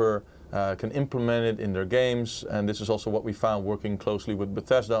developer can implement it in their games, and this is also what we found working closely with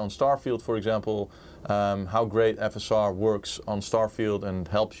Bethesda on Starfield, for example, how great FSR works on Starfield and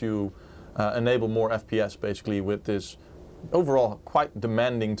helps you enable more FPS basically with this overall quite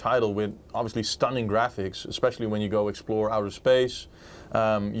demanding title with obviously stunning graphics, especially when you go explore outer space.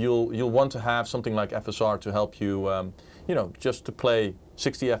 You'll want to have something like FSR to help you, just to play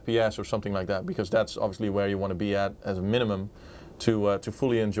 60 FPS or something like that, because that's obviously where you want to be at as a minimum to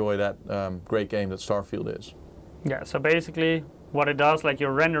fully enjoy that great game that Starfield is. Yeah, so basically what it does, like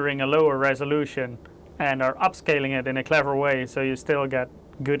you're rendering a lower resolution and are upscaling it in a clever way, so you still get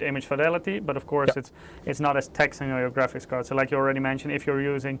good image fidelity, but of course it's not as taxing on your graphics card. So like you already mentioned, if you're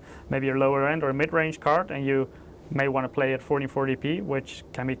using maybe a lower end or a mid-range card and you may want to play at 1440p, which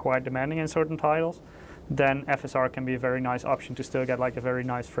can be quite demanding in certain titles, then FSR can be a very nice option to still get like a very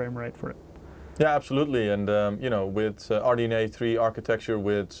nice frame rate for it. Yeah, absolutely. And with RDNA 3 architecture,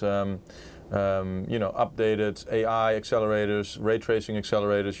 with updated AI accelerators, ray tracing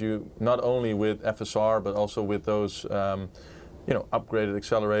accelerators, you not only with FSR but also with those upgraded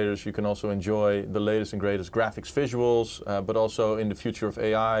accelerators, you can also enjoy the latest and greatest graphics visuals, but also in the future of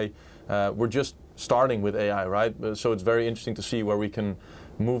AI. We're just starting with AI, right? So it's very interesting to see where we can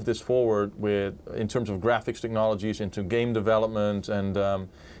move this forward in terms of graphics technologies into game development, and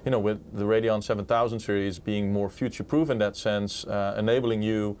with the Radeon 7000 series being more future-proof in that sense, enabling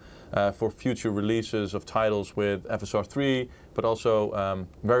you for future releases of titles with FSR 3, but also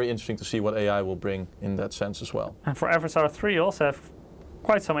very interesting to see what AI will bring in that sense as well. And for FSR 3 you also have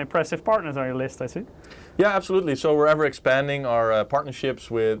quite some impressive partners on your list, I see. Yeah, absolutely. So we're ever expanding our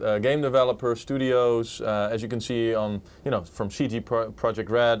partnerships with game developers, studios, as you can see on, from CG Project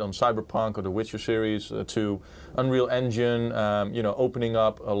Red on Cyberpunk or the Witcher series to Unreal Engine, opening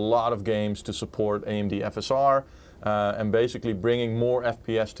up a lot of games to support AMD FSR and basically bringing more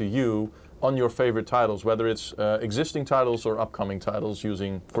FPS to you on your favorite titles, whether it's existing titles or upcoming titles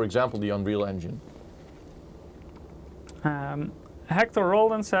using, for example, the Unreal Engine. Hector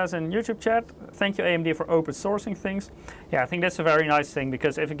Roldan says in YouTube chat, thank you AMD for open sourcing things. Yeah, I think that's a very nice thing,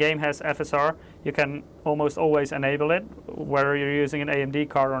 because if a game has FSR, you can almost always enable it, whether you're using an AMD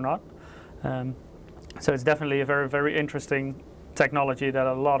card or not. So it's definitely a very, very interesting technology that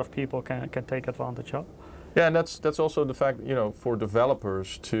a lot of people can take advantage of. Yeah, and that's also the fact, for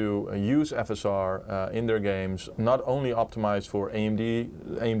developers to use FSR in their games, not only optimized for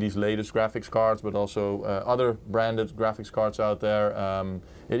AMD's latest graphics cards, but also other branded graphics cards out there.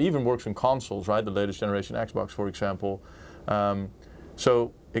 It even works in consoles, right? The latest generation Xbox, for example.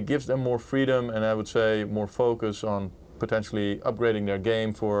 So it gives them more freedom, and I would say more focus on potentially upgrading their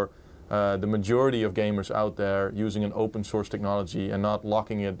game for the majority of gamers out there using an open source technology and not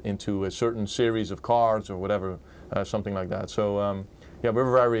locking it into a certain series of cards or whatever, something like that. So yeah,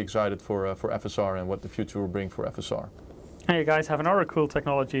 we're very excited for FSR and what the future will bring for FSR. And you guys have another cool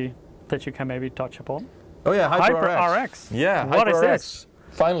technology that you can maybe touch upon. Oh yeah, HyperRX. Yeah, what is this?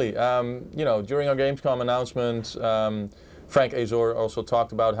 Finally, during our Gamescom announcement, Frank Azor also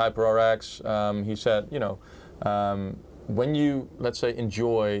talked about HyperRX. He said, when you, let's say,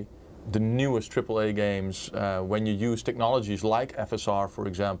 enjoy the newest AAA games, when you use technologies like FSR, for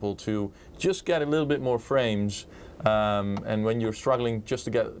example, to just get a little bit more frames, and when you're struggling just to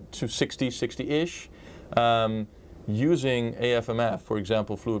get to 60-ish, using AFMF, for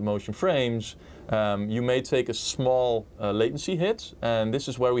example, fluid motion frames, you may take a small latency hit, and this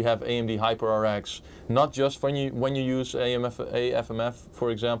is where we have AMD HyperRX, not just when you use AFMF,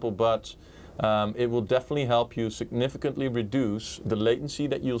 for example, but it will definitely help you significantly reduce the latency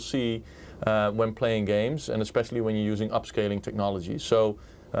that you'll see when playing games, and especially when you're using upscaling technology. So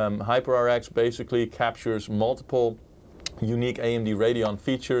HyperRX basically captures multiple unique AMD Radeon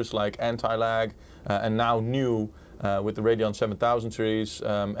features like anti-lag, and now new with the Radeon 7000 series,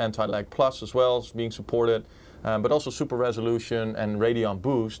 anti-lag plus as well is being supported, but also super resolution and Radeon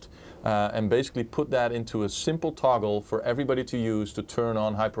boost, and basically put that into a simple toggle for everybody to use to turn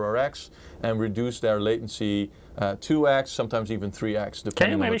on HyperRX and reduce their latency 2x, sometimes even 3x. Can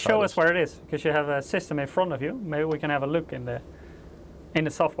you maybe show us where it is? Because you have a system in front of you. Maybe we can have a look in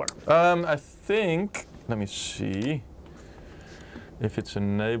the software. I think, let me see if it's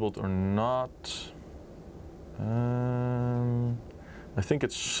enabled or not. I think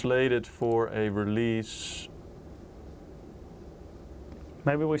it's slated for a release.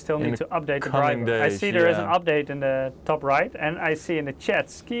 Maybe we still need to update the driver. Days, I see there is an update in the top right, and I see in the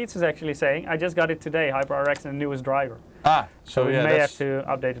chat, Skeets is actually saying, I just got it today, HyperRX and the newest driver. So we yeah, may have to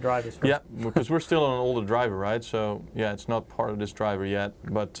update the drivers first. Yeah, because we're still on an older driver, right? So yeah, it's not part of this driver yet.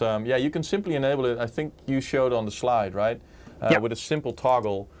 But yeah, you can simply enable it. I think you showed on the slide, right? With a simple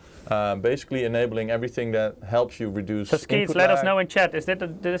toggle. Basically enabling everything that helps you reduce. So Skeets, let us know in chat, is that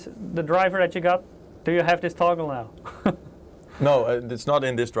the driver that you got? Do you have this toggle now? No, it's not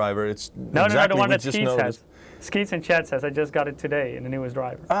in this driver. It's no, the one that Skeets has. Skeets in chat says, I just got it today in the newest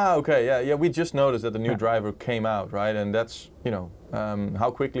driver. Okay, yeah, we just noticed that the new driver came out, right? And that's, you know,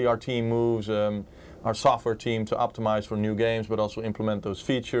 how quickly our team moves, our software team to optimize for new games, but also implement those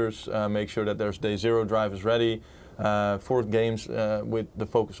features, make sure that there's day zero drivers ready. For games with the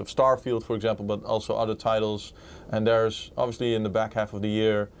focus of Starfield, for example, but also other titles. And there's obviously in the back half of the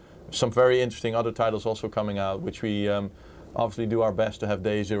year some very interesting other titles also coming out, which we obviously do our best to have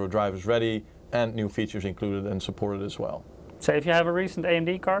day zero drivers ready and new features included and supported as well. So if you have a recent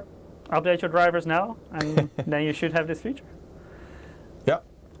AMD card, update your drivers now, and then you should have this feature. Yeah.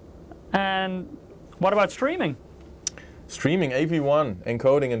 And what about streaming? Streaming, AV1,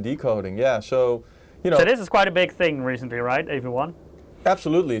 encoding and decoding, yeah. So, you know, so this is quite a big thing recently, right, AV1?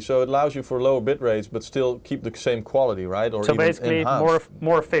 Absolutely. So it allows you for lower bit rates, but still keep the same quality, right? Or so even basically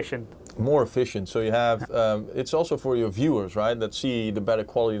more efficient. More efficient. So you have, it's also for your viewers, right, that see the better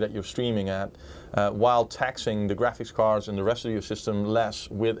quality that you're streaming at, while taxing the graphics cards and the rest of your system less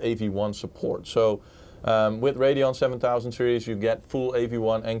with AV1 support. So with Radeon 7000 series, you get full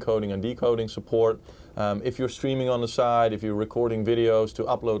AV1 encoding and decoding support. If you're streaming on the side, if you're recording videos to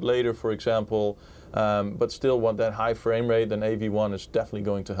upload later, for example, but still want that high frame rate, then AV1 is definitely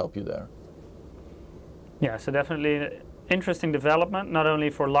going to help you there. Yeah, so definitely interesting development, not only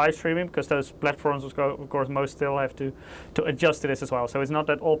for live streaming, because those platforms, of course, most still have to adjust to this as well. So it's not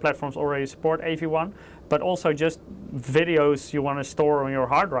that all platforms already support AV1, but also just videos you want to store on your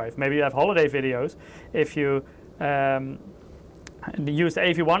hard drive. Maybe you have holiday videos. If you use the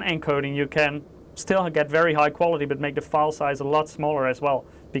AV1 encoding, you can still get very high quality, but make the file size a lot smaller as well,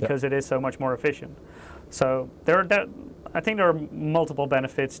 because it is so much more efficient. So I think there are multiple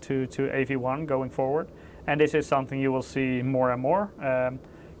benefits to AV1 going forward. And this is something you will see more and more.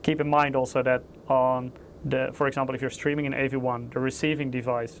 Keep in mind also that on for example, if you're streaming in AV1, the receiving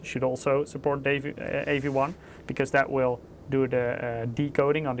device should also support AV1, because that will do the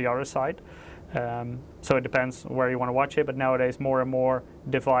decoding on the other side. So it depends where you want to watch it, but nowadays more and more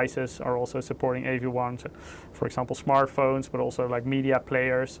devices are also supporting AV1. So, for example, smartphones, but also like media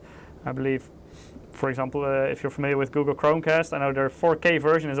players. I believe, for example, if you're familiar with Google Chromecast, I know their 4K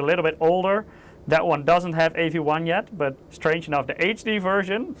version is a little bit older. That one doesn't have AV1 yet, but strange enough, the HD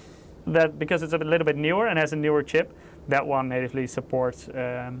version, that because it's a little bit newer and has a newer chip, that one natively supports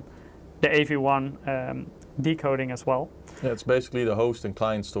the AV1 decoding as well. Yeah, it's basically the host and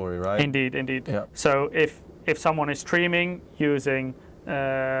client story, right? Indeed, indeed. Yeah. So if someone is streaming using,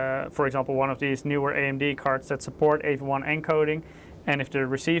 for example, one of these newer AMD cards that support AV1 encoding, and if the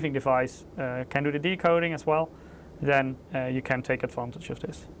receiving device can do the decoding as well, then you can take advantage of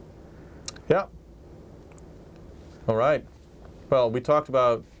this. Yeah. All right. Well, we talked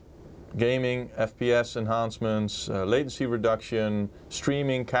about gaming, FPS enhancements, latency reduction,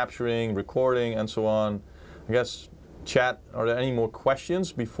 streaming, capturing, recording, and so on. I guess, chat, are there any more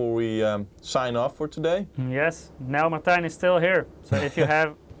questions before we sign off for today? Yes. Now Martijn is still here. So if you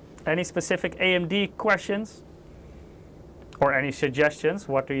have Any specific AMD questions? Or any suggestions?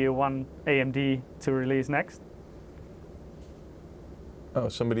 What do you want AMD to release next? Oh,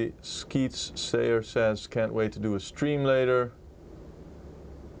 somebody, Skeets Sayer says, can't wait to do a stream later.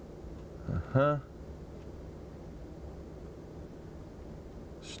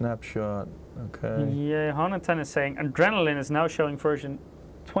 Snapshot, okay. Yeah, 110 is saying Adrenaline is now showing version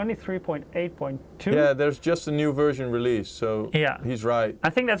 23.8.2. Yeah, there's just a new version released, so yeah, he's right. I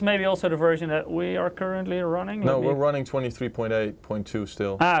think that's maybe also the version that we are currently running. No, we're running 23.8.2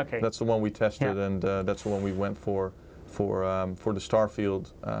 still. Ah, okay. That's the one we tested, and that's the one we went for the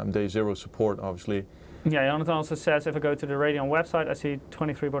Starfield Day Zero support, obviously. Yeah, Jonathan also says if I go to the Radeon website, I see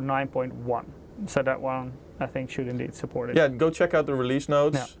 23.9.1. So that one, I think, should indeed support it. Yeah, go check out the release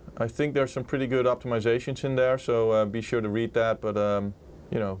notes. Yeah. I think there's some pretty good optimizations in there, so be sure to read that. But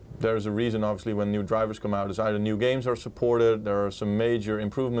you know, there's a reason, obviously, when new drivers come out, is either new games are supported, there are some major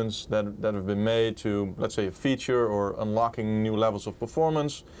improvements that have been made to, let's say, a feature or unlocking new levels of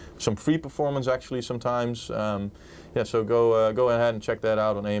performance, some free performance actually sometimes. Yeah, so go ahead and check that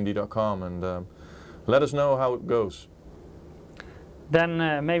out on AMD.com and let us know how it goes.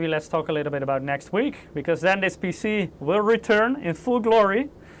 Then maybe let's talk a little bit about next week, because then this PC will return in full glory.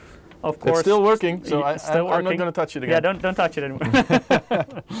 Of course, it's still working, so I'm not going to touch it again. Yeah, don't touch it anymore.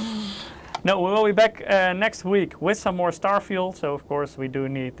 No, we will be back next week with some more Starfield. So of course we do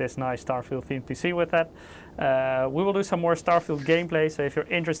need this nice Starfield themed PC with that. We will do some more Starfield gameplay. So if you're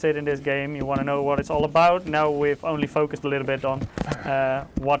interested in this game, you want to know what it's all about. Now we've only focused a little bit on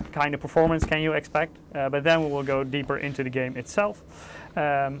what kind of performance can you expect, but then we will go deeper into the game itself.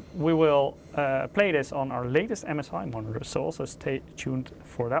 We will play this on our latest MSI monitor, so also stay tuned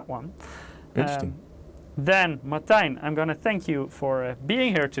for that one. Interesting. Then, Martijn, I'm going to thank you for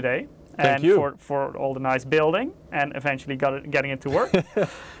being here today. Thank you. For all the nice building and eventually getting it to work.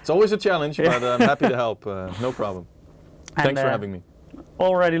 It's always a challenge, but I'm happy to help. No problem. Thanks for having me.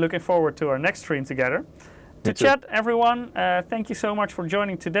 Already looking forward to our next stream together. To chat, everyone, thank you so much for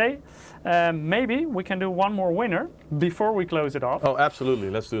joining today. Maybe we can do one more winner before we close it off. Oh,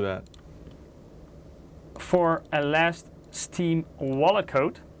 absolutely. Let's do that. For a last Steam wallet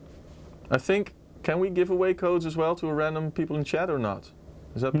code. I think, can we give away codes as well to random people in chat or not?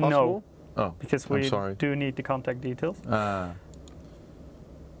 Is that possible? No, oh, because we do need the contact details.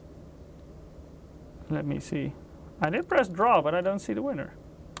 Let me see. I did press draw, but I don't see the winner.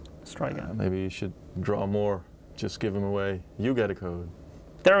 Let's try again. Maybe you should draw more. Just give them away. You get a code.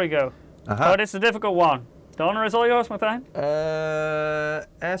 There we go. Oh, this is a difficult one. The honor is all yours, Martijn.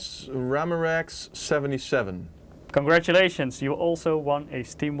 S. Ramarex 77. Congratulations, you also won a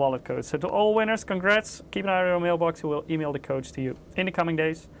Steam wallet code. So to all winners, congrats. Keep an eye on your mailbox. We will email the codes to you in the coming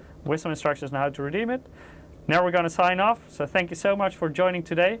days with some instructions on how to redeem it. Now we're going to sign off. So thank you so much for joining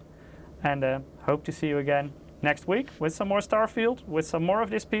today, and hope to see you again next week with some more Starfield, with some more of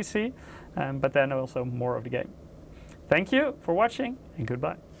this PC, but then also more of the game. Thank you for watching, and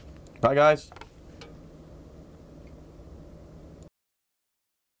goodbye. Bye, guys.